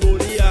like my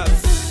bony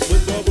ass.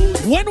 With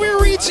bubbles. When we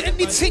reach in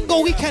the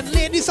Tingo weekend,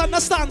 ladies,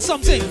 understand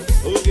something.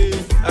 Okay.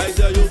 I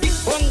tell you.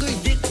 Hungry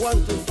dick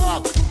want to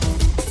fuck.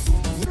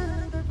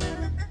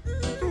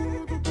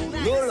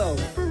 No love.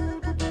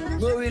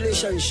 No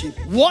relationship.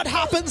 What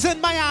happens in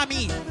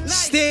Miami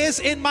stays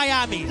in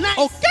Miami.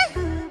 Okay?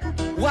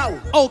 Wow.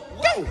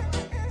 Okay.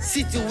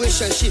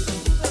 Situationship.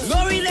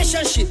 No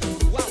relationship.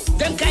 Wow.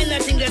 Them kind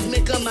of thing that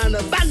make a man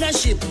abandon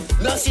ship.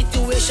 No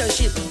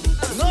situationship.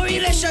 No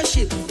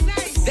relationship.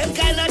 Them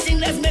kind of thing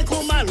that make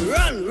a man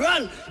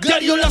run.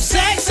 Girl, you love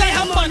sex, I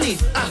have money.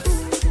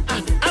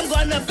 I'm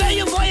gonna pay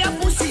you for your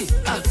pussy.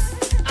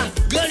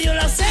 Girl, you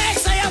love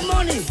sex, I have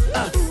money.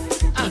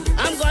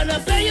 I'm gonna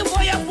pay you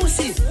for your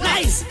pussy.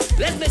 Nice.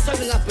 Let's make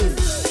something happen.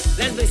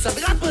 Let's make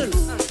something happen.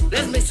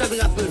 Let's make something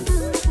happen.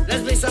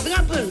 Let's make something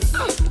happen.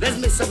 Let's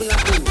make something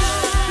happen.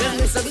 Let's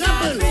make something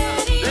happen.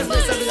 Let's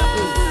make something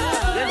happen.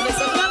 Let's make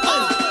something happen.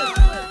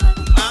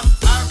 I'm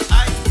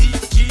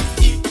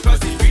R-I-D-G-E cross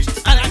the bridge.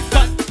 And I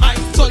got my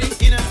Tony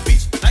in a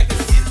beach like a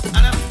seal.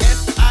 And I'm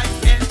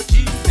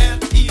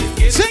S-I-N-G-L-E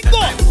again. Tingo.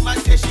 My woman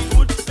says she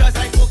good cause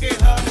I cocaine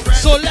her friend.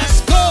 So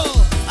let's go.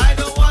 I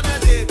don't wanna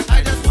date,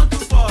 I just want to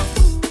fuck.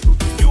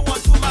 You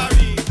want to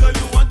marry, girl,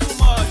 you want too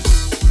much.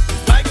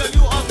 My girl,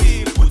 you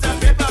ugly, put a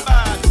paper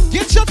bag.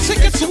 Get your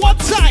tickets one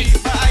time.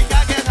 But I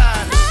can't get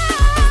hard.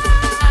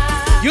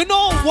 You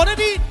know, one of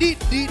the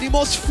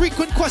most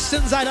frequent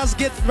questions I just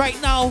get right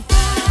now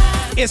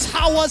is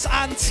how was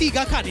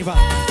Antigua Carnival?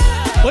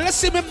 Well, let's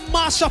see me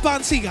mash up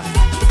Antigua.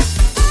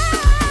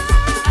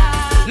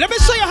 Let me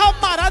show you how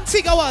mad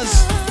Antigua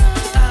was.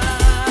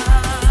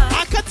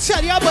 I can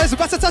tell you, but it's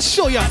better to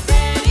show you.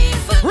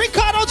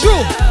 Ricardo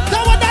Drew,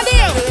 that one down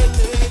there.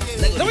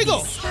 There we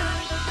go.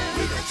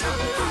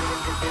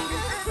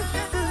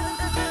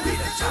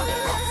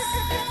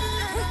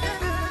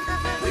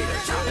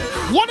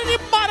 One of the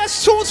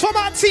maddest tunes from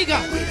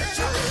Antigua.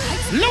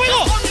 There we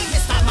go.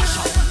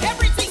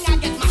 Everything I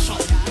get mash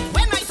up.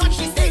 When I touch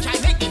the stage, I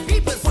make the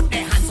people put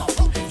their hands up.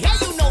 Yeah,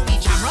 you know we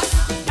camera.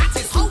 That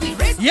is how we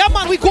raise. Yeah,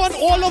 man, we going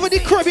all over the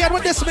Caribbean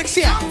with this mix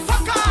here.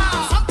 Fuck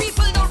off. Some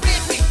people don't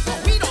rate me,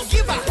 but we don't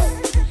give up.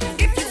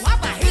 If you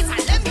have a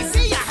hater, let me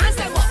see your hands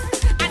them up.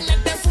 And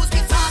let them fools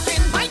be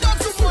talking. My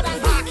dogs do more than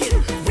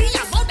barking. We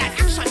about that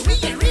action, we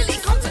ain't really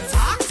come to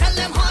talk. Tell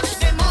them how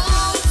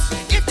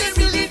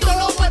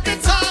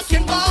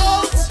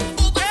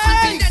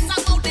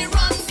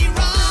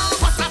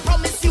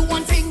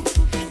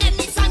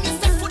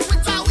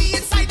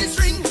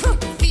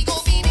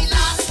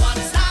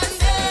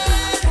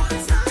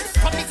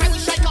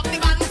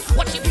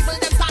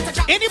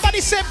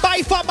say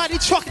buy for by the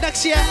truck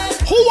next year?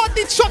 Who want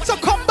the truck to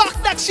come back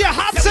next year?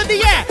 Hands in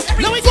the air.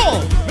 Let me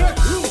go. Make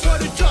room for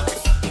the truck.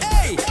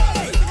 Hey,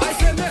 I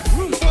say make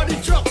room for the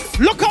truck.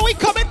 Look how we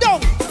coming down.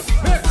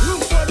 Make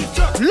room for the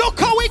truck. Look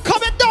how we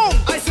coming down.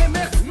 I say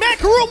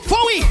make room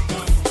for we.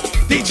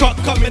 The truck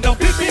coming down,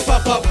 beep beep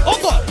pop up. Oh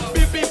God.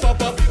 Beep beep pop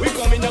up. We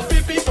coming down,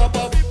 beep beep pop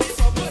up.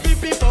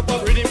 Beep beep pop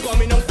up. Rhythm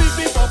coming down, beep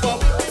beep pop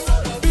up.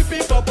 Beep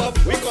beep pop up.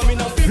 We coming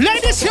down.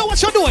 Ladies, hear what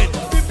you're doing.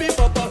 Beep beep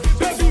pop up.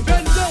 Baby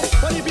bend down,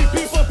 for the beep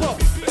beep pop up.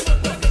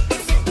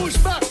 Push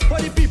back, for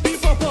the beep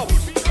beep pop up.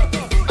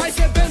 I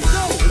said bend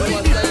down, for the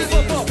beep beep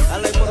pop up. I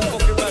like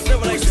motherfucking rap,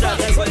 never like shot.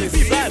 That's why they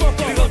slap.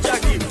 We go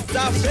Jackie.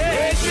 Stop it.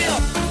 Wake me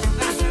up.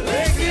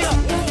 Wake me up.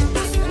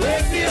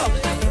 Wake me up.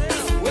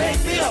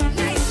 Wake me up.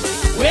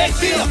 Wake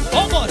me up.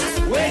 Oh God.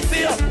 Wake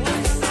me up.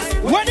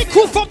 Where the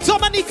crew from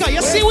Dominica?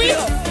 You see we?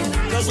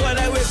 Cause when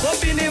I wake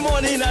up in the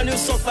morning and you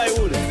suck my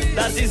wood,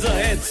 that is a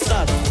head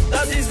start.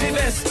 That is the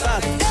best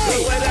start.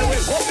 Cause when I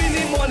wake up in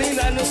the morning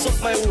and you suck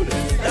my wood,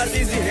 that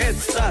is the head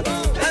start.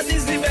 That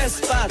is the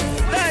best start.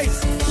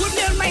 Nice. Put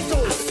me on my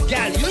toes.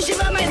 Girl, you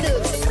shiver my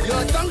nerves.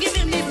 Your tongue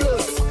giving me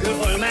blows.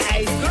 Girl, all my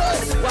eyes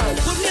closed. Wow,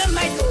 put me on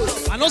my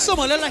toes. I know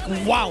someone like,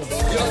 wow.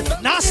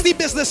 Nasty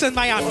business in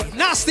Miami.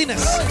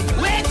 Nastiness.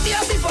 Wake me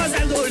up before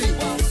Zandoli.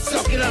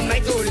 Sucking on my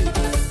toes.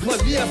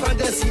 Must be a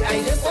fantasy.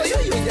 I there for you,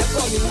 you there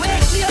for me.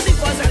 Wake me up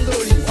before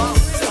Zandoli.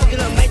 Sucking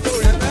on my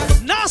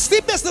toes.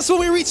 Nasty business when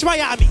we reach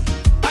Miami.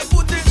 I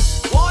put it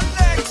one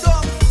leg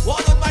down,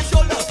 one on my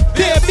shoulder.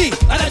 Baby,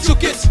 and I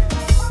took it.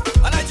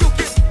 And I took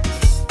it.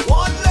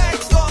 One leg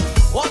down,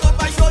 one on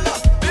my shoulder.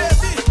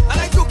 Baby, and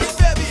I took it,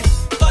 baby.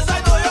 Cause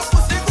I know your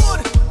pussy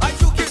good. I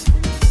took it.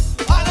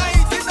 And I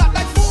eat it not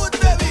like food,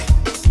 baby.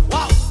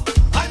 Wow.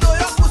 I know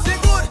your pussy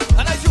good.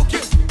 And I took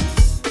it.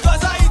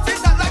 Cause I eat it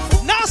not like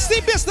food.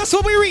 Nasty business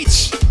when we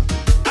reach.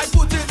 I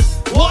put it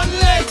one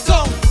leg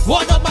down,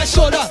 one on my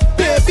shoulder.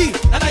 Baby,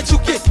 and I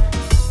took it.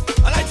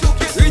 And I took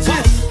it. Reach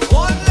it.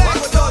 One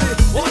leg down,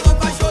 one on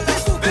my shoulder.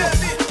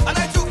 Baby, and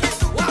I took it.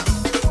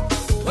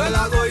 Well,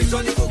 I go eat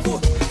on the cuckoo.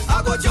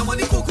 I go jam on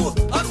the cuckoo.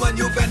 And when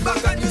you bend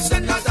back and you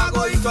send that, I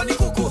go eat on the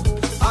cuckoo.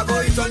 I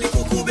go eat on the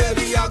cuckoo,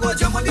 baby. I go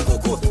jam on the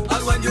cuckoo.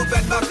 And when you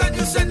bend back and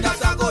you send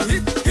that, I go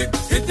hit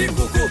the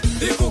cuckoo.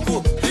 The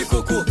cuckoo, the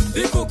cuckoo,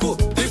 the cuckoo,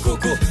 the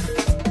cuckoo.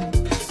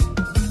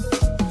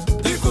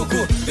 The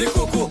cuckoo, the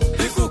cuckoo,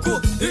 the cuckoo,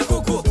 the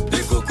cuckoo, the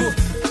cuckoo.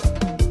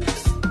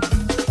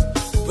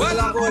 Well,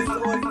 I go eat.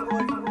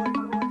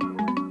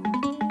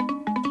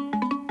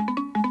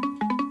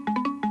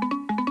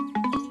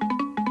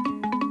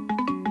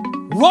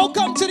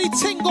 Welcome to the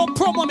Tingo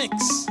promo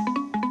mix.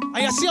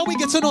 And you see how we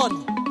getting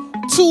on?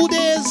 2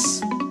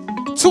 days,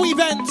 2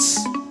 events,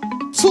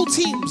 2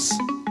 teams.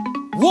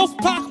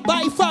 Wolfpack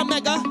by Far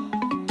Mega.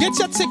 Get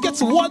your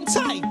tickets one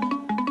time.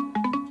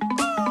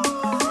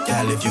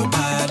 Girl, if you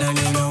bad and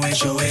you know it,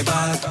 show it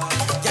back.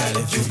 Girl,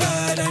 if you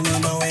bad and you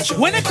know it, show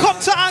when it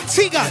comes to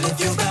Antigua, if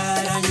you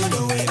bad and you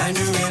know it, and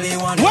you really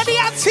want when the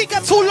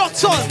Antigua too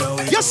locked on,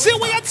 you see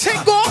where you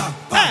Tingo?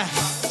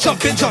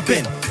 Jumping,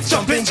 jumping,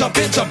 jumping,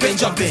 jumping, jumping,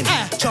 jumping,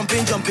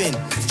 jumping, jumping,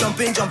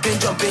 jumping, jumping, jumping,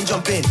 jumping,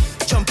 jumping,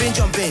 jumping,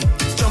 jumping,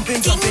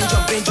 jumping,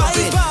 jumping,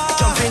 jumping,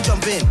 jumping,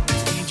 jumping.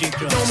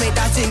 Don't make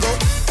that thing go.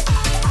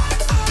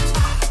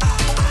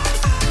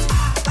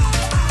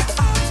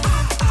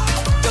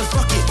 Just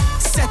rock it,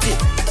 set it,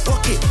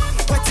 walk it,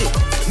 wet it,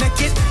 make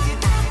it.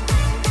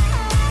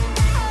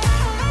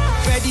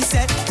 Ready,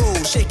 set, go.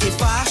 Shake it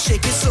fast,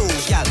 shake it slow,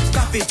 y'all.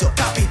 Clap it up,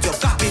 clap it up,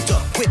 clap it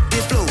up with the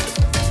flow.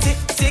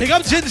 Big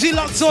up Gingy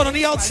locked on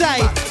the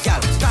outside.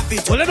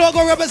 Well, let me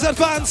go represent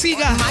for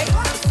Antigua.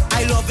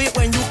 I love it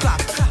when you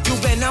clap. You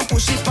bend and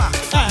push it back.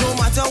 No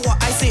matter what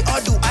I say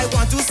or do, I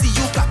want to see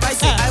you clap. I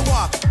say I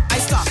walk, I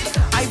stop,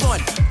 I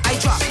run, I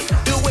drop.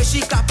 The way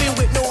she clapping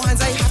with no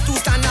hands, I have to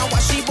stand and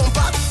watch she bump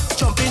up.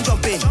 Jumping,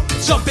 jumping,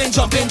 jumping,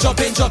 jumping,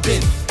 jumping, jumping,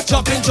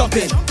 jumping,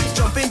 jumping,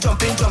 jumping,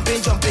 jumping, jumping,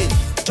 jumping,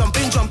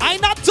 jumping, jumping. I'm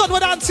not done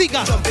with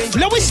Antigua.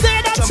 Let me stay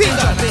in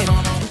Antigua.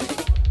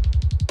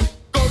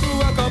 Go to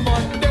work on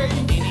Monday.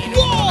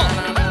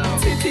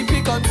 City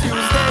pick on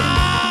Tuesday.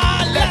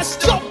 Let's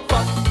jump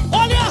up.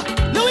 Oh yeah,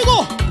 there we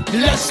go.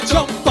 Let's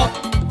jump up.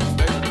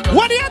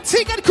 What the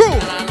Antigua crew?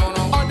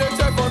 On the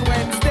turf on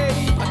Wednesday.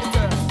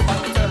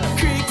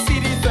 Creek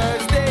City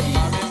Thursday.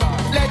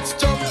 Let's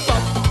jump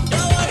up.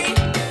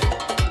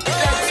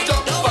 Let's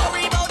jump up.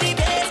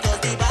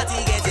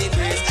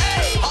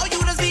 All you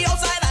just be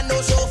outside and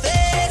no show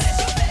face.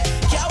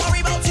 Can't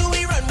worry about you,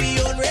 we run we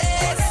own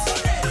race.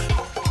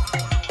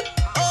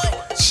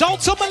 Shout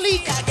to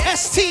Malik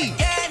ST.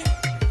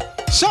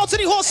 Shout to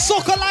the whole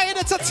Soccer Lion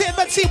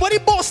Entertainment team. What the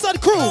Boston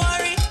crew?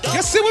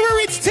 You see when we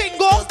reach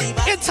Tingo,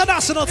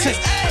 international team.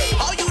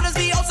 All you just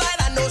be outside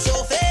and no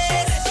show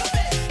face.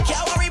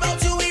 Can't worry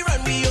about you, we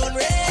run we own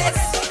race.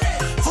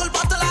 Full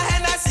bottle of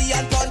Hennessy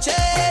and punch it.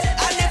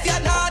 And if you're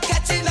not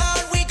catching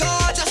on, we go.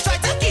 Just try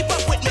to keep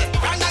up with me.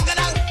 Rang dang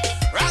dang,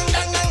 rang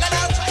dang dang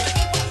dang,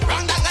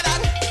 rang dang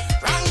dang,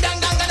 rang dang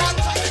dang dang,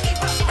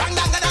 rang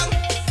dang dang,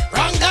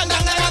 rang dang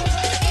dang dang,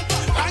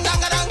 rang dang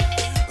dang,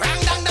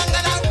 rang dang dang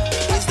dang.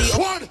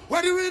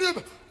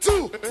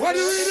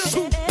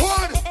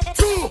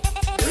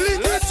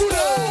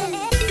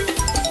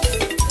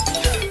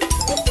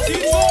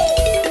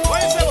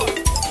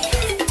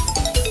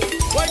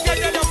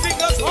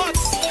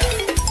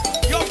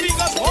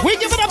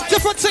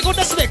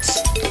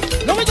 mix.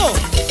 Here we go.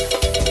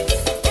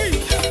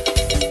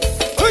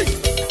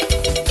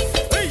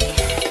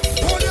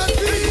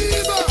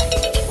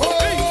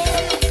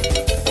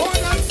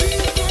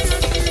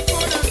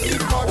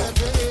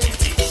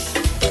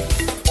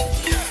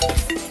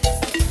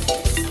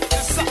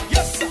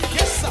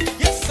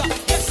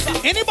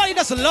 Anybody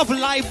doesn't love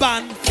live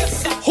band?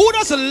 Who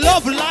doesn't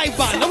love live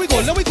band? Let me go.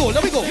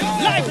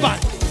 Live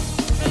band.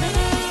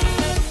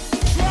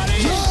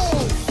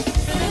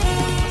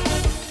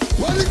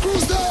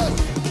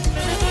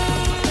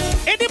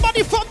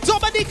 Anybody from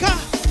Dominica?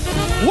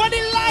 What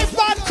the live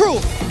band crew?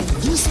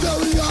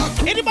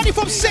 Anybody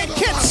from St.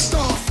 Kitts?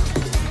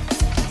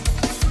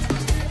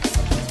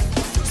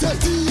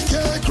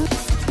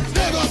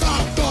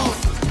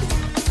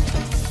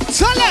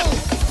 Tell them.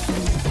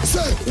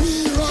 Say we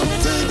run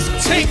things.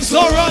 Things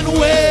don't run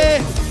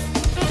away.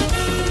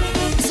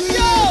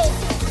 Yo,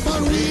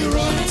 man, we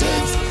run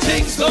things.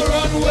 Things don't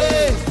run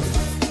away.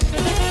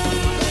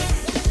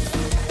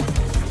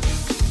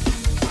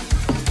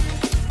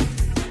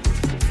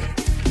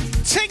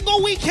 Tingo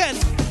weekend,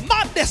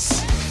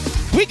 madness.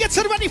 We get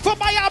ready for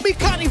Miami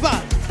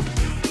Carnival.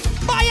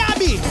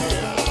 Miami.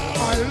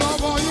 I love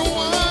how you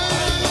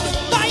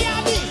wine.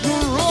 Miami. You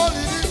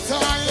rolling in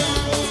time.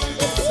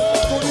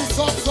 To the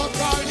songs of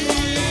Carnival.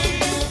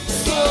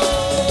 So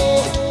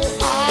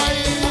I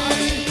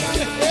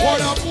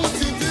wanna put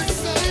it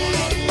inside.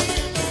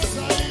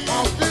 I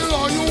feel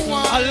how you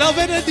wine. I love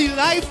it in the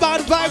live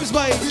band vibes,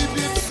 boy.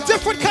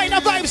 Different kind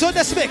of vibes on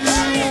this mix.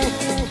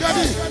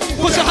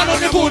 Put your hand on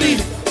the booty.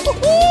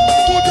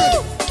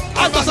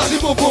 And massage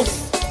it, boom, boom.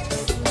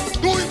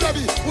 Do it,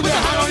 baby. Put your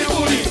hand on your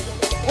booty.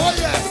 Oh,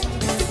 yeah.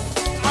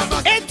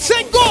 And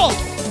Tingo.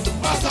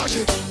 Massage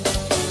it.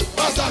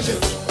 Massage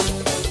it.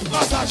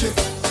 Massage it.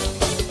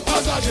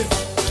 Massage it.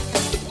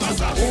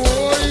 Massage it.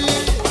 Oh, yeah.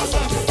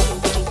 Massage it.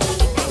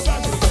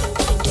 Massage it.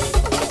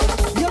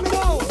 Hear me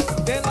now.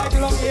 They like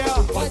long hair,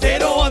 but they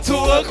don't want to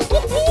work.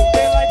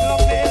 They like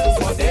long nails,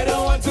 but they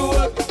don't want to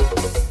work.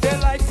 They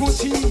like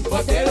Gucci,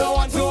 but they don't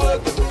want to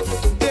work.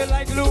 They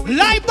like Louis.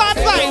 Live band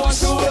vibes.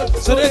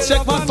 So they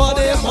check man for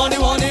their money.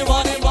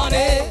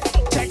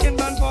 Checking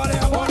man for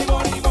their money.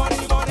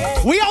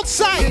 We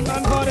outside.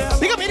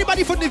 Pick up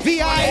anybody from the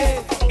VI,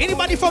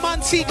 anybody from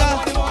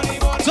Antigua,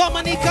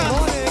 Dominica,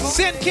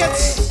 St.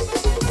 Kitts.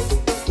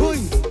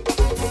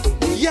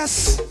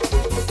 Yes.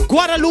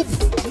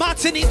 Guadeloupe,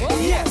 Martinique.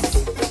 Yes.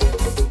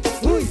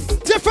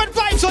 Different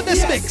vibes on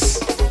this mix.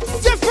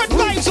 Different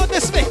vibes on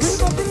this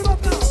mix.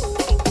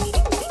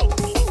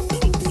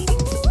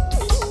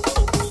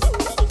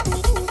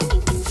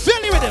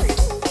 Feel the rhythm.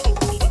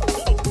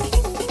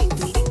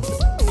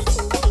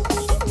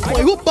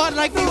 Boy, who bad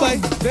like me, boy?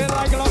 They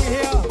like long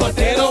hair, but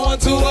they don't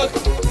want to work.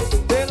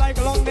 They like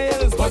long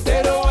nails, but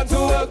they don't want to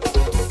work.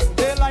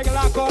 They like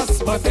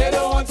Lacoste, but they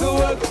don't want to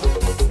work.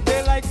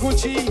 They like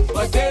Gucci,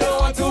 but they don't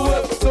want to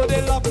work. So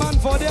they love man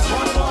for their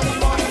money.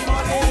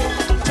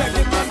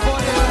 Checking man for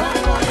their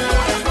money.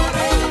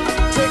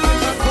 Checking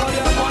man for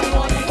their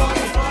money.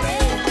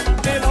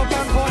 They love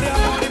man for their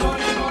money.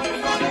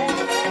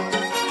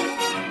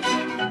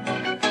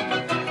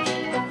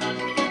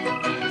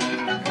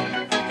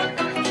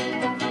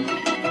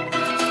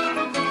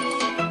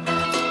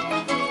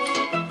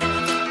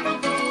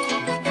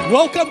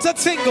 Welcome to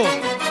Tingo.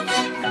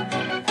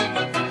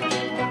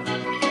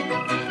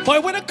 Boy,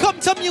 when it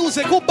comes to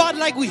music, who bad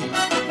like we?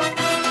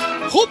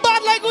 Who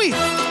bad like we?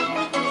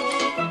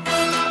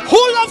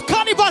 Who love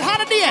Carnival?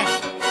 Hand in the air.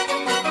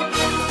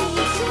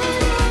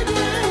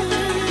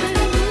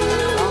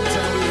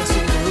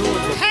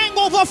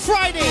 Hangover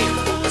Friday,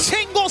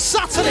 Tingo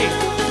Saturday.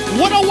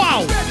 What a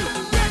wow.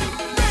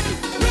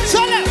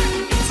 Tell them.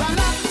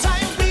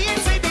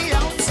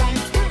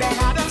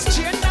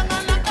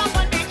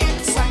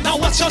 Now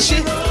what's your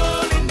shit?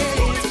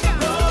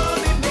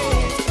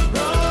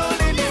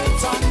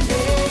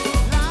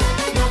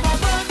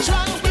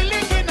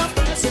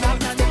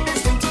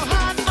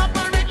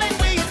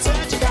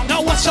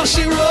 Now what's your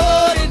shit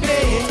rolling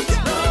it?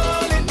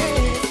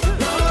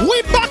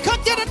 We back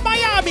again in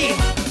Miami.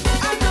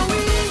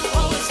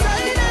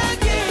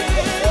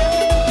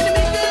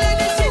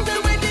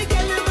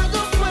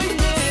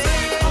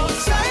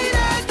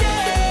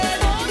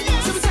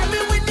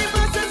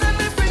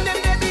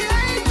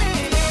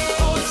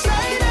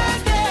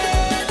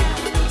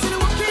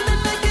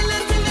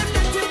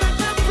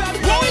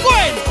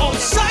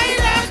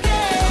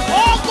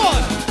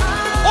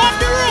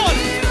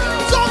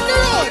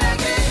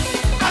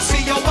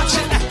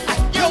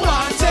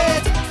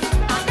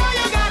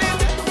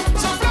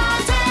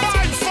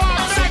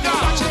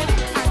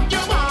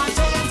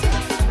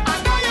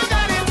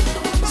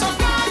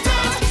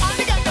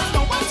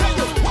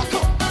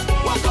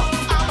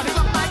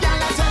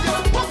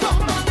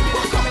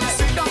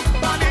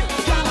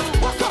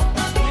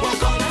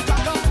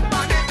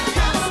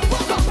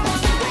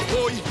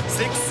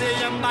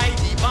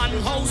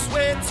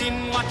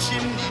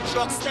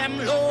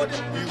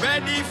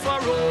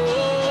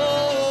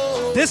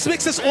 This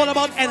mix is all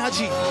about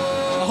energy.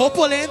 I hope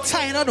we'll ain't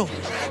tired, no.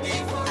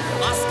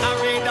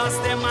 Masquerade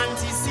just them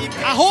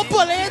anti-secret. I hope you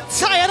ain't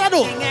tired of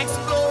Thing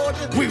explode.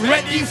 We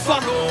ready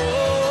for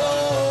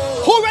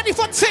who ready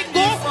for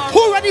Tingo?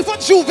 Who ready for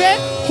Juve?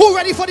 Who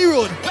ready for the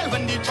road? Well,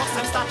 when the drugs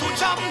them start to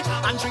jump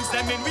and drinks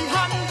them in we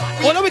hand.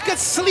 Or we could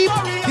sleep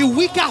the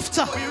week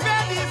after.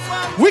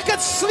 We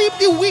could sleep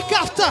the week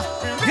after.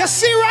 You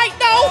see right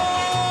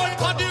now?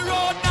 But the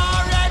road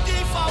not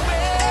ready for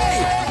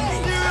way.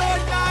 The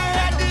road not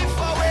ready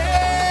for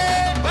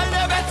way. Well,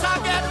 you better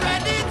get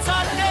ready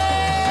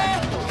today.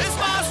 This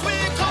past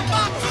week come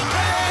back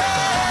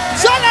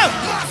today. Tell them.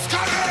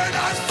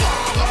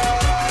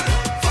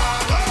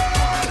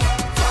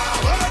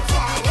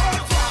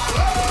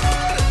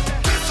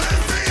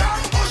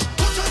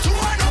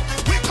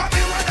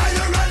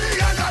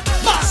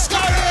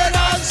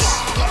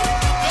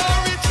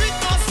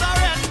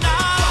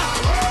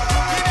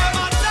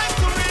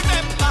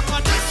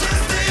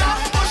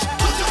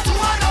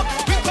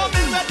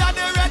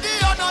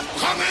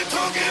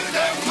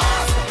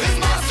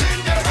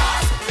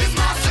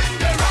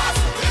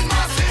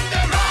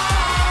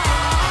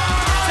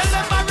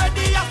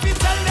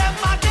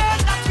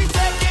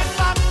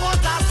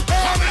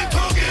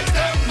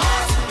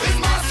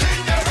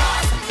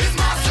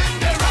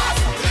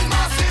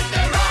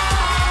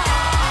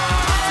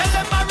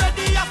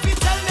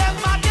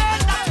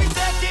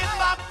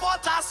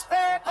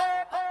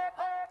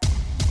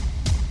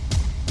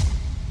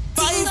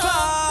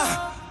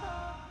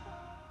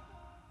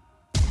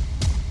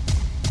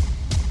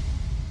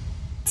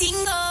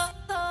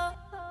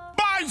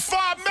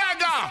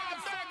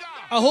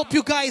 I hope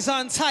you guys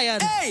aren't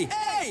tired.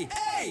 I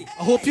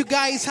hope you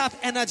guys have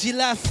energy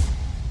left.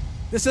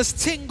 This is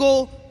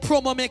Tingo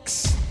Promo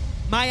Mix,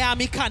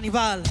 Miami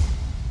Carnival.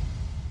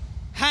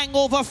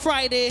 Hangover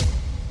Friday,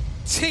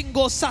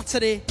 Tingo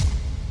Saturday.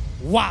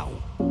 Wow.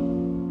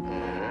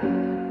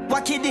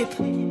 Wacky dip.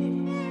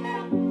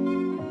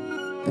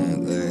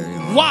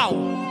 Wow.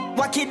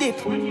 Wacky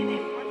dip.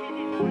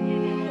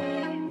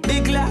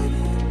 Big life.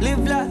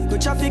 Live life, go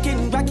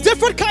trafficking,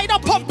 different kind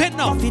of pumping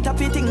now. Big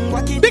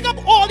up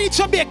all the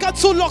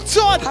Jamaicans who locked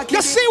on.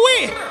 You see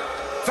we?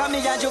 From me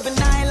a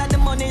juvenile and the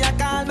money I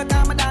call me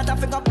call my daughter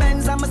finger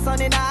Benz and my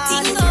son in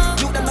all.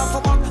 You them not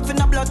for work, for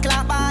no blood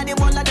clot body.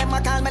 One of them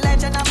I call me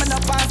legend, I'm no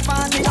pass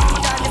party.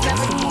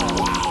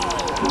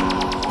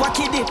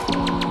 Wacky dip.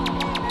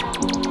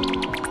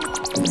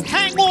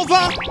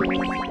 Hangover.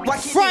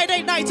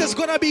 Friday night is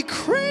gonna be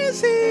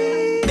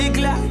crazy. Big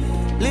life.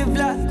 Live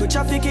life, go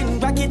trafficking,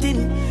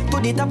 racketing,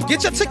 put it up.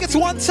 Get your tickets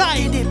one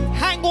time.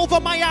 Hangover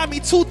Miami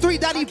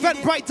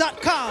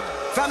 23.eventbrite.com.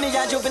 From me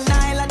a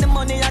juvenile and the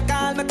money I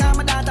call me call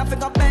my daughter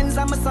finger Benz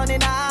and my son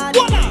in all.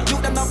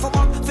 You them not for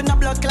work, for no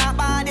blood clot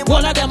body.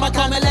 One of them I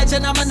call me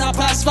legend, I'm a no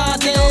pass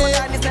party.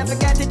 Never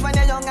forget it when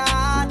you're young and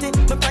hearty.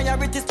 My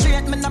priorities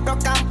straight, me no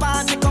broke and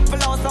party.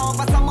 Couple hours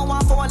over, someone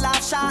want for a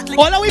laugh shot.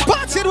 All of we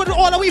partying with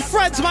all of we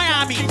friends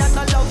Miami. She has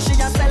no love, she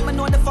has sell me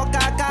know the fuck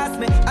I cost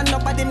me. And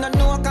nobody no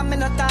know, cause me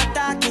no talk.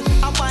 A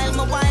while,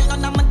 my while,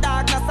 none of my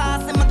darkness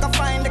saucy. Me can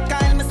find the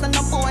kind, me say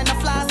no boy, no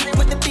flossy.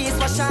 With the piece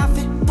wash off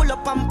it, pull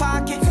up and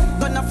park it.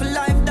 Gonna for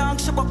life, dog,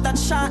 show up that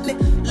shortly.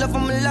 Love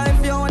of my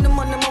life, yo, and the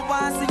money my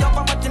want. See up,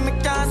 I'm watching me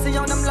can't see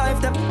on them life.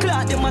 Them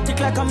clock, them matic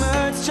like I'm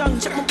earth strong.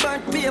 Check my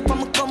bird paper,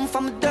 me come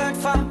from a dirt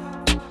farm.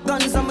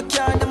 Guns on my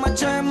car, them a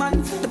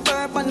German. The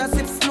bourbon, I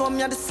sip slow,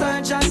 me a the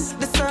surgeon.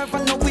 The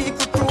servant, no week,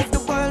 we prove the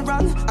world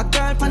wrong. A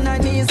girl on her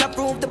knees, I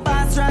prove the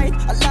boss right.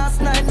 Last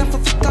night, I for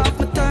fuck off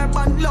my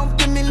turban. Love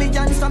the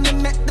millions, so me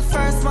met the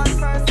first one.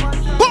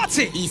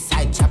 Party!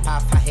 Eastside chop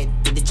off ahead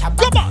with the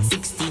chopper. Come on!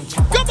 16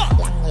 chopper. Come on!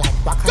 Long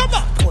like waka. Come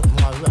on! Put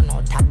more run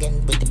out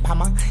again with the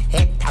hammer.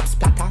 Head tap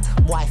splatter.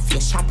 Boy,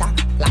 face shatter.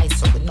 Lies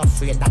so we not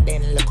afraid that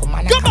then look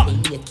man. Come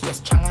on! We case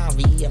stronger.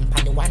 We aim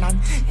pan the one on.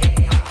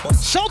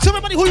 Shout to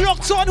everybody who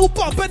locked on, who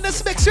pump in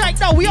this mix right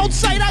now. We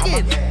outside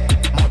again.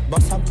 Mouth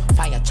bust up,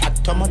 fire chat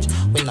too much.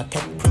 We not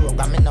take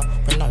programming up,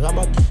 we not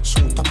robot.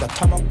 Shoot up the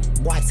tongue,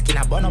 boy skin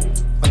a bun up.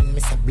 When me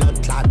say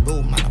blood clot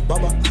boom and a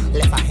bubble.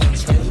 Left a hand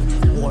shelly,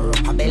 wore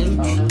up a belly. In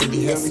the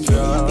history,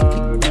 we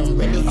keep them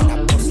ready. And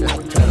a bust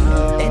like 20.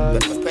 Dead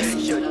with the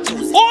pressure.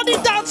 All the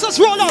dancers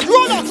roll out,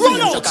 roll out,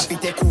 roll out.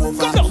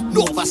 Come on,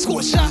 Nova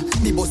Scotia.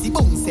 The bossy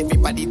bounce,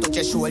 everybody touch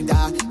your shoulder.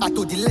 I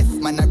to the left,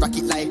 man, I rock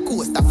it like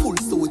coaster. Full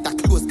suit, a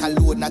close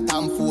cologne, not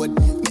Tom Ford.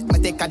 Make me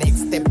take a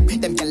next step,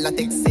 them gyal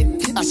take set.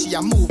 As she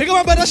a move. Big up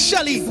my brother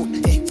Shelly.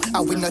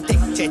 I will not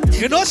take jet.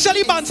 You know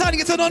Shelly Bantan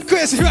getting on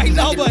crazy right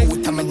now, boy.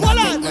 Hold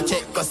on. No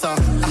check, cause so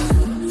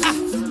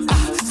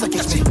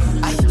catch me.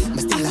 I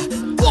still a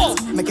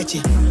dance. Me catch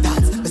you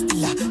dance. Me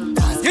still a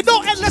dance. You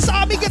know Endless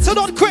Army getting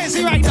on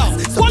crazy right now.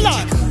 Hold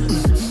on.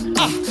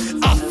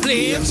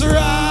 Flames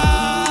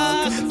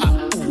rock.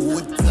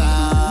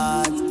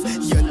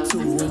 You're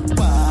too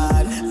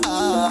bad.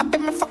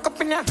 Let me fuck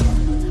up in ya.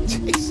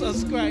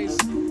 Jesus Christ.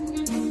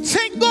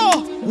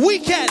 Tingo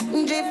weekend.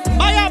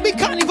 Miami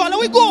Carnival. Let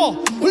we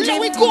go. Let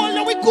we go.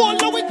 Let we go.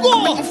 Let we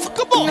go.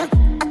 Come on.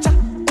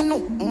 No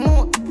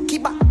more.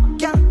 Keep back.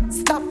 Can't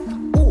stop.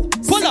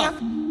 Pull up.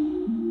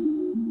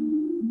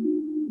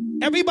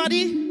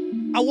 Everybody,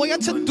 I want you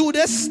to do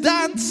this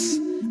dance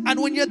And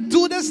when you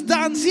do this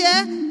dance here,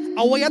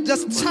 I want you to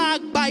just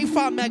tag by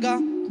Far Mega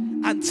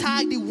and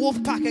tag the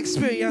Wolfpack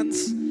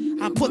Experience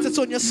and put it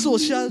on your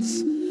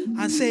socials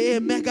and say, hey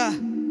Mega,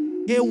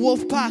 hey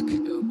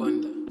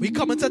Wolfpack, we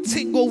coming to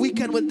Tingo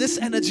weekend with this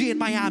energy in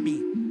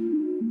Miami.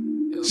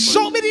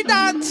 Show me the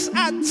dance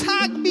and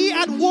tag me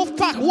and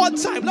Wolfpack one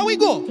time. Now we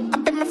go. I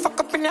bet me fuck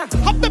up in ya.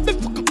 I bet me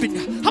fuck up in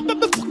ya. I bet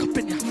me fuck up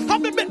in ya. I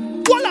bet me.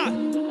 Voila.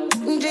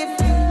 Drip.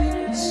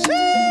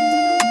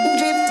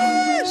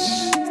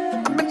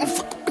 I bet me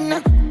fuck up in ya.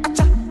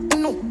 Acha.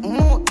 No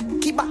more.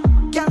 Keep up.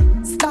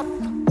 Can't stop.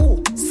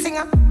 Oh,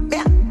 singer.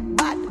 Yeah.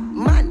 Bad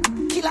man.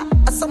 Killer.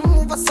 Some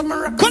move. Some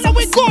rock. Come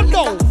we go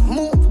now.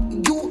 Move.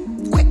 You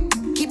wet.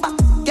 Keep up.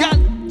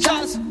 Can't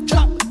just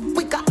drop.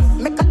 Quicker.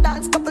 Make a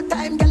dance couple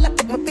times.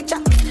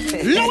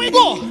 Here we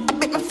go. I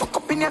bet me fuck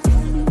up in ya.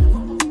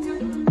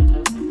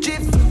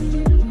 Jif.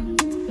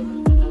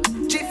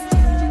 Jif.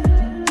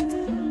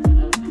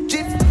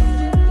 Jif.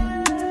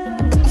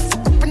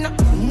 Fuck up in ya.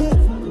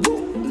 Move. Boo.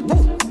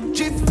 Boo.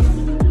 Jif.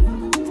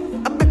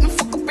 I bet me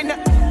fuck up in ya.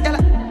 Yalla.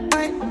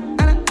 Aye.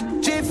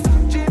 Jif.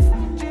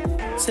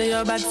 Jif. Say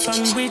you're bad from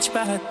which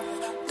part?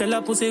 Tell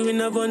a pussy we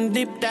no gon'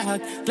 dip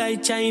tag.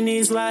 Like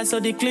Chinese wall so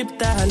the clip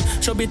tag.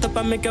 Show it up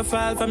and make you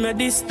fall from your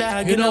disc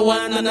tag. You know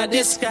one on a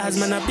disguise,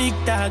 man a big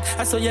tag.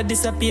 I saw you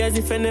disappear as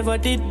if I never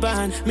did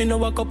ban. Me no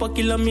walk up a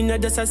kilo, me no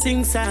just a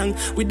sing song.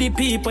 With the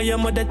people your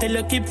mother tell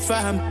you keep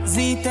farm.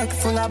 Z-Tech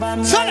full of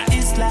bam like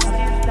Islam.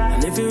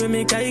 And if you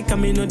make a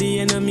come me know the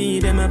enemy,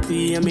 them a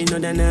pray and me know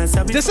the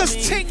answer. This is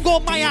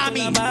Tingo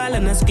Miami.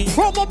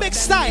 Promo big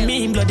style.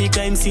 Me bloody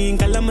crime scene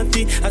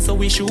calamity. I saw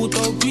we shoot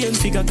out green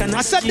figure can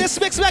I said this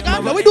mix back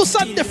up. We do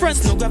something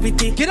different. No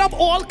gravity. Get up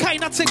all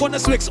kind of thing on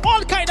this mix.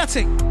 All kind of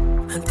thing.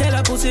 And tell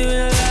a pussy we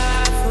no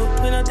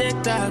laugh, we no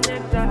take talk.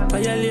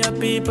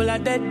 Violate people are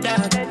dead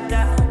dog.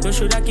 You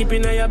shoulda keep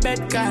in your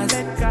bed cause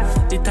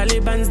the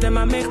Taliban's them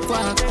a make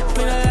walk.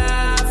 We no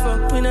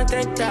laugh, we no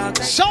take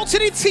talk. Shout to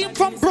the team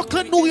from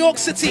Brooklyn, New York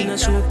City.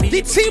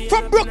 The team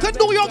from Brooklyn,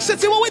 New York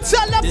City. What we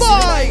tell them,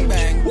 boy?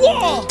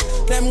 Whoa.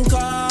 Them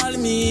call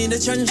me the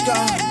trench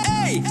guy.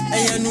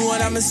 And you know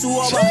what I'm a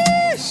sober.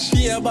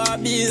 Beer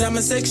Barbies, I'm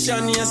a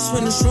section. Yes,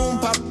 when the shroom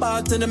pop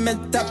out to the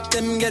med tap,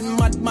 them get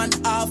mad man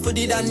off of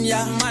the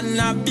danya. Man,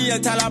 I be a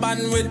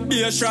Taliban with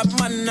beer shop.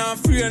 Man, I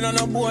free on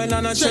a boy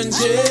and a trenches.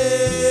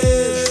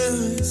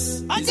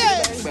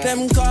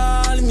 Them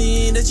call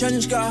me the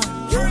trench guy.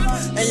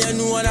 And you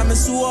know what I'm a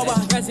sober.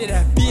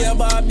 Beer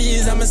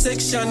Barbies, I'm a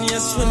section.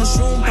 Yes, when the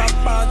shroom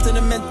pop out to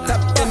the med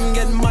tap, them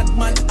get mad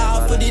man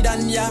off of the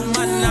danya.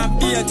 Man, I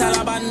be a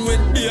Taliban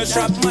with beer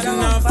shop. Man,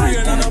 I free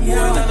on a boy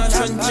and a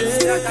trenches.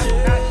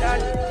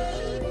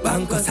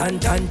 Banco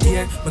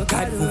Santander, my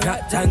card who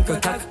rat tanko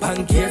tak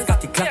bankiers got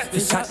the clap the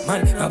shot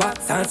man, my back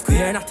and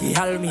square not the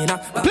Almina.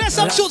 Play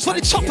some shoots for the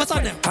choppers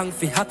on them.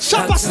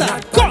 Choppers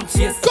that go,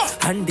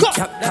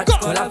 handicap that go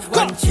up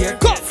one cheer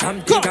from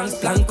the gangs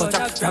blanco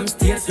trap from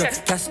stairs. You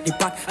cash the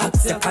pot,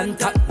 hats the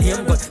contact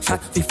name, but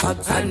shot the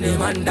fags and the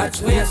man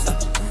that's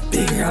waste.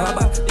 Big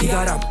rubber,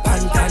 bigger than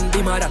pantan,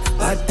 the mother.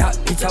 Bad that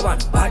bitch a one,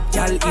 bad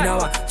gal in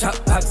our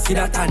chop back, see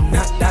that and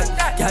not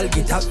that. Gal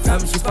get up from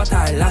she spot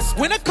her last.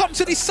 When it comes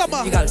to the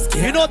summer,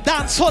 you know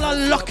dance hall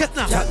and lock it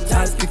now.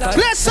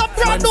 Play some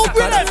brand new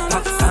rhythm.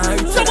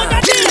 Someone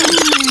got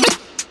it.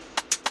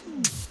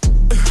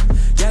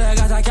 Girl, I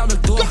got a camel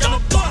toe.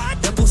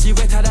 Your pussy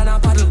wetter than a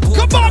paddle boat.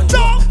 Come on,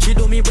 dog. She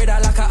do me better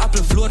like a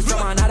apple float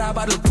from another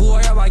bottle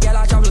pour. Yeah, girl,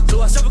 I travel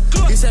close.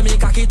 You say me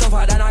cocky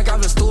tougher than a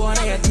gravel stone.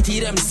 And your titty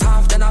them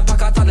soft than a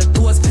packet on the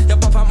toes. Your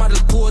papa model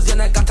pose, you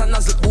got a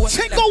nozzle bone.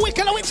 Tingo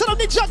wicked, I went to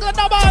the juggler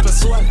now, man.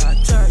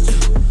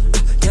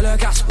 Girl, her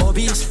cash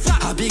obese.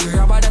 A big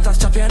rubber that a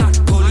strap you not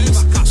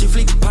police. She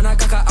flick pan a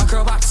caca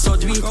acrobat so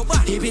do it.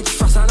 The bitch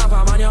frost and have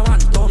a man you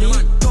want dummy.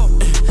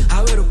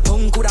 I wear the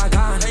punk could have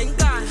gone.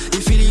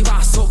 If you leave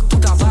her suck to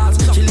the balls.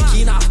 She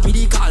licking off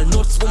medical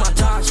notes for my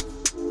charge.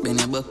 Been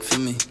a buck for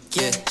me,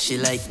 yeah, she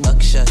like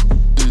buckshot.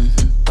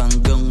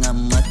 Pangong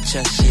and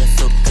matcha. She a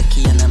so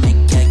cocky and I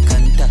make eye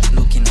contact.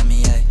 Looking at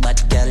me eye.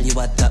 Bad girl, you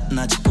a top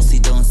notch. Pussy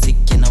don't sick,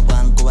 you know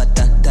one go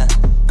attack that.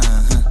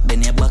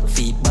 Been a buck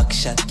feet, back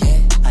shot, yeah.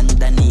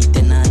 Underneath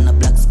and on a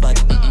black spot.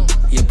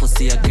 Your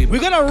pussy a grip. We're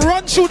gonna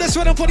run through this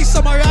rhythm for the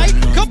summer, right?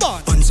 Come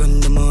on. Once on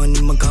the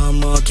morning, my car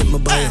market, my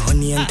buy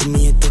honey and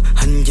tomato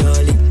and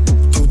jolly.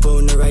 2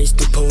 pound of rice,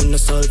 2 pound of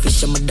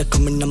saltfish. I'm mother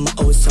coming in my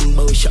house and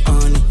bow she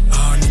honey.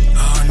 Honey.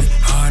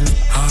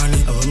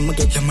 I want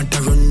to get your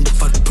mother run the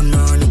fat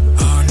punani.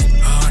 Honey.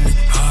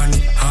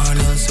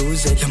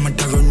 Susie, your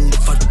mother run the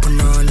fat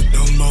punani.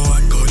 Number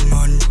 1 gold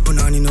man.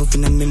 Punani no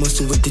fin and me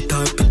must with the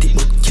top pretty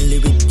but kill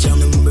it with jam.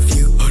 Number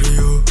few, how do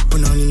you?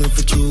 Punani no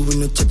for you, we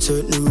no chat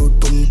certain road.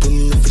 Pum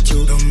no for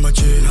you. Number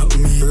 3, not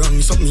me.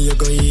 Wrong something you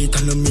go eat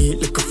and no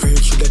meat like a freak.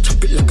 Should I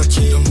chop it like a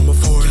chain? Number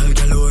 4,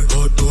 galore.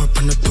 Outdoor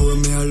pan the tour,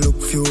 me I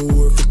look few.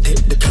 If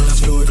take the color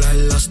floor, fly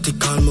elastic,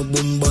 call me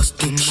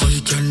bombastic.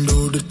 She can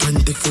do the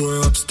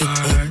 24 up stick.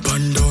 Up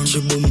and down, she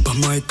bump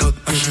on my cock.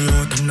 And she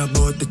out and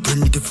about the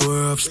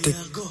 24 up stick.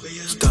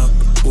 Stop.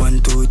 1,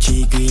 2,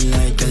 3, green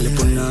light. Girl, you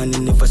put on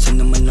in the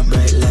fashion, I'm on the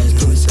bright lights.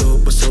 Don't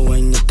stop, but so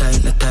when you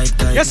tight, not tight,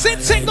 tight. You see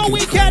Tingo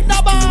weekend,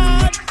 no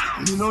man.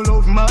 Me no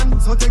love man,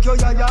 so take your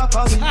yaya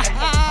for me.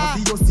 I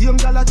see your same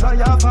girl a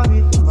try off for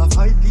me. I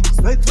fight big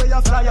sweat where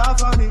you fly off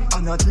for me.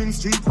 And I drink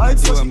street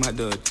vibes. You are my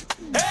dude.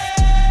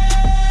 Hey!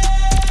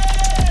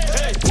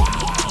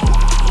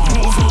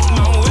 Move out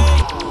my way.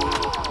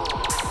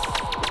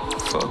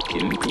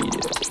 Fucking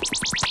idiot.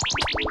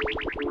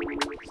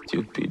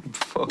 Stupid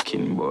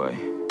fucking boy.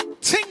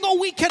 Tingo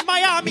weekend,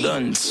 Miami.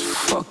 Guns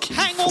fucking.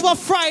 Hangover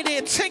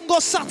Friday,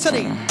 Tingo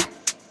Saturday.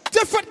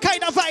 Different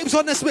kind of vibes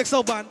on this mix,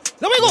 man.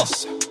 Let me go.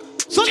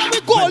 So let me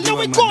go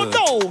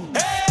now.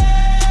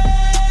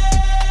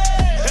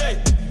 Hey.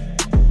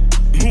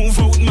 Move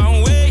out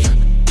my way.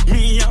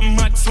 Me, I'm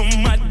mad for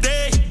my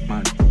day.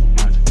 Mad.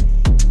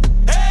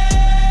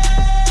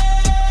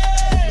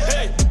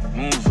 Hey.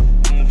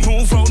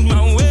 Move out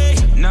my way.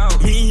 Now.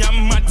 Me,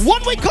 I'm mad.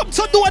 What we come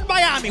to do in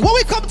Miami? What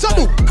we come to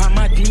do? I'm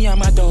mad, me,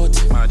 I'm a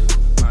dot. Mad.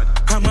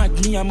 I'm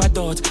mad, me, I'm a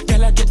dot.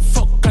 Girl, I get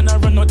fucked and I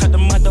run out of the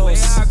mad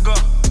house. Where I go?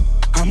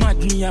 I'm mad,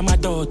 me, I'm a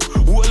dot.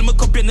 Hold my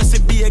cup in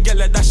the be a girl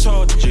like that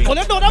short. Oh,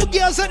 them know them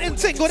girls in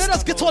Tingo, they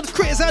just get on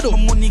crazy, though.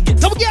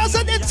 Them girls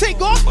in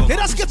Tingo, they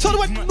just get on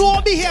with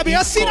no behavior.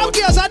 You see them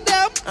girls and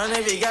them? And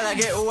every girl I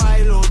get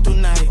wild out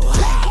tonight.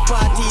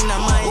 Party in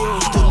my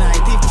house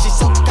tonight. If she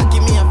suck cocky,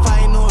 me a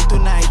find out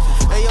tonight.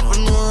 I up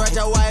and know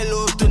Roger wild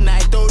out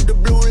tonight. Out the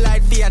blue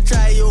light, I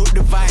try out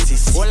the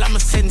vices. All I'm a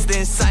sense,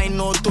 then sign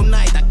out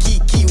tonight. I key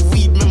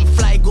weed, me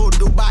fly go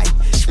Dubai.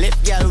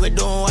 Left girl, we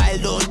don't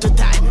wild on to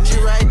time. She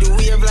ride the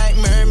wave like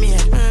mermaid.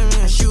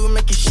 She will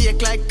make it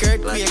shake like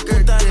Kurt.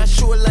 Put on a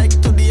show like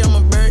today, I'm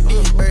a birthday.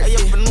 I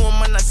up and know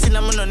man, I seen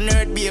I'm on a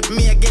nerd, babe.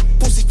 Me, I get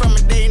pussy from a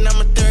day and I'm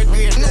a third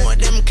grade. No of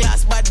them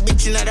class, bad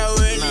bitch in the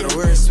world. Not the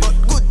worst way.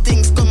 But good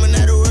things coming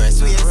out the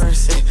worst ways.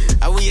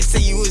 I will you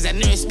say you was a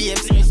nurse, babe.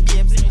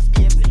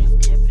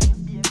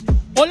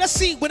 Oh, let's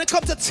see, when it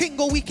comes to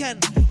Tingo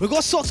weekend, we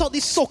go sort out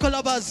these soca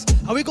lovers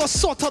and we go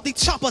sort out the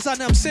choppers on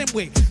them same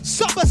way.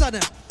 Choppers on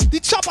them. The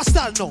chopper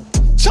style no.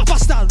 Chopper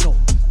style no.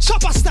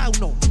 Chopper style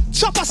no.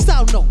 Chopper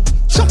style no.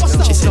 Chopper style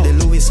no. She said the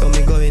Louis, so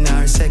me go in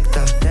our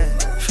sector.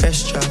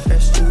 Fresh drop.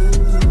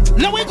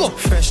 Let we go.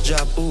 Fresh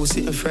drop, ooh,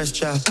 see a fresh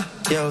drop.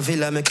 Yo,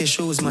 Villa make your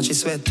shoes match your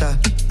sweater.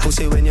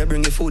 Pussy when you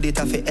bring the food, it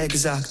have it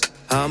exact.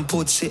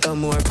 Put sit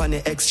more on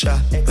the extra.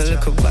 Me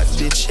look a bad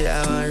bitch,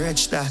 yeah, I'm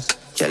rich that.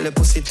 Girl, the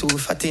pussy too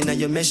fat in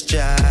your mesh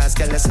jazz.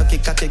 Girl, suck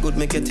it cocky good,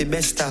 make it the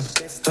best stop.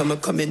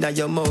 Come in at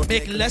your mouth.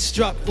 Make less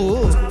drop,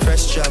 ooh.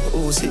 Fresh drop,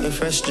 ooh, sitting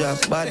fresh drop.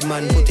 Bad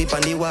man, put it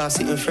on the wall,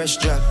 sitting fresh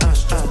drop.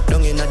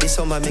 Long in the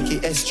summer, make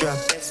it S drop.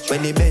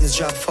 When the Benz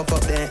drop, fuck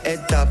up the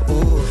head top.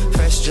 Ooh,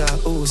 fresh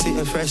drop, ooh,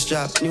 sitting fresh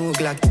drop. New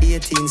Glock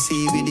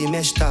 18C with the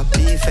mesh top.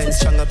 Defense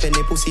strong up in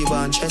the pussy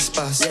one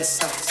trespass. Yes,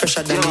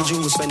 fresher than the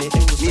juice when it.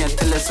 Me, I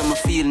tell us I'ma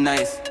feel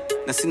nice.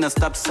 I see no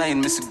stop sign,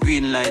 miss a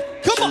green light.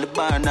 Come on. The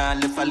bar now,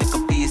 left a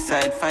little piece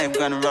side. 5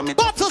 grand rum it.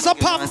 Bottles of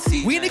pop.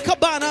 We in the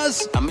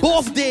cabanas.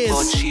 Both days.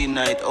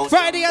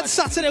 Friday and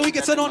Saturday we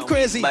get on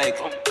crazy.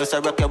 Cause I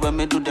rock it when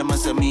me do them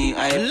as me.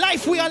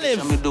 Life we are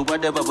live. Me do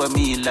whatever with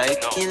me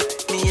like.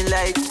 Me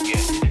like.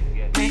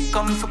 Me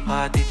come for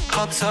party.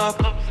 Cups up.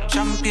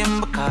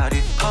 Champion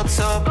Bacardi. Cups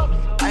up.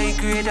 I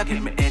grade I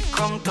get me head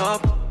crunked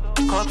up.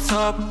 Cups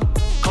up.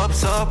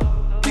 Cups up.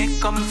 Me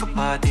come for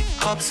party,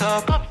 cups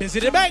up.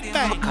 Busy the bang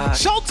bang.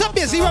 Shout to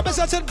Busy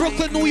representing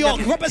Brooklyn, New York,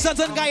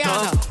 representing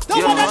Guyana.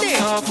 No one there.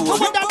 No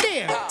one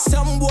there.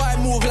 Some boy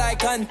move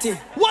like auntie.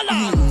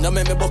 Voila. No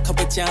make me buck up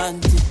with your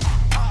auntie.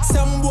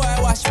 Some boy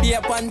wash be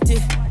a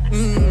panty.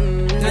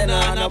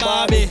 Nana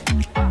Barbie.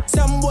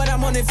 Some boy the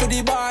money for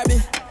the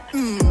Barbie.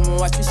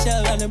 Watch me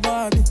shell on the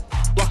Barbie.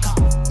 Waka.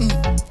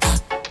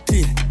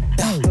 Clear.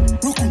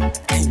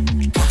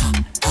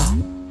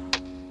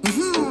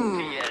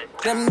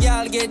 Them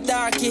gal get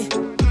darky.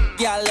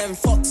 Gal them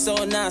fuck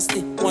so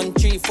nasty. 1,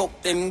 3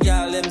 fuck them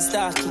gal them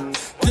starky.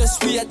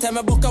 Just wait time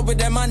I book up with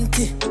them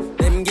auntie.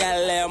 Them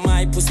gal lay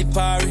my pussy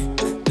party.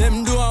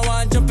 Them do I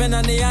want jumping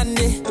on the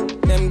handy.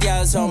 Them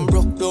gals on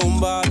broke down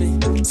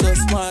Barbie. So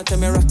smart when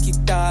me rock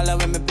it all and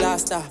when me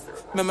blast off.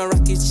 When me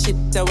rock it shit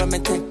when me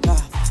take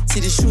off. See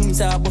the shrooms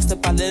I bust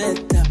up on the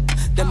letter.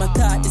 Them a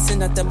thought this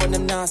and that but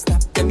them not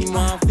stop. Them me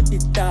want flip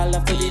it all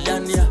for the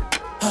Dania.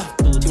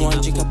 You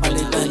want drink up all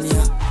the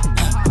Dania.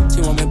 She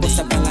want me bust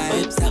up on her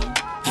hips.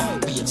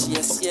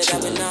 Yes,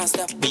 that we not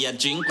stop. Be a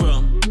drink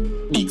rum,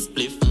 big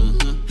spliff,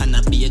 and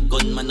I be a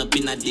gunman up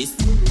in a this.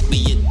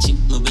 Be a chick,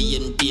 me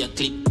be a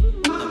clip.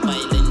 No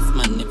violence,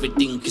 man,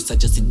 everything. Chris I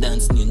just sit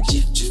dancing and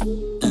chiff.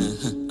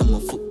 I'm a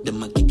fuck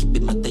them, I kick it, be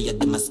my tire,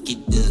 them a skid.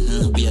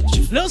 We a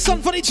drift. Little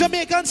song for the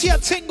Jamaicans here,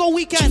 Tingo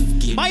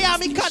weekend,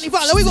 Miami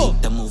Carnival. There we go.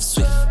 The move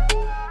swift.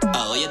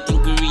 Oh, you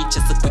think we reach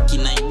as a quickie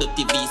 9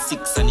 dirty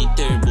V6 and a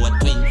turbo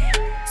at twin.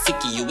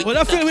 Well,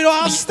 I feel we don't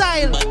have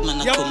style.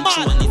 You're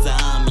mad.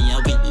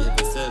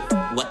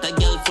 What a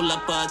girl full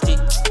of party.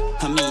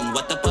 I mean,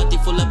 what a party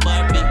full of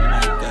Barbie.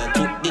 My God,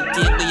 took the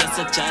table, you're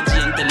so charged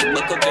and tell it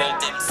back a girl.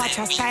 Watch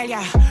your style,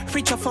 yeah.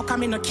 Free your fuck,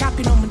 I'm in a cap,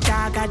 you know my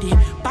dog, I did.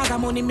 Bag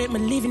of money make me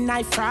living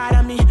life fraud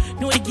on me.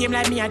 Know the game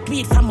like me, I do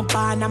it from a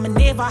barn. I'ma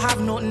never have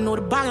nothing, know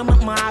the bag of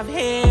money, have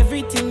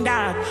everything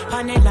dog.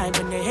 On the line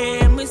when they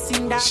hear me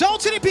sing that. Shout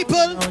to the people.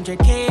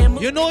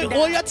 100K. You know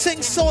all your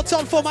things sort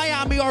out for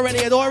Miami already.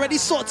 It already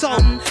sort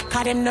out.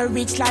 Cause them no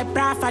rich like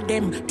bra for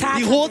them.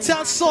 The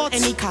hotel sort.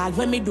 Any call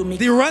when me do me.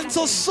 The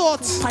rental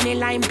sort. On the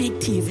line big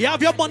thief. You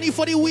have your money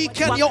for the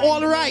weekend. You're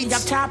all right. You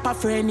have chopper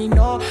friend, you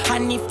know.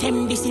 And if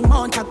them this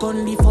amount I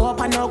gon' live up.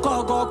 And no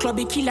go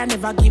clubby killer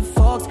never give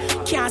fucks.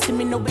 Can't see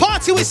me no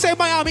party we say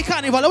Miami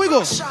Carnival. Here we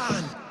go.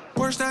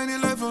 Porsche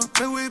 911,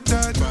 me whip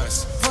that.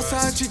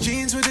 Versace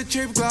jeans with a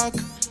chip Glock.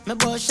 Me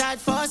bust shot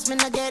first, me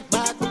no get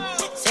back.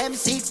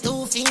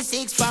 762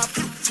 6 pop.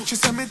 She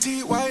said me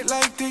teeth white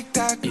like Tic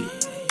Tac.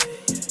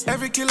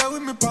 Every killer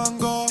with me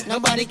pongo.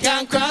 Nobody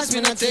can cross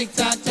me no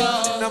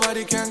tic-tac-toe.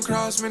 Nobody can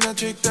cross me no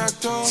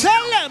tic-tac-toe.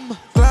 Tell them.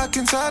 Glock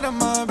inside of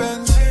my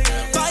Benz. Me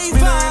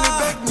no really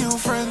beg new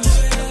friends.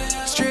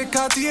 Straight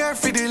out the air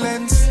for the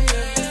lens.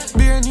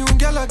 Beer new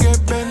gal I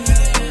get bent.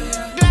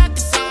 Glock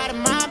inside of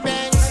my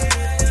Benz.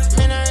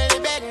 Me no really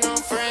beg no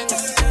friends.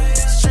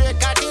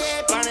 Straight out the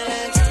air for the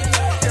lens.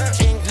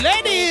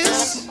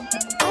 Ladies.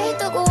 I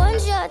took 1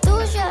 shot,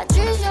 2 shot,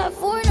 3 shot,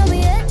 4. Now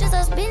me head just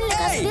a spin like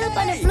a slip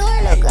on the floor.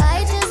 Look,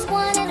 I just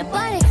wanted a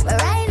body,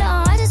 but right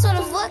now I just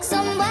wanna fuck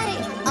somebody.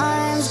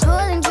 I'm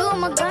scrolling through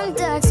my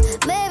contacts.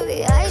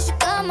 Maybe I should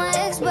call my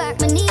ex back.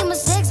 Me need my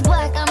sex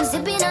back. I'm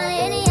sipping on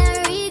any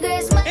and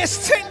regrets.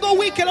 It's Tingo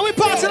weekend and we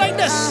party like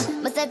this.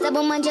 My set up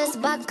on my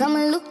chest back. Come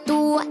and look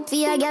too hot for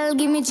a girl.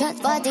 Give me chat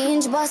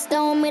 40-inch bust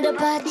down with a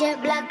part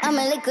jet black. I'm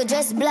a liquor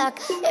just black.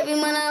 Every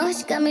man I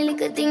watch got me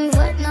liquor thing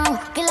fat now.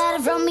 Kill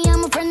out from me,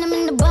 I'm a friend, I'm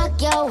in the back,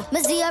 yo.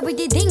 Me see a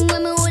pretty thing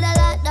when me would a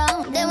lot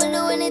down. They will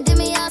do anything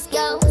me ask,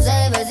 yo. So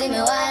if you see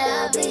me wild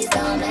out, please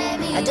don't blame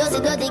me. I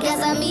just got the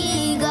gas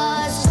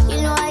amigos.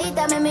 You know I hit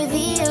that make me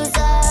feel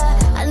so.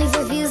 And if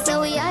you feel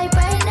so, we hype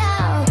right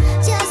now.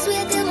 Just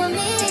wait till my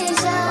mission.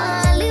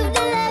 Live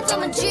the life of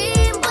my dream.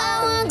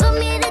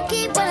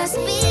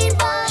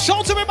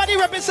 Shout to everybody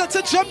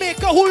representing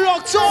Jamaica who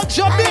locked on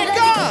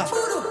Jamaica.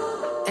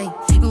 Hey,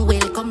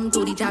 welcome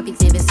to the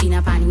tropics. Never seen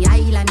up on the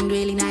island,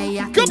 really nice.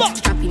 Come on.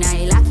 Strapping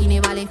I lucky,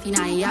 never left in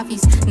I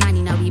office.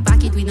 Nanny now we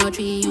pack it with no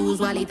tree. Use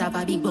wallet have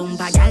a big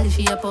bumper. Gal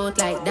she a pot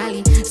like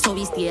Dolly. So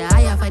we stay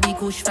higher for the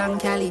kush from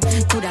Cali.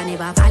 Coulda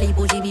never valley,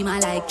 but she be my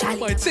like Charlie.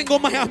 Boy, Tingo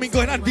Miami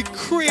going on be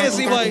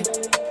crazy, boy.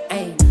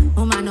 Hey,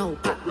 woman no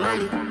pop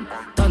Mali.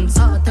 Turn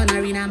south, turn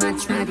arena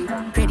match Mali.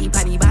 Ready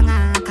for the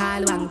banger,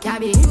 call one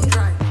cabby.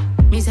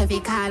 Me say fi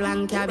call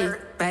one cabby.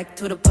 Back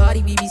to the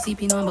party, we be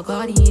sipping on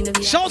Bacardi in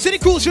the. Shout to the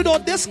crews, you know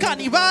this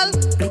carnival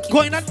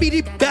going to be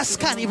the best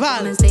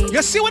carnival.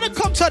 You see when it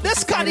comes to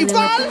this carnival.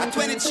 At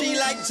 23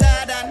 like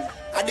Jordan,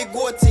 I the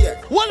goat here.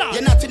 Voila.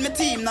 You're not with my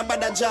team, no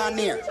bother John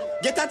here.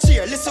 Get a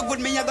cheer, listen good,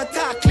 me I go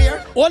talk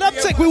clear. All I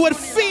think we would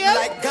feel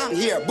like gang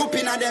here,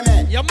 booping at them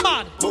head. You're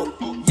mad.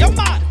 You're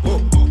mad.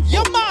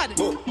 You're mad.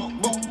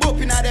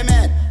 Booping at them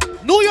head.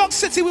 New York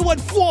City, we went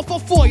 4 for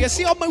 4. You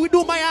see how we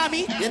do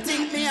Miami? You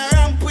think me a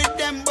ramp with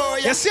them, boy?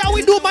 You see how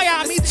we do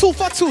Miami? 2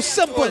 for 2.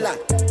 Simple.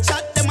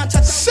 Chat them a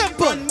chat.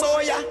 Simple. Run,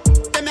 boy.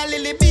 Them a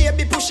little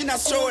baby pushing a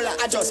stroller.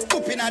 I just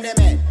pooping at them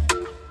head.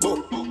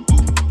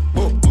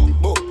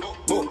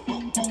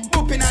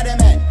 Pooping at them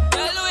head.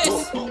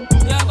 Louis,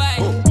 yeah,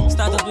 bye.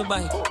 Start up your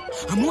bike.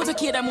 I'm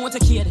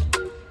motorcade.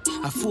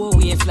 A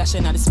 4-way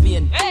flashing at the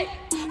Spain. Hey.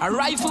 A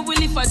rifle will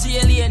live as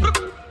alien.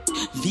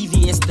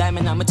 VVS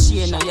diamond, I'm a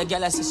chain. Now your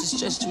girl says she's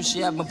stressed too, she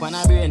have me on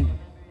her brain.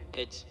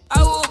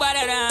 Oh,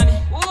 better than me.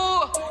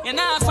 You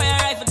know, fire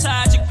rifle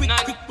charge,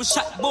 quick, push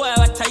shot, boy,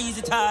 what a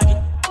easy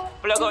target.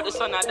 Plug out the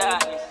sun of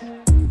darkness.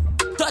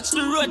 Touch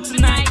the road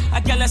tonight.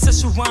 A girl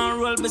says she want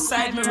roll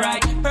beside me,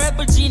 right?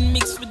 Purple jean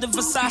mixed with the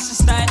Versace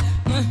style.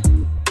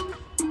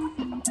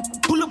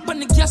 Pull up on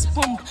the gas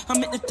pump, I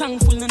make the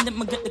tank full and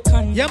then I get the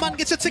can. Yeah, man,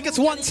 get your tickets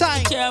one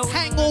time.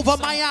 Hangover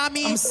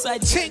Miami,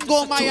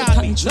 Tingo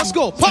Miami. Let's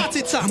go,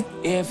 party time.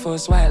 Air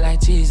Force white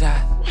like cheese.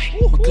 My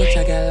clutch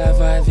I got love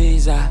for a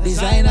visa.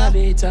 Designer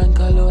beat and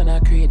cologne I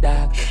create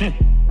dark.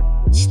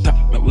 Stop,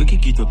 but we can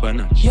get up on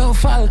that. Yo,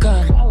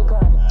 Falcon.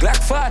 Glock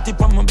 40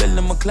 on my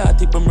belly, my clot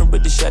tip, I'm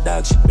ready, shot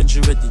dog, shit, but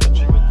you ready.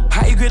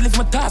 High grade lift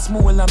my task,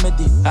 more while I'm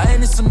ready. I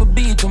ain't some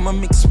beat on my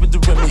mix with the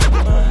remy.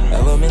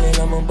 Have a million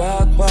on my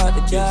back, part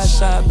the cash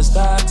shop, the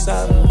stocks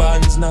up,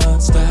 bonds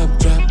non-stop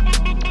drop.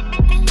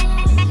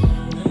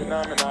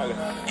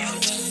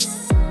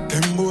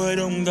 Them boy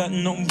don't got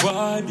no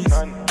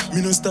vibes.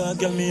 Me no star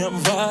girl, me up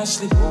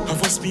vastly. I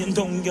was being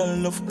down girl,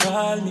 love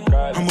call me.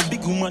 I'm a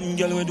big woman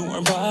girl, we do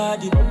her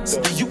body. So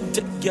the you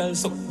take girl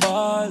so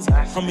balls.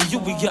 I'm a you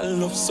girl,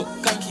 love so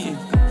cocky.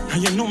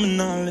 And you know me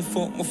now left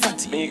out my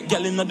fatty.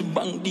 Girl in the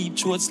bank, deep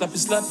throat,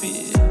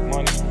 slappy.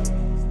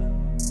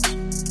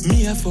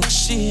 Me a fuck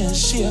she and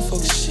she a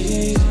fuck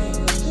she.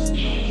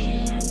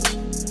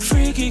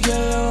 Freaky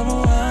girl, I'm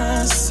a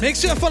ass. Make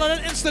sure you follow on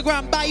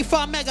Instagram, by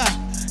Far Mega.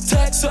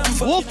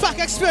 Wolfpack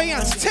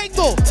Experience,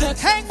 Tingo,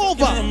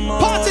 Hangover,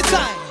 party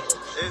time.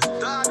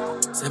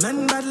 Say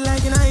man bad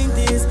like the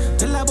 90s.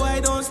 Tell a boy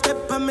don't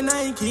step on my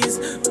Nikes.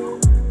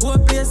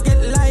 whole place get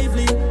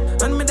lively.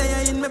 And me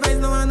die in my vibes,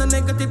 no one no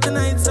negative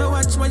tonight. So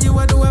watch what you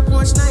a do,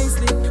 approach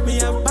nicely. Me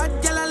have bad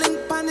girl a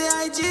link on the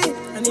IG,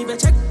 and if you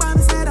check by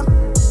me side,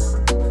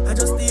 I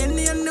just the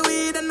Henny and the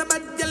weed and the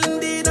bad girl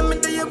indeed. And me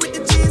die with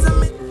the cheese and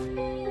me.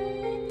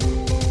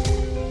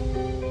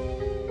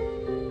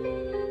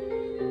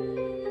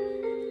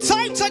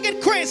 Time to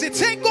get crazy.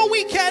 Tingo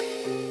weekend.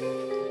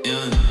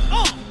 Yeah.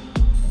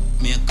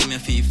 Me I come here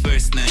for your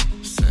first night.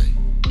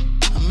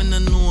 I'm in a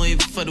know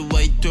if for the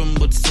white term,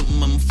 but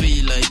something I'm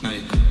feel like.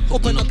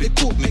 Open up the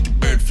coop, make a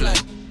bird fly.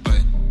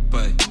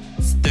 Bye.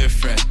 Stir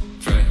fry.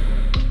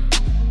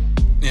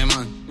 Yeah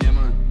man.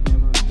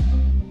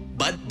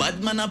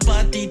 Bad man a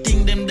party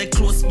thing them they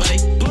close by.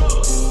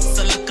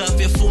 So lock off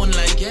your phone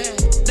like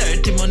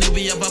dirty money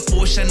we have a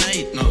portion of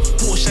it. No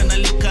portion of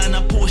liquor and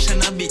a portion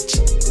of bitch.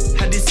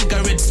 Had the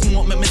cigarette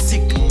smoke make me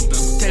sick.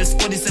 Tell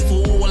Spuddy say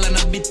for all and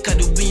a bit, cause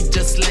the weed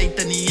just light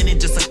and the energy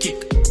just a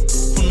kick.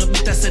 Who no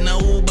bit I send a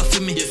Uber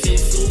for me. You feel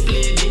so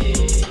play.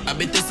 I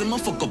bet there's some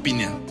fuck up in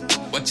here.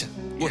 Watch it,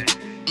 what?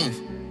 Move,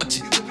 watch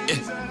it, yeah.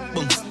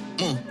 Boom,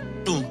 move,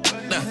 boom,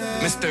 da.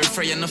 Me stir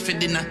fry enough for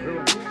dinner.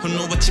 Who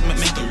know what you make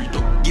me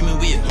do? Give me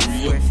weight,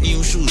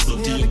 new shoes,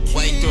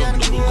 white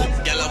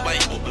top, yellow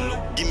bike,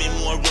 give me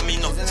more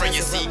women up, fry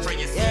your seat.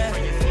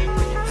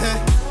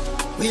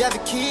 We have a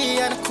key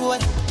and a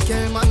code.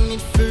 Girl, man,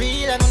 need for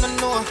real, I don't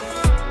know.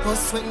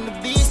 Us when the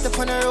beast up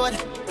on the road.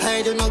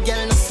 I don't know,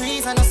 girl, no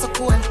freeze, I know so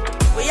cool.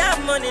 We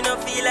have money, no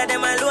feel like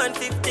them alone.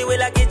 50, we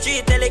like a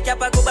treat, tell a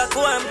cap, I go back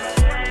home.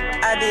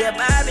 I be a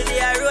Barbie, they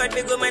a road,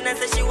 big woman, and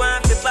say she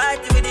want to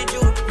party with the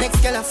Jew.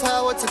 Next girl, I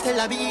forward, so tell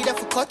her be there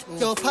for cut.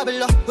 Yo,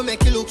 Pablo, we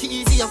make it look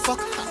easy, and fuck.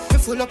 We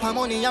full up our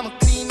money, I'm a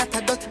clean, not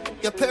a dot.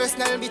 Your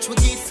personal bitch, we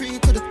give free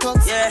to the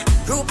thugs. Yeah,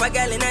 group a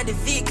girl in the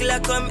vehicle, I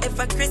come. If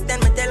a Christian,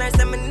 me tell her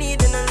some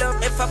need in a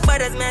love. If a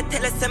brothers, me I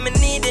tell her some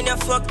need in your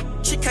fuck.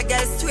 Chick a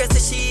girl swear, so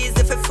she is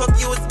if I fuck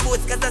you with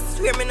boots, cause I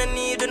swear me no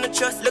need no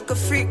trust. Look a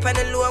freak, pan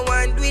the low, I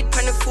want do it,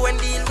 pan the phone,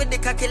 deal with the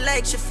cocky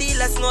like she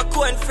feel as no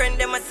corn friend.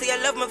 Them I say I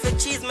love me for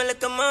cheese, me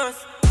like a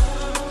mouse.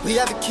 We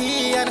have a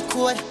key and a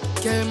code.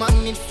 Girl,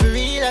 man, need for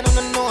real, I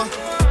don't know.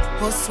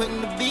 Us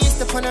when the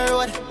beast up on the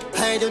road.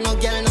 I don't know,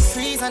 girl, no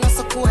freeze, I know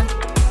so cool.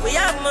 We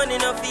have money,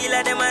 no feel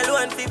like them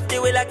alone. 50,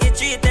 we like a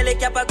treat, tell a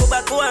cap, I go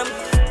back home.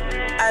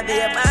 I be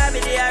a Barbie,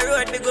 they a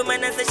road, big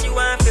woman, and say she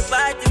want to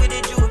party with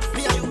the Jew.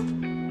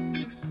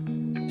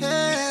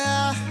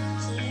 Yeah.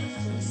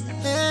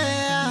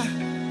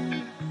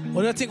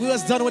 Well, I think we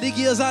was done with the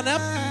gears on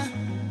them.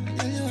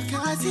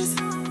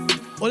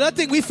 Well, I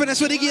think we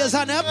finished with the gears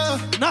on them.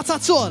 Not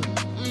at all.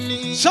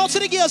 Shout to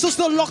the gears who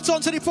still locked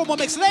on to the promo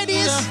mix.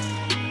 Ladies.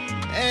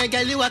 Hey,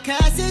 girl, you are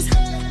casses.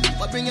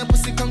 But bring your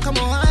pussy, come on,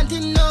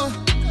 wanting no.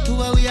 To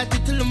where we at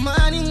it till the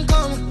morning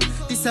come.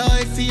 This how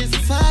it feels to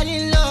fall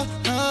in love.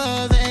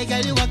 Oh, hey,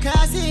 girl, you are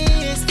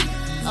casses.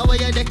 How are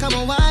you, they come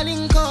on,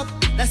 wanting cup.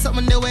 That's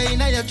something the way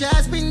now your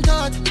jazz been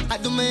taught. I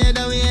do me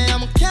the way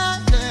I'm a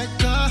cat, let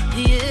go.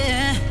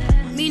 Yeah,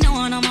 me no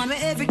want a man where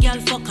every girl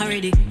fuck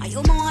already. I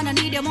you no wanna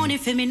need your money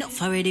for me not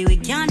already. We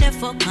can't the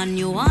fuck and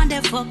you want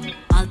the fuck.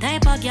 All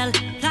type of girl,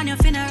 plan your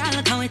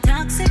funeral cause we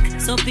toxic.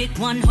 So pick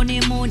one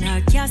honeymoon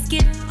or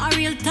casket. A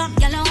real top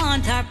girl I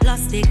want her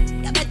plastic.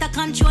 You better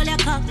control your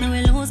cock, me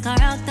will lose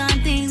character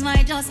and things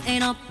might just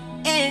end up.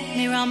 Hey,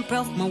 me ramp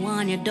rough, my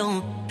one you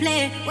don't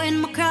play. When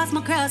my cross,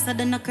 I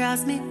don't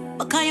cross me.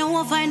 Because you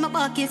won't find my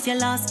back if you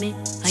lost me.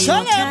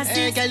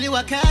 Hey, girl, you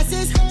are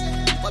casses.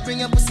 But bring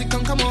your pussy,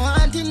 come on,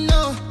 wanting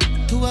no.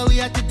 To where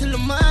we at it till the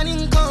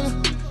morning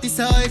come. This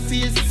how it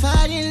feels to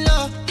fall in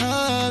love.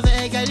 Oh,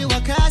 hey, girl, you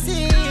are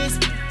casses.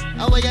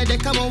 How are you, they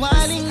come on,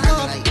 wanting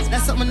go.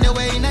 That's something the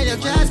way now your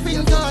jazz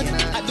been taught.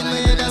 I do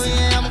me the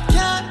way I'm a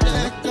cat,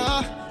 let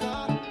go.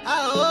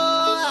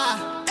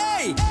 Oh,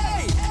 hey.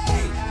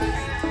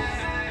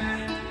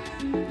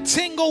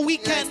 Tingo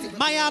weekend,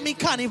 Miami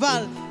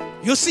Carnival.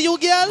 You see you,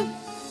 girl?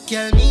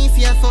 Girl, me if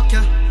you fuck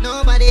you,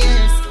 nobody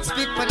else.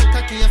 Split on the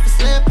cocky, you have to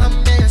slap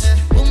on bench.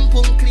 Boom,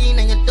 boom, clean,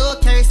 and you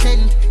don't carry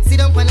scent. Sit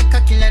down on the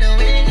cocky, like the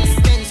way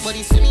it stench.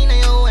 Body swimming in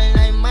your well,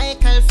 like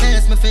Michael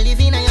Phelps. Me feel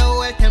living in your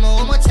well, tell me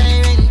how much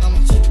I rent.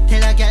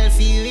 Tell a girl,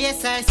 feel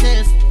race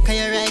herself. Can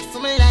you write for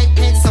me like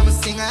pen? Some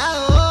sing,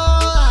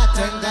 oh,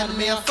 turn that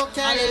me a fuck,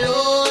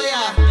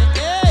 hallelujah.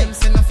 Them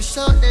say nothing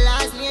short, the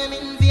last name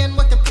in vain,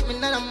 but you put me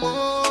in a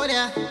mode,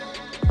 yeah.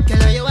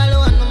 Girl, are you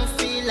alone, I'ma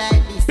feel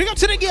like this. Big up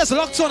to the gears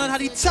locked on and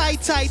had the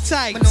tight.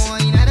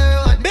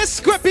 Miss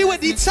Grippy with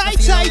the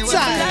tight.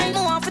 I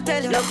know what to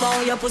tell you. Love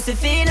how your pussy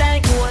feel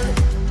like gold.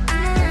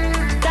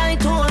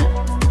 Tight hole.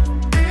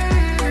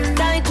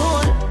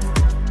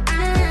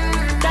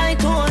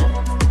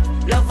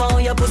 Love how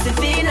your pussy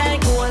feel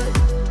like gold.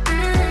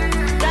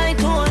 Tight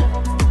hole.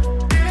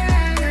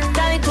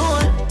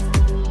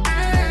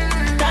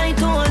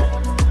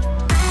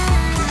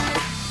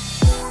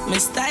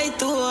 Miss tight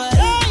hole.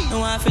 No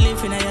one feel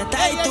if you know your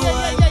tight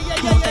hole.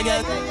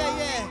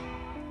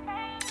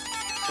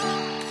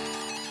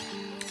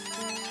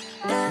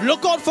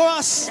 Look out for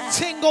us,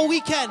 Tingo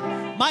weekend,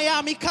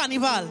 Miami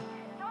Carnival.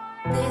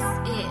 This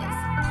is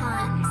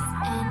Puns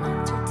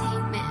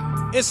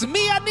Entertainment. It's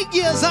me and the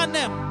girls and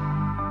them.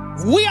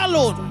 We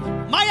alone.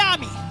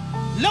 Miami.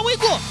 Let we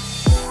go.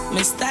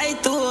 Miss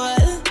Title.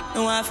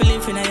 No one feel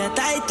live in your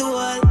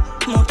title.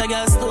 Mount a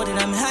girl stored in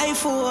my high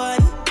phone.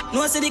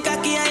 No see the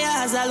cocky and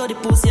yours, all of the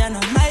pussy and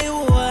my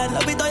own.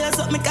 Love it how you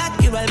suck me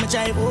cocky while me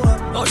drive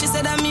home. Oh, she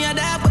said that me a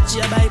die, but she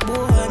a buy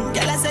bone.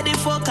 Girl, I said the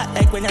fuck out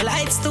like when your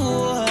lights too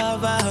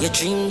over. You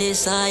dream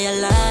this all your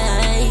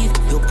life.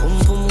 You pum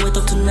pum wet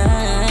up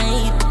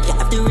tonight. You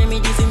have the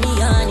remedy for me,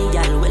 honey.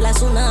 Girl, well a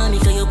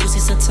tsunami, cause your pussy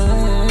so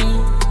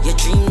tight. You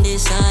dream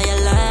this all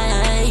your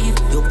life.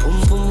 You pum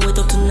pum wet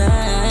up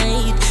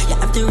tonight. You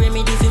have the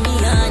remedy for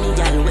me, honey.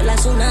 Girl, well a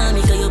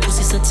tsunami, cause your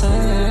pussy so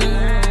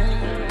tight.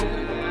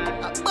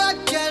 Bad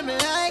girl me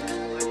like.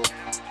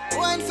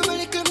 One for me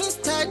little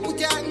mistake, put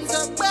your hands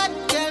up. Bad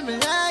girl me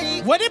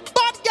like. Where the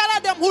bad girl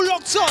are them who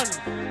looks on?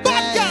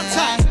 Bad girl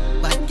type.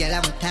 Bad girl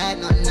I'm tight,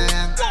 nothing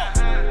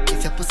wrong.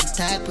 If your pussy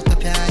tight, put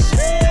up your hand.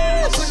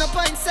 Open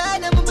up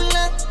inside, I'm a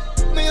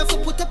blood. Me have to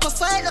put up a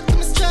fight, look to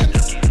me strong.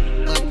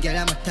 Bad girl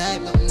I'm a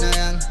type, nothing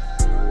wrong.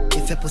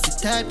 If your pussy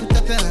tight, put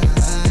up your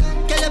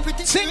hand. Girl,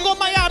 everything. Tingo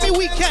Miami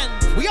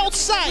weekend. We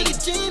outside.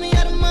 Jimmy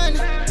and the man.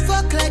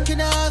 Fuck like you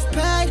have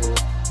pride.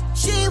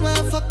 She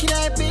want fucking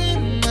like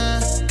me,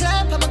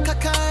 climb on my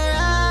cock and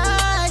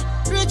ride.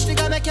 Rich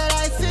nigga make your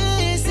life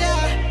easier.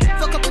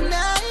 Fuck up a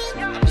night,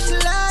 I'm she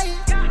lie.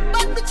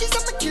 Bad bitches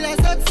and my killers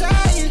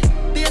outside.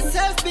 Be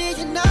yourself, be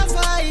you not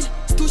fight.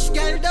 Stush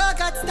girl dog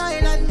got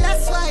style and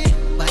that's why.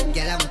 Bad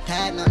girl I'm a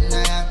type, nothing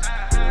wrong.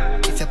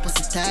 If your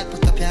pussy tight,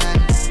 put up your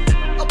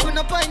hand. Open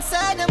up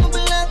inside, I'm a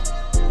blood.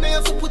 May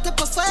have to put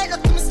up a fight,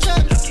 look to me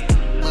strong.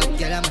 Bad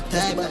girl I'm a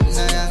type, nothing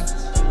wrong.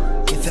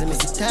 If your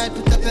pussy tight,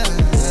 put up your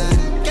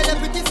hand. Get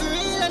everything for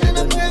real and then I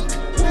break.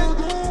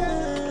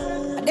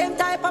 Them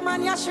type of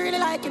man, yeah, she really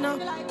like, you know.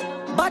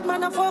 Bad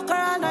man, I fuck her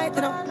all night,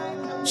 you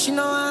know. She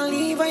know I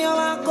leave when you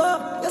want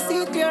go. You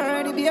see it clear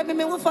already, baby,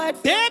 me will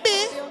fight.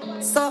 Baby!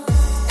 So,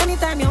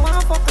 anytime you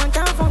want fuck and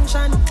can't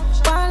function.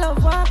 Fall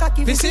of walk, I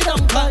keep you sit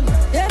down, gun.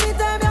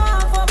 Anytime you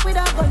want fuck with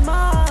a gun,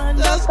 man.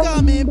 Just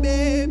call me,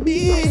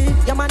 baby.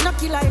 Yeah, man, not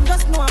kill him,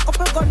 just know a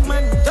couple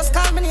gunman. Just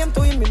call me name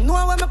to him, know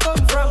where me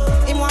come from.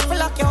 Him want to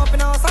lock you up in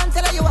the house and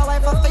tell you a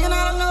wife after you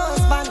know no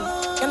husband.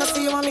 You know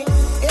see you mommy,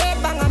 hey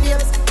bang a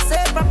babes,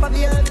 say proper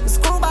babe.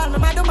 Screwball, me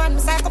mad man, me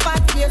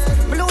psychopath babes.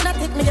 Blue not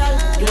hit me girl,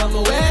 you want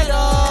me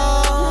weirdo.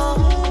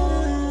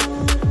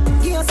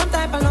 Give you some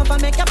type of love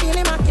and make you feel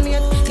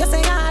immaculate. You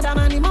say yeah, that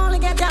man, him only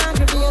get you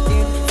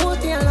aggravated.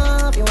 Put your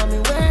love, you want me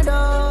weirdo.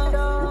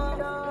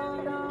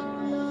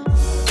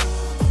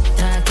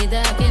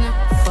 Darky no,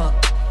 fuck.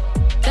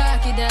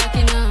 Darky no.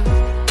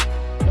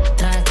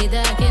 Darky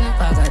no,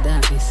 paga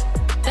darkness.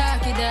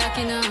 Darky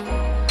no.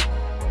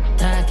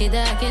 Darky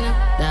no,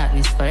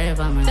 darkness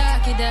forever, man.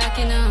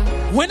 Darky no.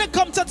 When it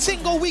comes to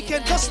Tingo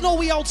weekend, just know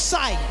we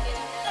outside.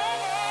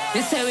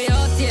 They say we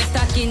out here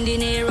stuck in the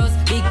Neros.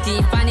 Big T,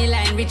 funny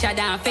line, richer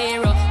than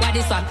Pharaoh. What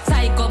this one?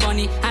 Psycho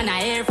Bunny and a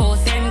Air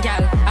Force, same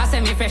gal. I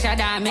say me fresher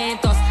than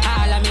Mentos.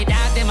 All of me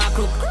dog, them a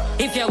crook.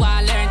 If you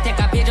want learn, take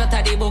a page out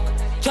of the book.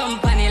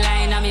 Jump on the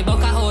line and me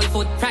buck a whole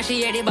foot. Fresh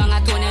she hear the bang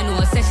a tone, you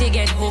know, say she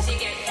get hooked.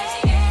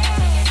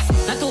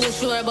 Not too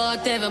sure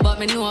about ever, but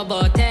me know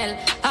about tell.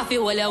 I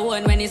feel all your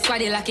one when it's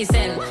squaddy like he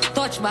sell.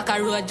 Touch back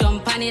a road,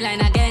 jump on the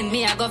line again.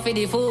 Me I go for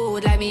the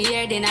food like me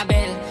hear in a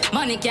bell.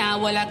 Money can't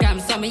hold a gram,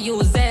 so me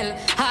use Zell.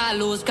 I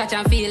lose, scratch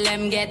and feel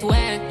them get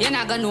well. You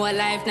not gonna know a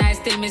life nice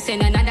till me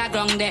send another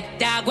ground there.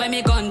 Dog when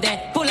me gun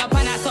there, pull up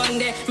on a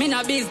Sunday. Me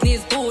no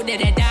business, who they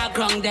the dog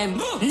ground them.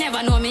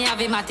 Never know me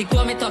have a matic,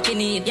 to me talking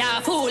need. Yeah,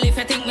 fool if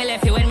you think me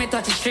left you when me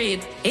touch the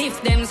street.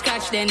 If them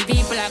scratch, then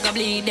people are gonna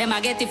bleed. Them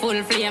I get the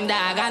full flame,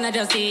 dog, and I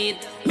just eat.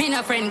 Me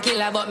no friend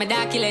killer, but me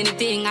don't kill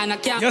anything, and I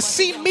can't. You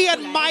see me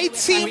and my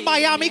team,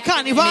 Miami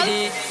Carnival.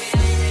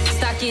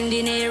 Stuck in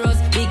the Neros,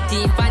 big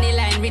T, funny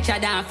line, richer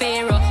than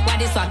Pharaoh. What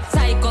this one?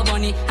 Psycho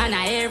Bunny and a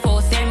Air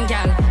Force, same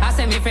gal. I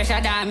say me fresher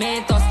than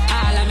Mentos.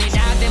 All of me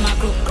dog, them a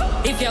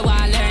crook. If you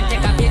want learn,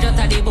 take a page out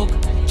of the book.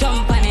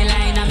 Jump on the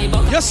line and me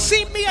buck. You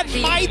see me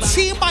and my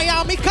team,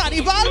 Miami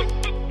Carnival.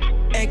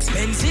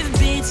 Expensive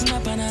beats in my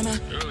Panama.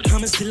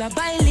 I'm still a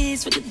buy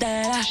lease with the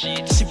dollar.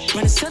 Ship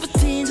when it's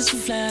 17 just to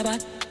fly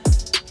back.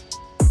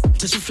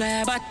 Just to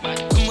fly back.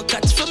 Come a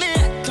catch for me,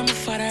 come a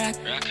father rack.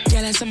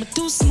 Girl, I say I'm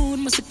too smooth,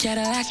 must a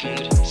Cadillac.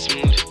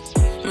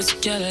 Smooth. Must a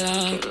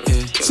Cadillac,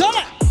 yeah.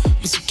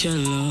 Must a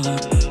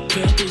Cadillac.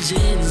 Purple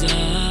jeans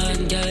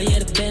on. Girl, yeah,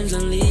 the Benz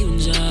and leaving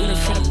job. When I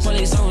fight the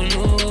police, I don't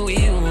know what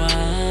we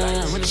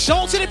want.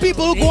 Shout to the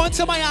people who go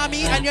into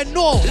Miami and you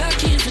know.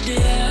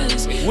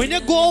 When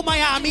you go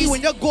Miami,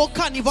 when you go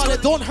Carnival,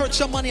 it don't hurt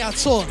your money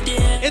at all.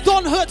 It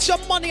don't hurt your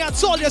money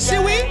at all, you see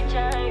we?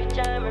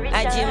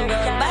 A gym run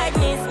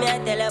badness, me I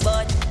tell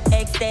about.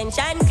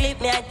 Extension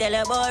clip, me I tell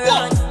about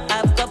run.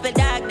 Have couple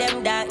dark,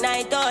 them dark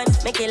night on.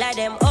 Me killer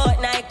them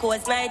out, night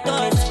coast, night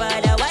on. Miss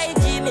father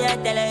YG, me I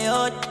tell you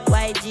out.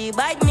 YG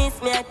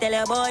badness, me I tell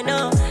you about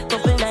now.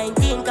 Couple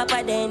 19,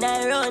 copper then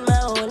I run.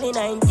 My only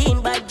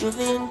 19, bad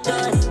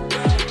Juventus.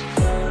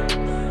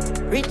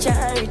 Rich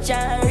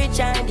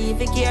and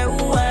if you care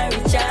who are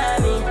rich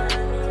on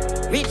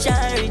me. Rich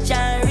and rich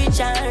and rich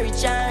and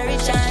rich and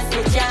rich and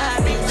rich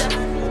and rich.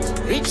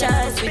 Rich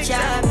and rich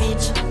and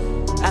rich.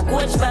 I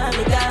coach for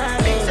me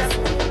garments.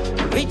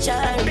 Rich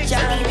and rich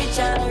and rich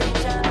and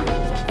rich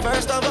and.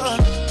 First of all,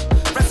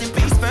 rest in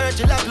peace,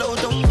 Virgil Abloh.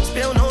 Don't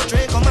spill no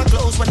drink on my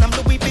clothes when I'm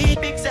Louis V.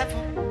 Big Seven.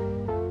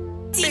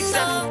 Big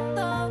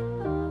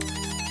Seven.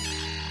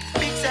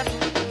 Big Seven.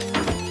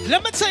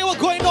 Let me tell you what's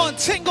going on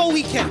Tingo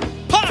weekend.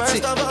 Party.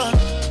 First of all,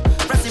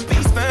 rest in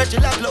peace,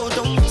 Virgil Abloh.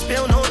 Don't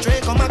spill no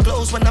drink on my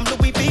clothes when I'm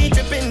Louis V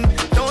dripping.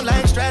 Don't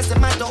like stress in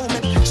my dome.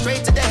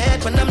 Straight to the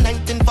head when I'm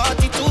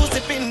 1942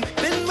 sipping.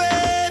 Been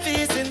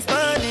wavy since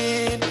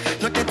morning.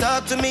 Not to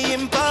talk to me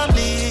in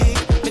public.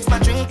 Mix my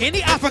drink.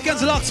 Any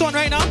Africans locked on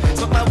right now?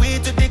 Smoke my way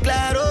to the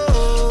Claro.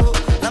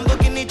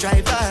 Lamborghini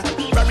driver.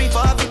 Ferrari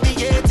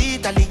 458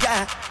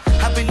 Italia.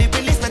 I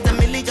really spent $1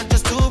 million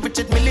just to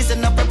Richard Millis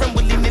and I run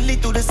willy-nilly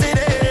through the city.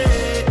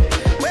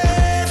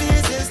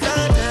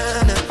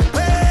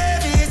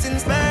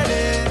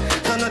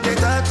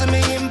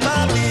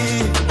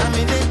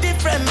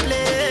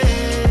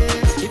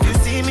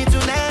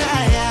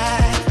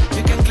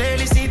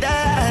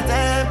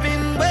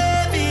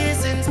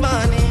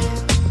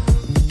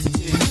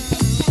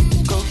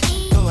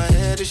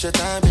 It's your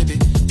time, baby.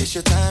 It's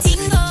your time,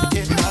 baby.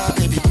 Get my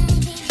baby.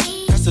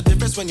 That's the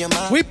difference when you're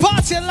mine. We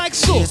partying like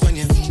so.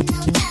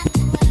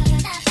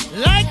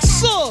 Like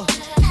so.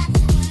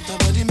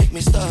 Nobody make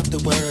me stop the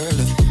world.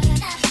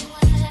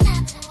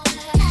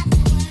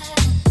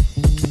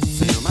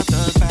 Feel my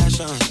thug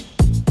passion.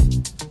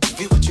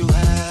 Be what you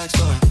asked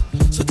for.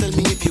 So tell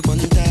me if you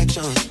want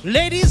action.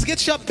 Ladies,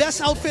 get your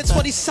best outfits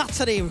for this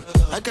Saturday.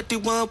 I got the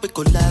one we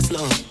could last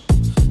long.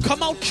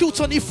 Come out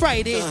cute on the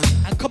Friday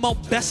and come out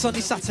best on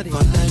the Saturday.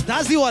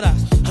 That's the order.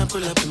 I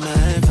pull up in my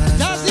vibe.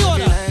 That's the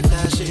order. Like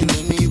that shit in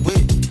any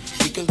way.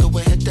 We can go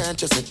ahead and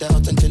just head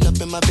out until up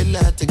in my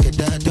villa to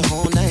get out the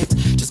whole night.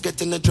 Just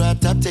get in the drop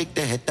top, take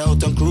the head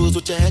out and cruise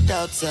with your head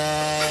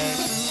outside.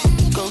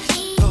 Go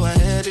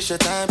ahead, it's your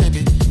time,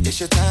 baby. It's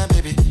your time,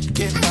 baby.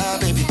 Get my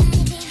baby.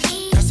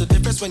 That's the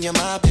difference when you're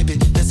my baby.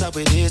 That's how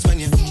it is when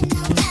you.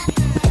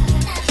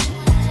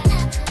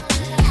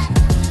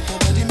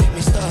 Nobody make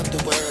me stop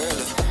the world.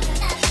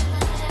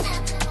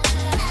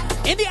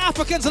 In the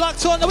Africans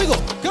locked on, there we go.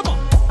 Come on.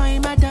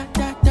 I'm a da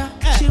da da.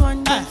 She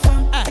want that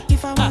fun. I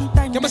give her one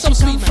time. Give me some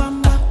sweet,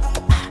 man.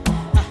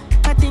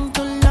 I think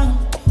too long.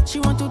 She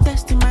want to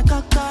test in my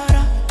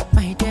cockara.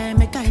 My dear,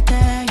 make I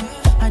tell you.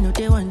 I know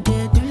they want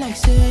to do like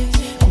say.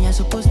 Me I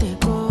supposed to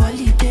go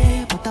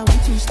holiday, but I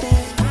want to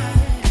stay.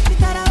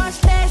 Because I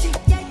was lazy.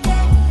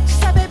 She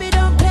said, baby,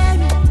 don't play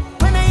me.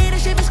 When I hear the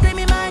she be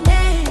screaming my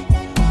name.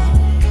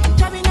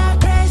 Driving her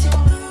crazy.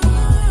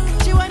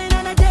 She want it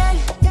on a daily.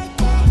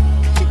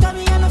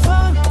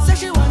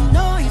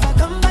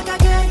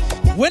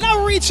 When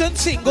I reach and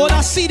Tingo,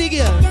 I see the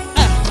girl.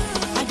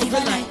 I give her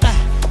like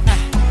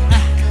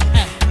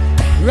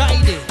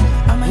ride it,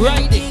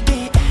 ride it,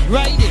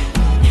 ride it,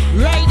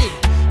 ride it.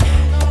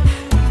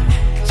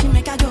 She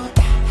make her go.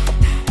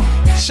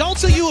 Shout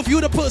to you if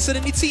you're the person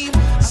in the team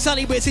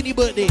celebrating the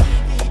birthday.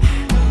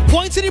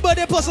 Point to the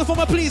birthday person for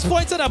me, please.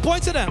 Point to them,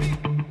 point to them.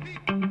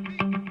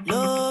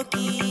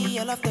 Low-key,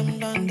 all of them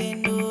done they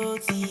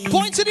notice.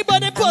 Point to the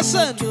birthday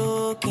person.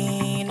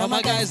 Joking, all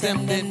my guys,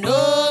 them, they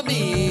know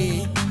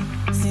me.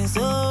 Since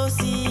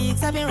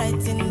 06, I've been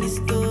writing this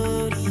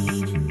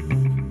story.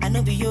 I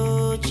know be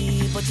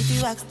OG, but if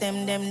you ask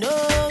them, them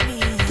know me.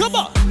 Come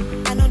on.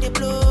 I know they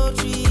blow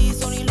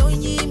trees, only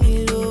lonely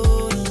me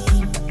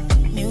lonely.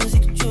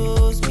 Music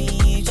chose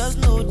me, just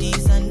know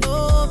this and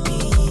know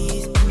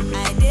peace.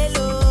 I dey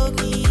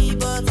low-key,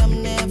 but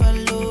I'm never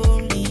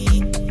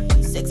lonely.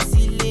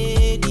 Sexy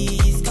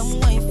ladies, come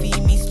wine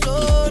for me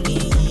slowly.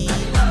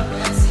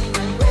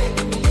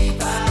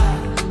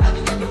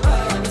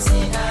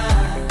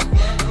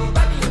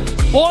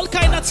 All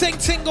kind of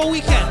Tingo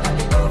weekend.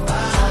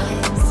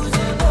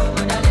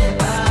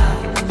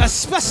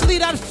 Especially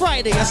that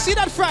Friday. You see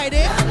that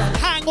Friday?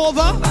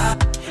 Hangover.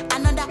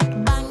 Another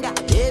banger.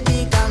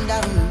 Baby, calm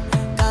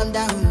down, calm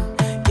down.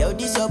 Yo,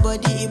 this your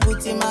body, it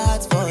puts in my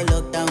heart for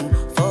lockdown,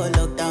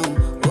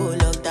 oh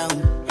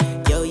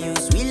lockdown. Yo, you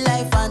sweet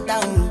life,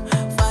 phantom,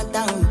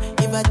 phantom.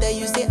 If I tell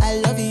you, say I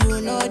love you,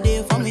 no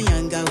day for me,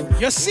 young girl.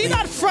 You see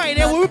that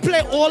Friday when we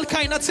play all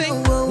kind of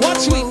thing?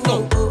 Watch we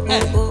go.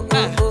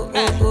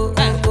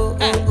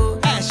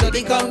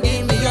 Shawty, come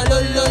give me your lo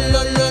lo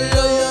lo lo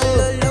lo.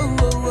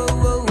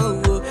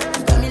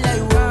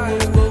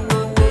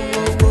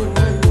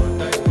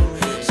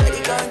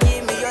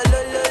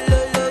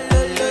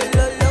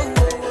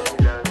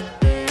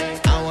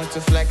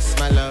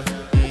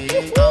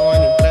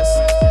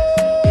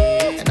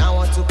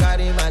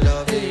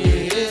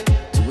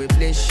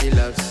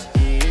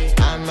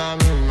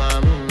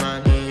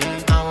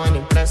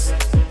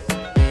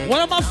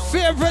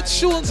 Favorite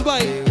tunes by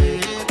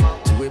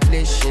to a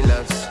place she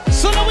loves.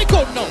 So now we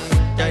go now.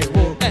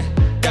 Daiwo,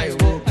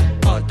 Daiwo,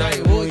 oh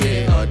Daiwo,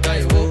 yeah, oh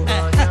Daiwo,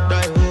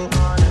 Daiwo,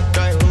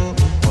 Daiwo,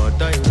 oh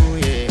Daiwo,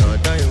 yeah, oh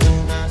Daiwo.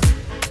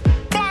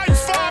 By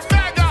far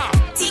mega.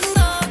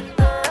 Tingo.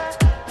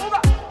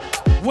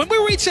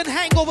 watching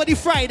Hangover the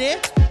Friday,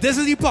 this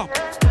is the pump.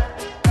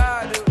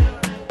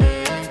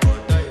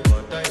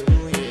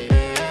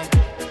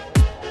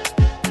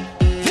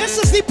 This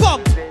is the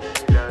pump.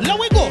 Let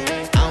we go.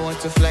 I want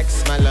to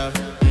flex my love.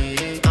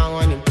 I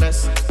want to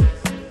impress.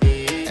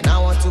 And I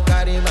want to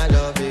carry my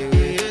love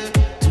away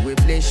to a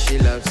place she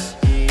loves.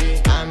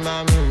 I'm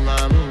a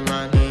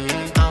man.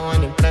 I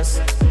want to impress.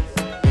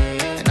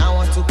 And I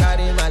want to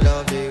carry my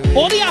love away.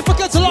 All the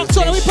Africans are locked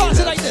on and we pass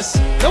it like this.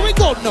 Here we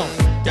go now.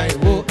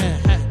 Daiwo,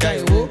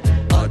 Daiwo,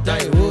 oh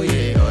Daiwo,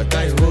 yeah, oh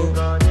Daiwo,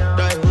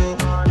 Daiwo,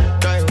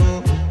 Daiwo,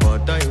 oh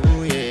Daiwo,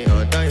 yeah,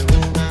 oh Daiwo,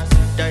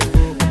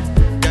 Daiwo,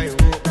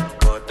 Daiwo,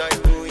 oh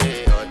Daiwo,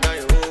 yeah, oh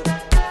Daiwo,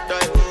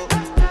 Daiwo,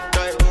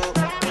 Daiwo.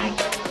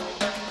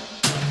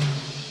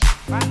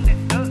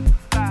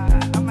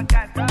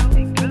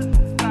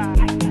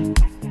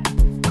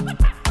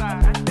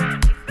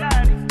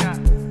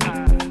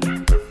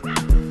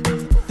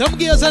 Them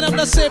girls and them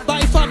that say by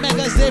far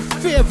Mega's their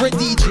favorite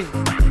DJ.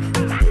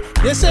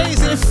 They say he's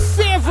their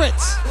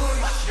favorite.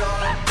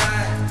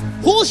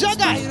 Who's your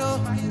guy?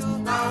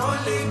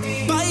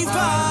 By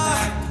far.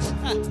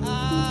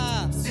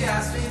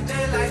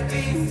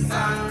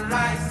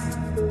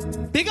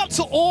 Big up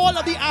to all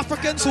of the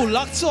Africans who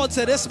locked on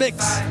to this mix.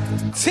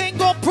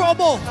 Tingo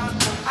promo.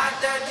 I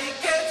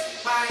dedicate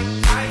my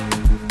time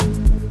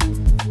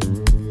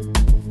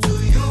to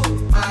you,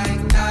 my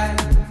guy.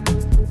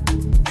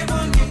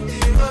 Even if the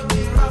road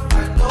be rough, I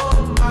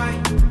don't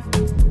mind.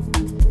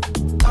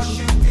 'Cause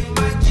you be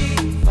my G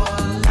for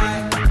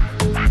life.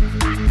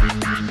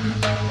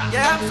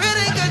 Yeah, I'm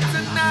feeling good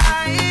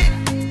tonight.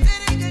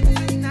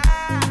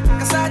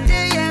 'Cause I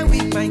did yeah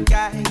with my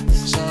guys.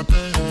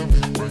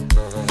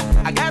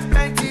 I got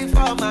plenty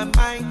for my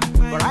mind,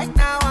 but right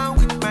now I'm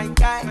with my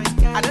guys.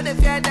 I don't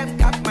fear them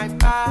got my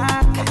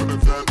back.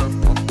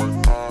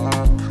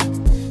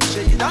 So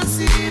you don't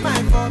see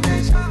my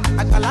formation.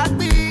 I got like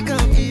big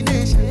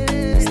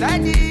combination.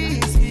 Steady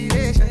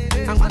inspiration.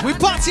 We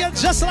party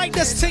just like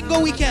this Tingo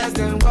weekend.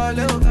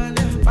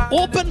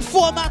 Open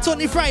format on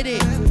the Friday.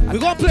 We're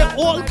gonna play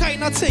all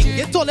kind of things.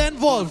 Get all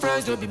involved.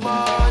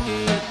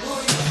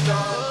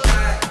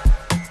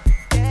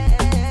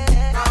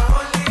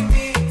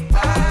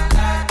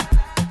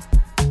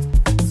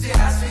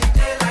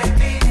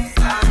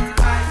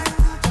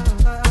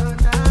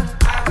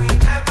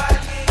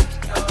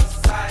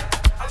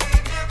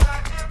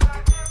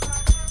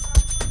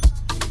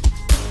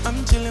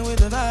 I'm chilling with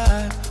the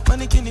vibe.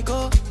 Money can you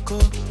go?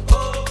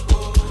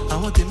 I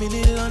want a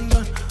million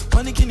London.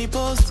 Money can you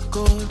post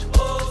code?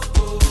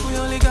 We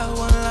only got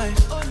one life.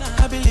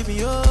 I believe in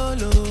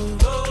YOLO.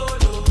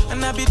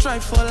 And I be try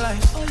for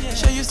life.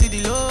 Sure you see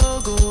the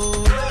logo.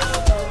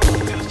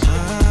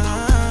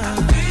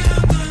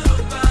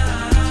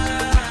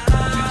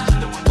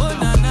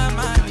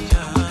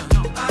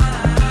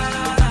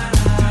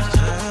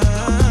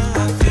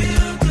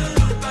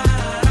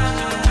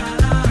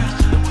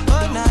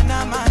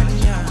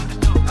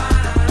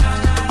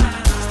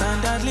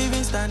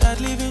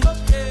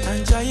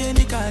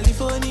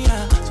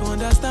 California, to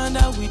understand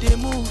how we dey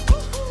move,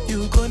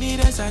 you go need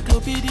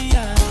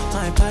encyclopedia.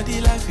 My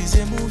body life is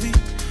a movie.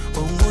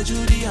 Oh,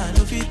 Mojuri, I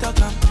know fit talk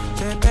am.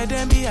 Pepe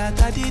dem be at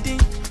a diding.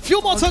 Few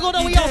months ago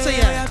that we out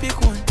here. Where I pick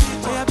one,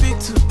 where I pick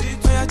two,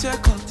 where I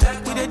check up.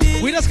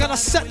 We just gotta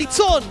set the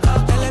tone.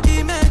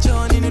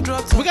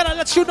 We gotta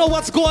let you know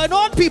what's going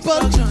on, people.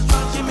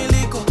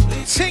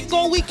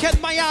 Tingo weekend,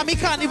 Miami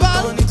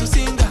Carnival.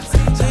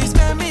 So you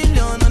spend million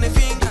on a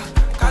finger.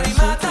 Carry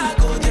my tag,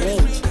 go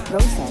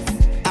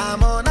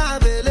I'm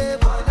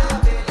unavailable.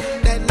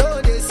 They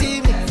know they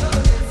see me.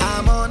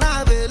 I'm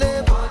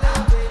unavailable.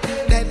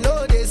 They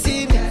know they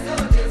see me.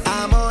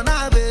 I'm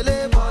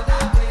unavailable.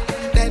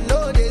 They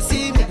know they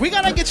see me. We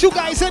gotta get you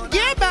guys in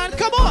gear, man.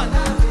 Come on.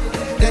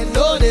 They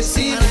know they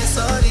see me.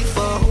 Sorry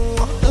for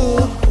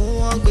who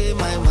won't be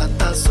my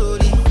matter.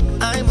 Sorry,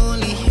 I'm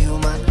only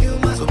human.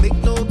 So make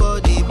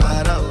nobody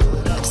para.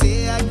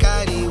 Say I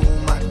carry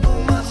woman.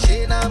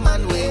 She na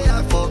man way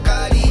I for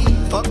carry.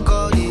 Fuck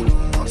all the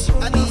rumors.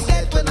 I need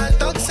that when I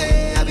talk,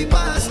 say I be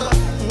pastor.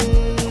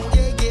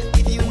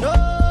 If you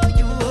know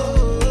you,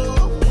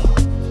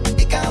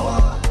 it can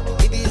walk.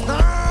 If it's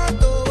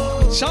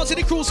not, shout out to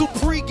the crews who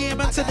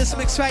pre-game into this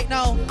mix right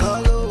now.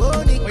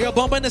 Or you're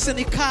bumping this in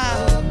the car.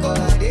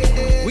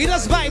 We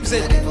just vibes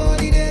it.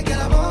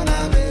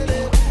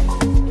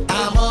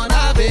 I'm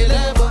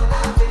unavailable.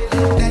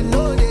 They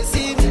know they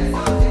see me.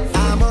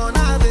 I'm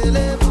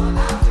unavailable.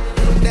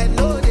 They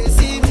know they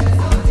see me.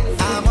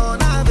 I'm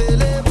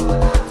unavailable.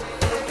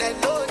 They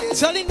know they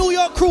Tell the New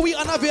York crew we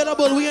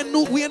unavailable. We in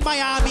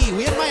Miami.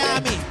 We in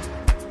Miami.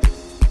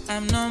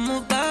 I'm not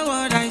moved by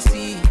what I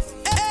see.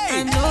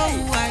 I know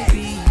who I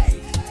be.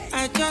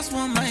 I just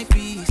want my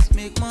peace.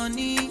 Make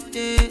money,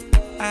 yeah.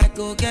 I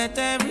go get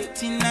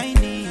everything I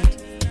need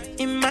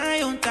in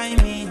my own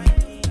timing.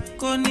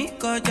 Koni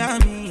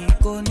kojami,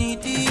 koni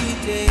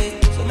delay.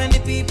 So many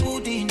people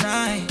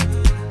deny.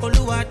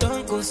 Oluwa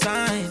don't go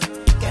sign.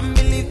 Can't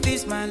believe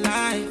this my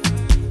life.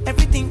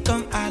 Everything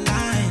come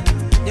align.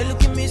 They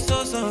look at me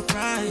so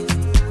surprised.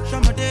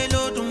 Shama de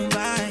lo do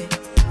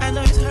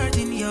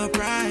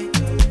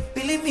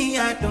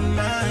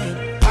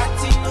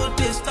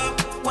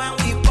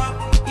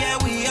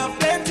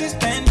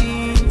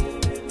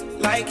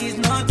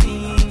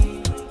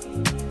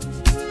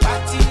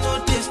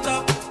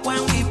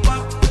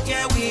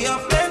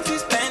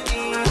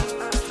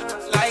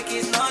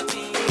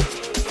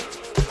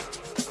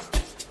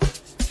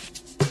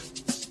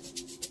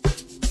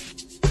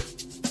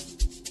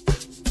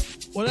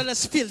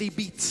let's feel the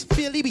beat.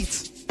 Feel the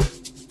beat.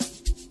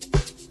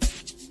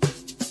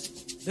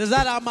 There's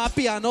that on my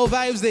piano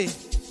vibes there.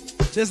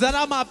 There's that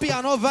on my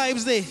piano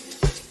vibes there.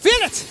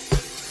 Feel it.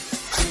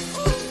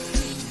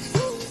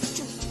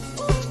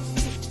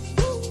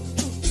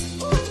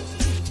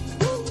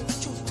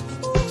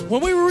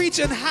 When we reach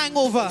in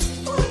hangover,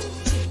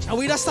 and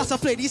we just start to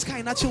play these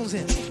kind of tunes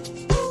in.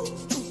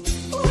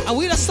 And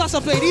we just start to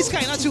play these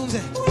kind of tunes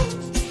in.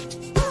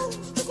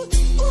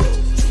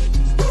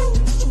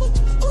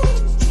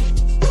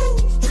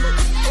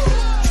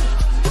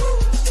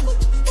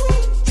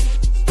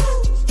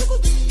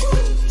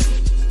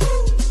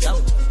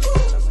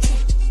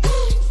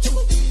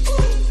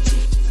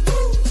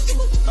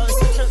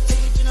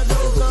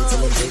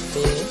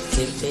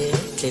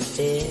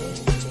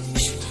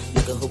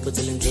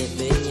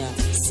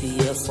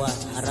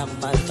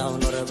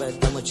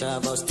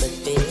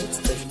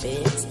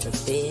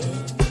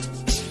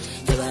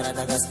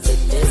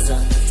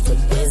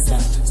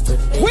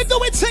 We do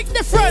it take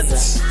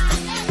difference.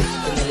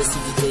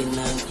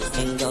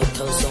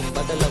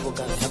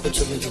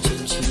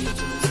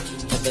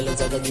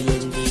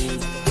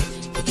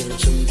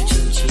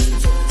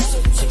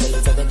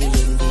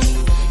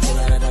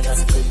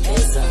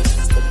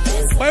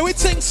 Why we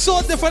think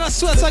so different, I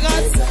swear to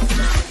God.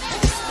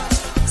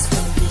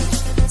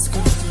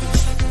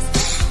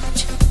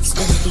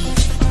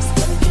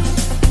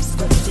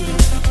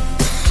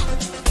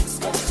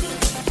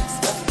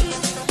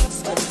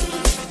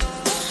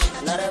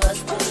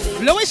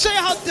 Let me show you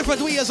how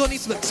different we is on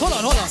these mix. Hold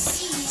on, hold on.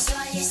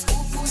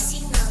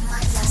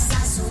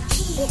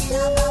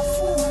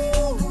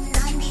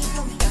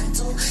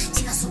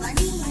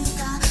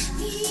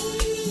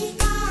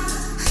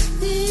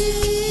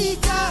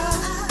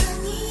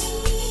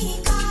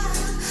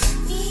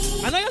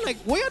 I know you're like,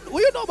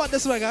 what you know about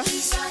this one, huh?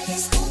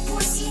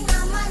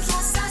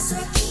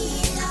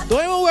 Don't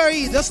even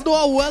worry, just know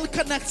how well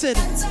connected.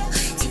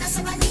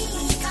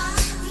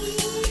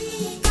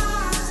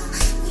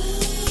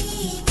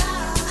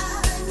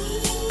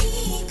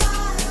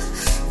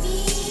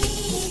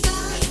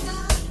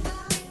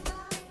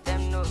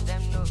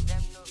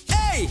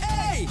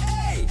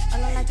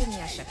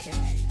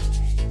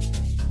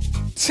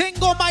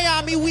 Tingo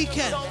Miami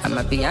weekend. I'm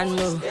a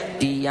piano.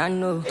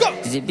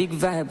 It's a big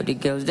vibe, but the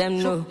girls them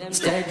know.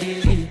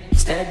 Steadily,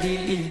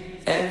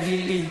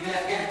 heavily.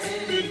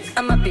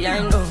 I'm a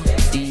piano.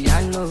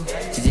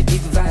 It's a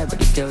big vibe, but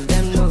the girls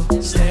them know.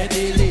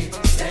 Steadily.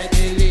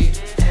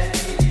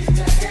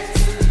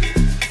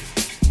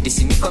 They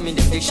see me coming,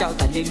 then they shout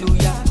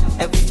hallelujah.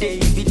 Every day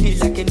it be day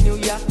like a new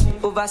year.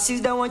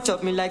 Overseas they want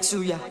chop me like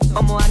suya.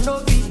 I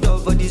know big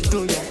dog, but it's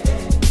do ya.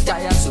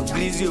 Tire so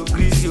greasy,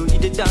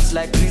 it they dance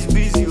like Chris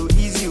Breezy,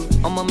 easy.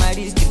 I'm on my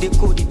wrist, they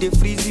code, they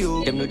freeze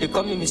you. Them know they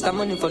call me Mr.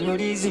 Money for no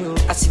reason.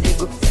 I see they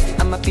go,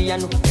 I'm a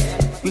piano.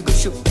 We go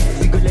show,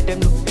 we go let them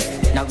know.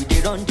 Now we they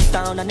run the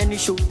town and any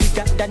show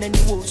bigger than any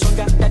woe,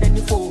 stronger than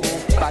any foe.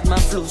 Bad man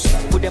flows,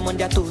 put them on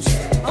their toes,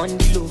 on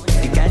the low,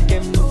 they got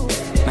them know.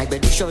 My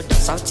bed is short,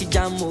 South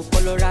Jamo,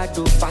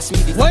 Colorado, pass me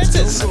the what is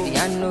this?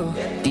 Piano.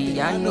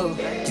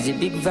 It's a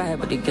big vibe,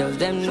 but the girls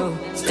them know.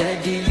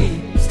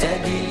 Steadily,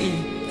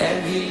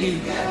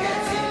 heavily.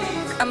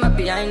 I'm a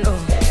piano.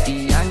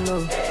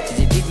 It's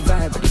a big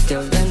vibe, but the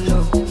girls them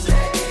know.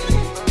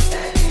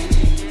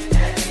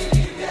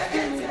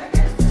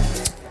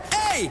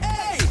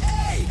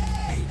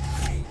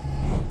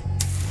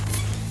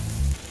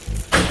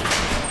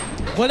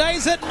 Well, that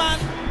is it, man.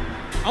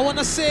 I want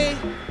to say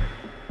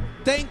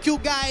thank you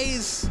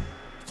guys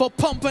for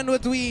pumping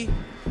with we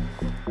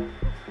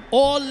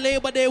all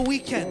Labor Day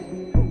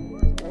weekend.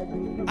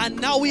 And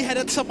now we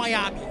headed to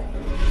Miami.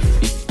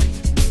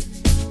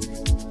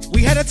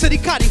 We headed to the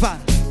Carnival.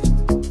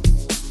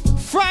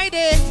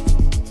 Friday,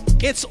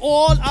 it's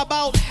all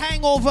about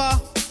hangover,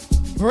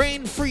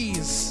 brain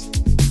freeze,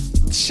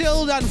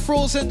 chilled and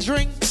frozen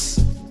drinks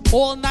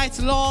all night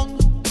long.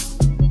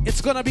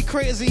 It's gonna be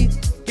crazy.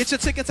 Get your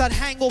tickets at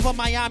Hangover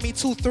Miami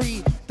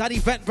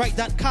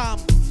 23.eventbrite.com.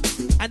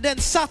 And then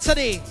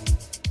Saturday,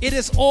 it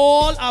is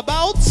all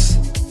about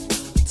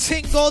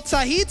Tingo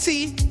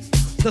Tahiti,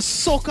 the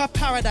soca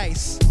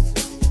paradise.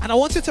 And I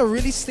want you to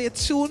really stay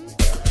tuned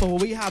for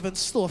what we have in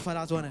store for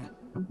that one.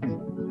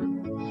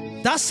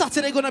 That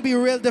Saturday gonna be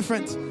real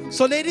different.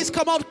 So ladies,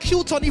 come out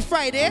cute on the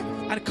Friday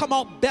and come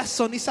out best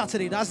on the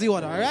Saturday. That's the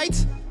order, all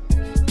right?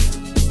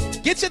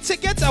 Get your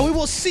tickets and we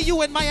will see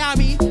you in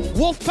Miami.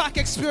 Wolfpack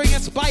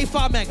Experience by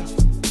Far Mega.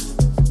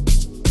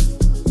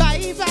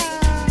 Bye bye.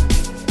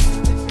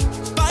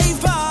 Bye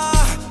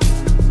bye.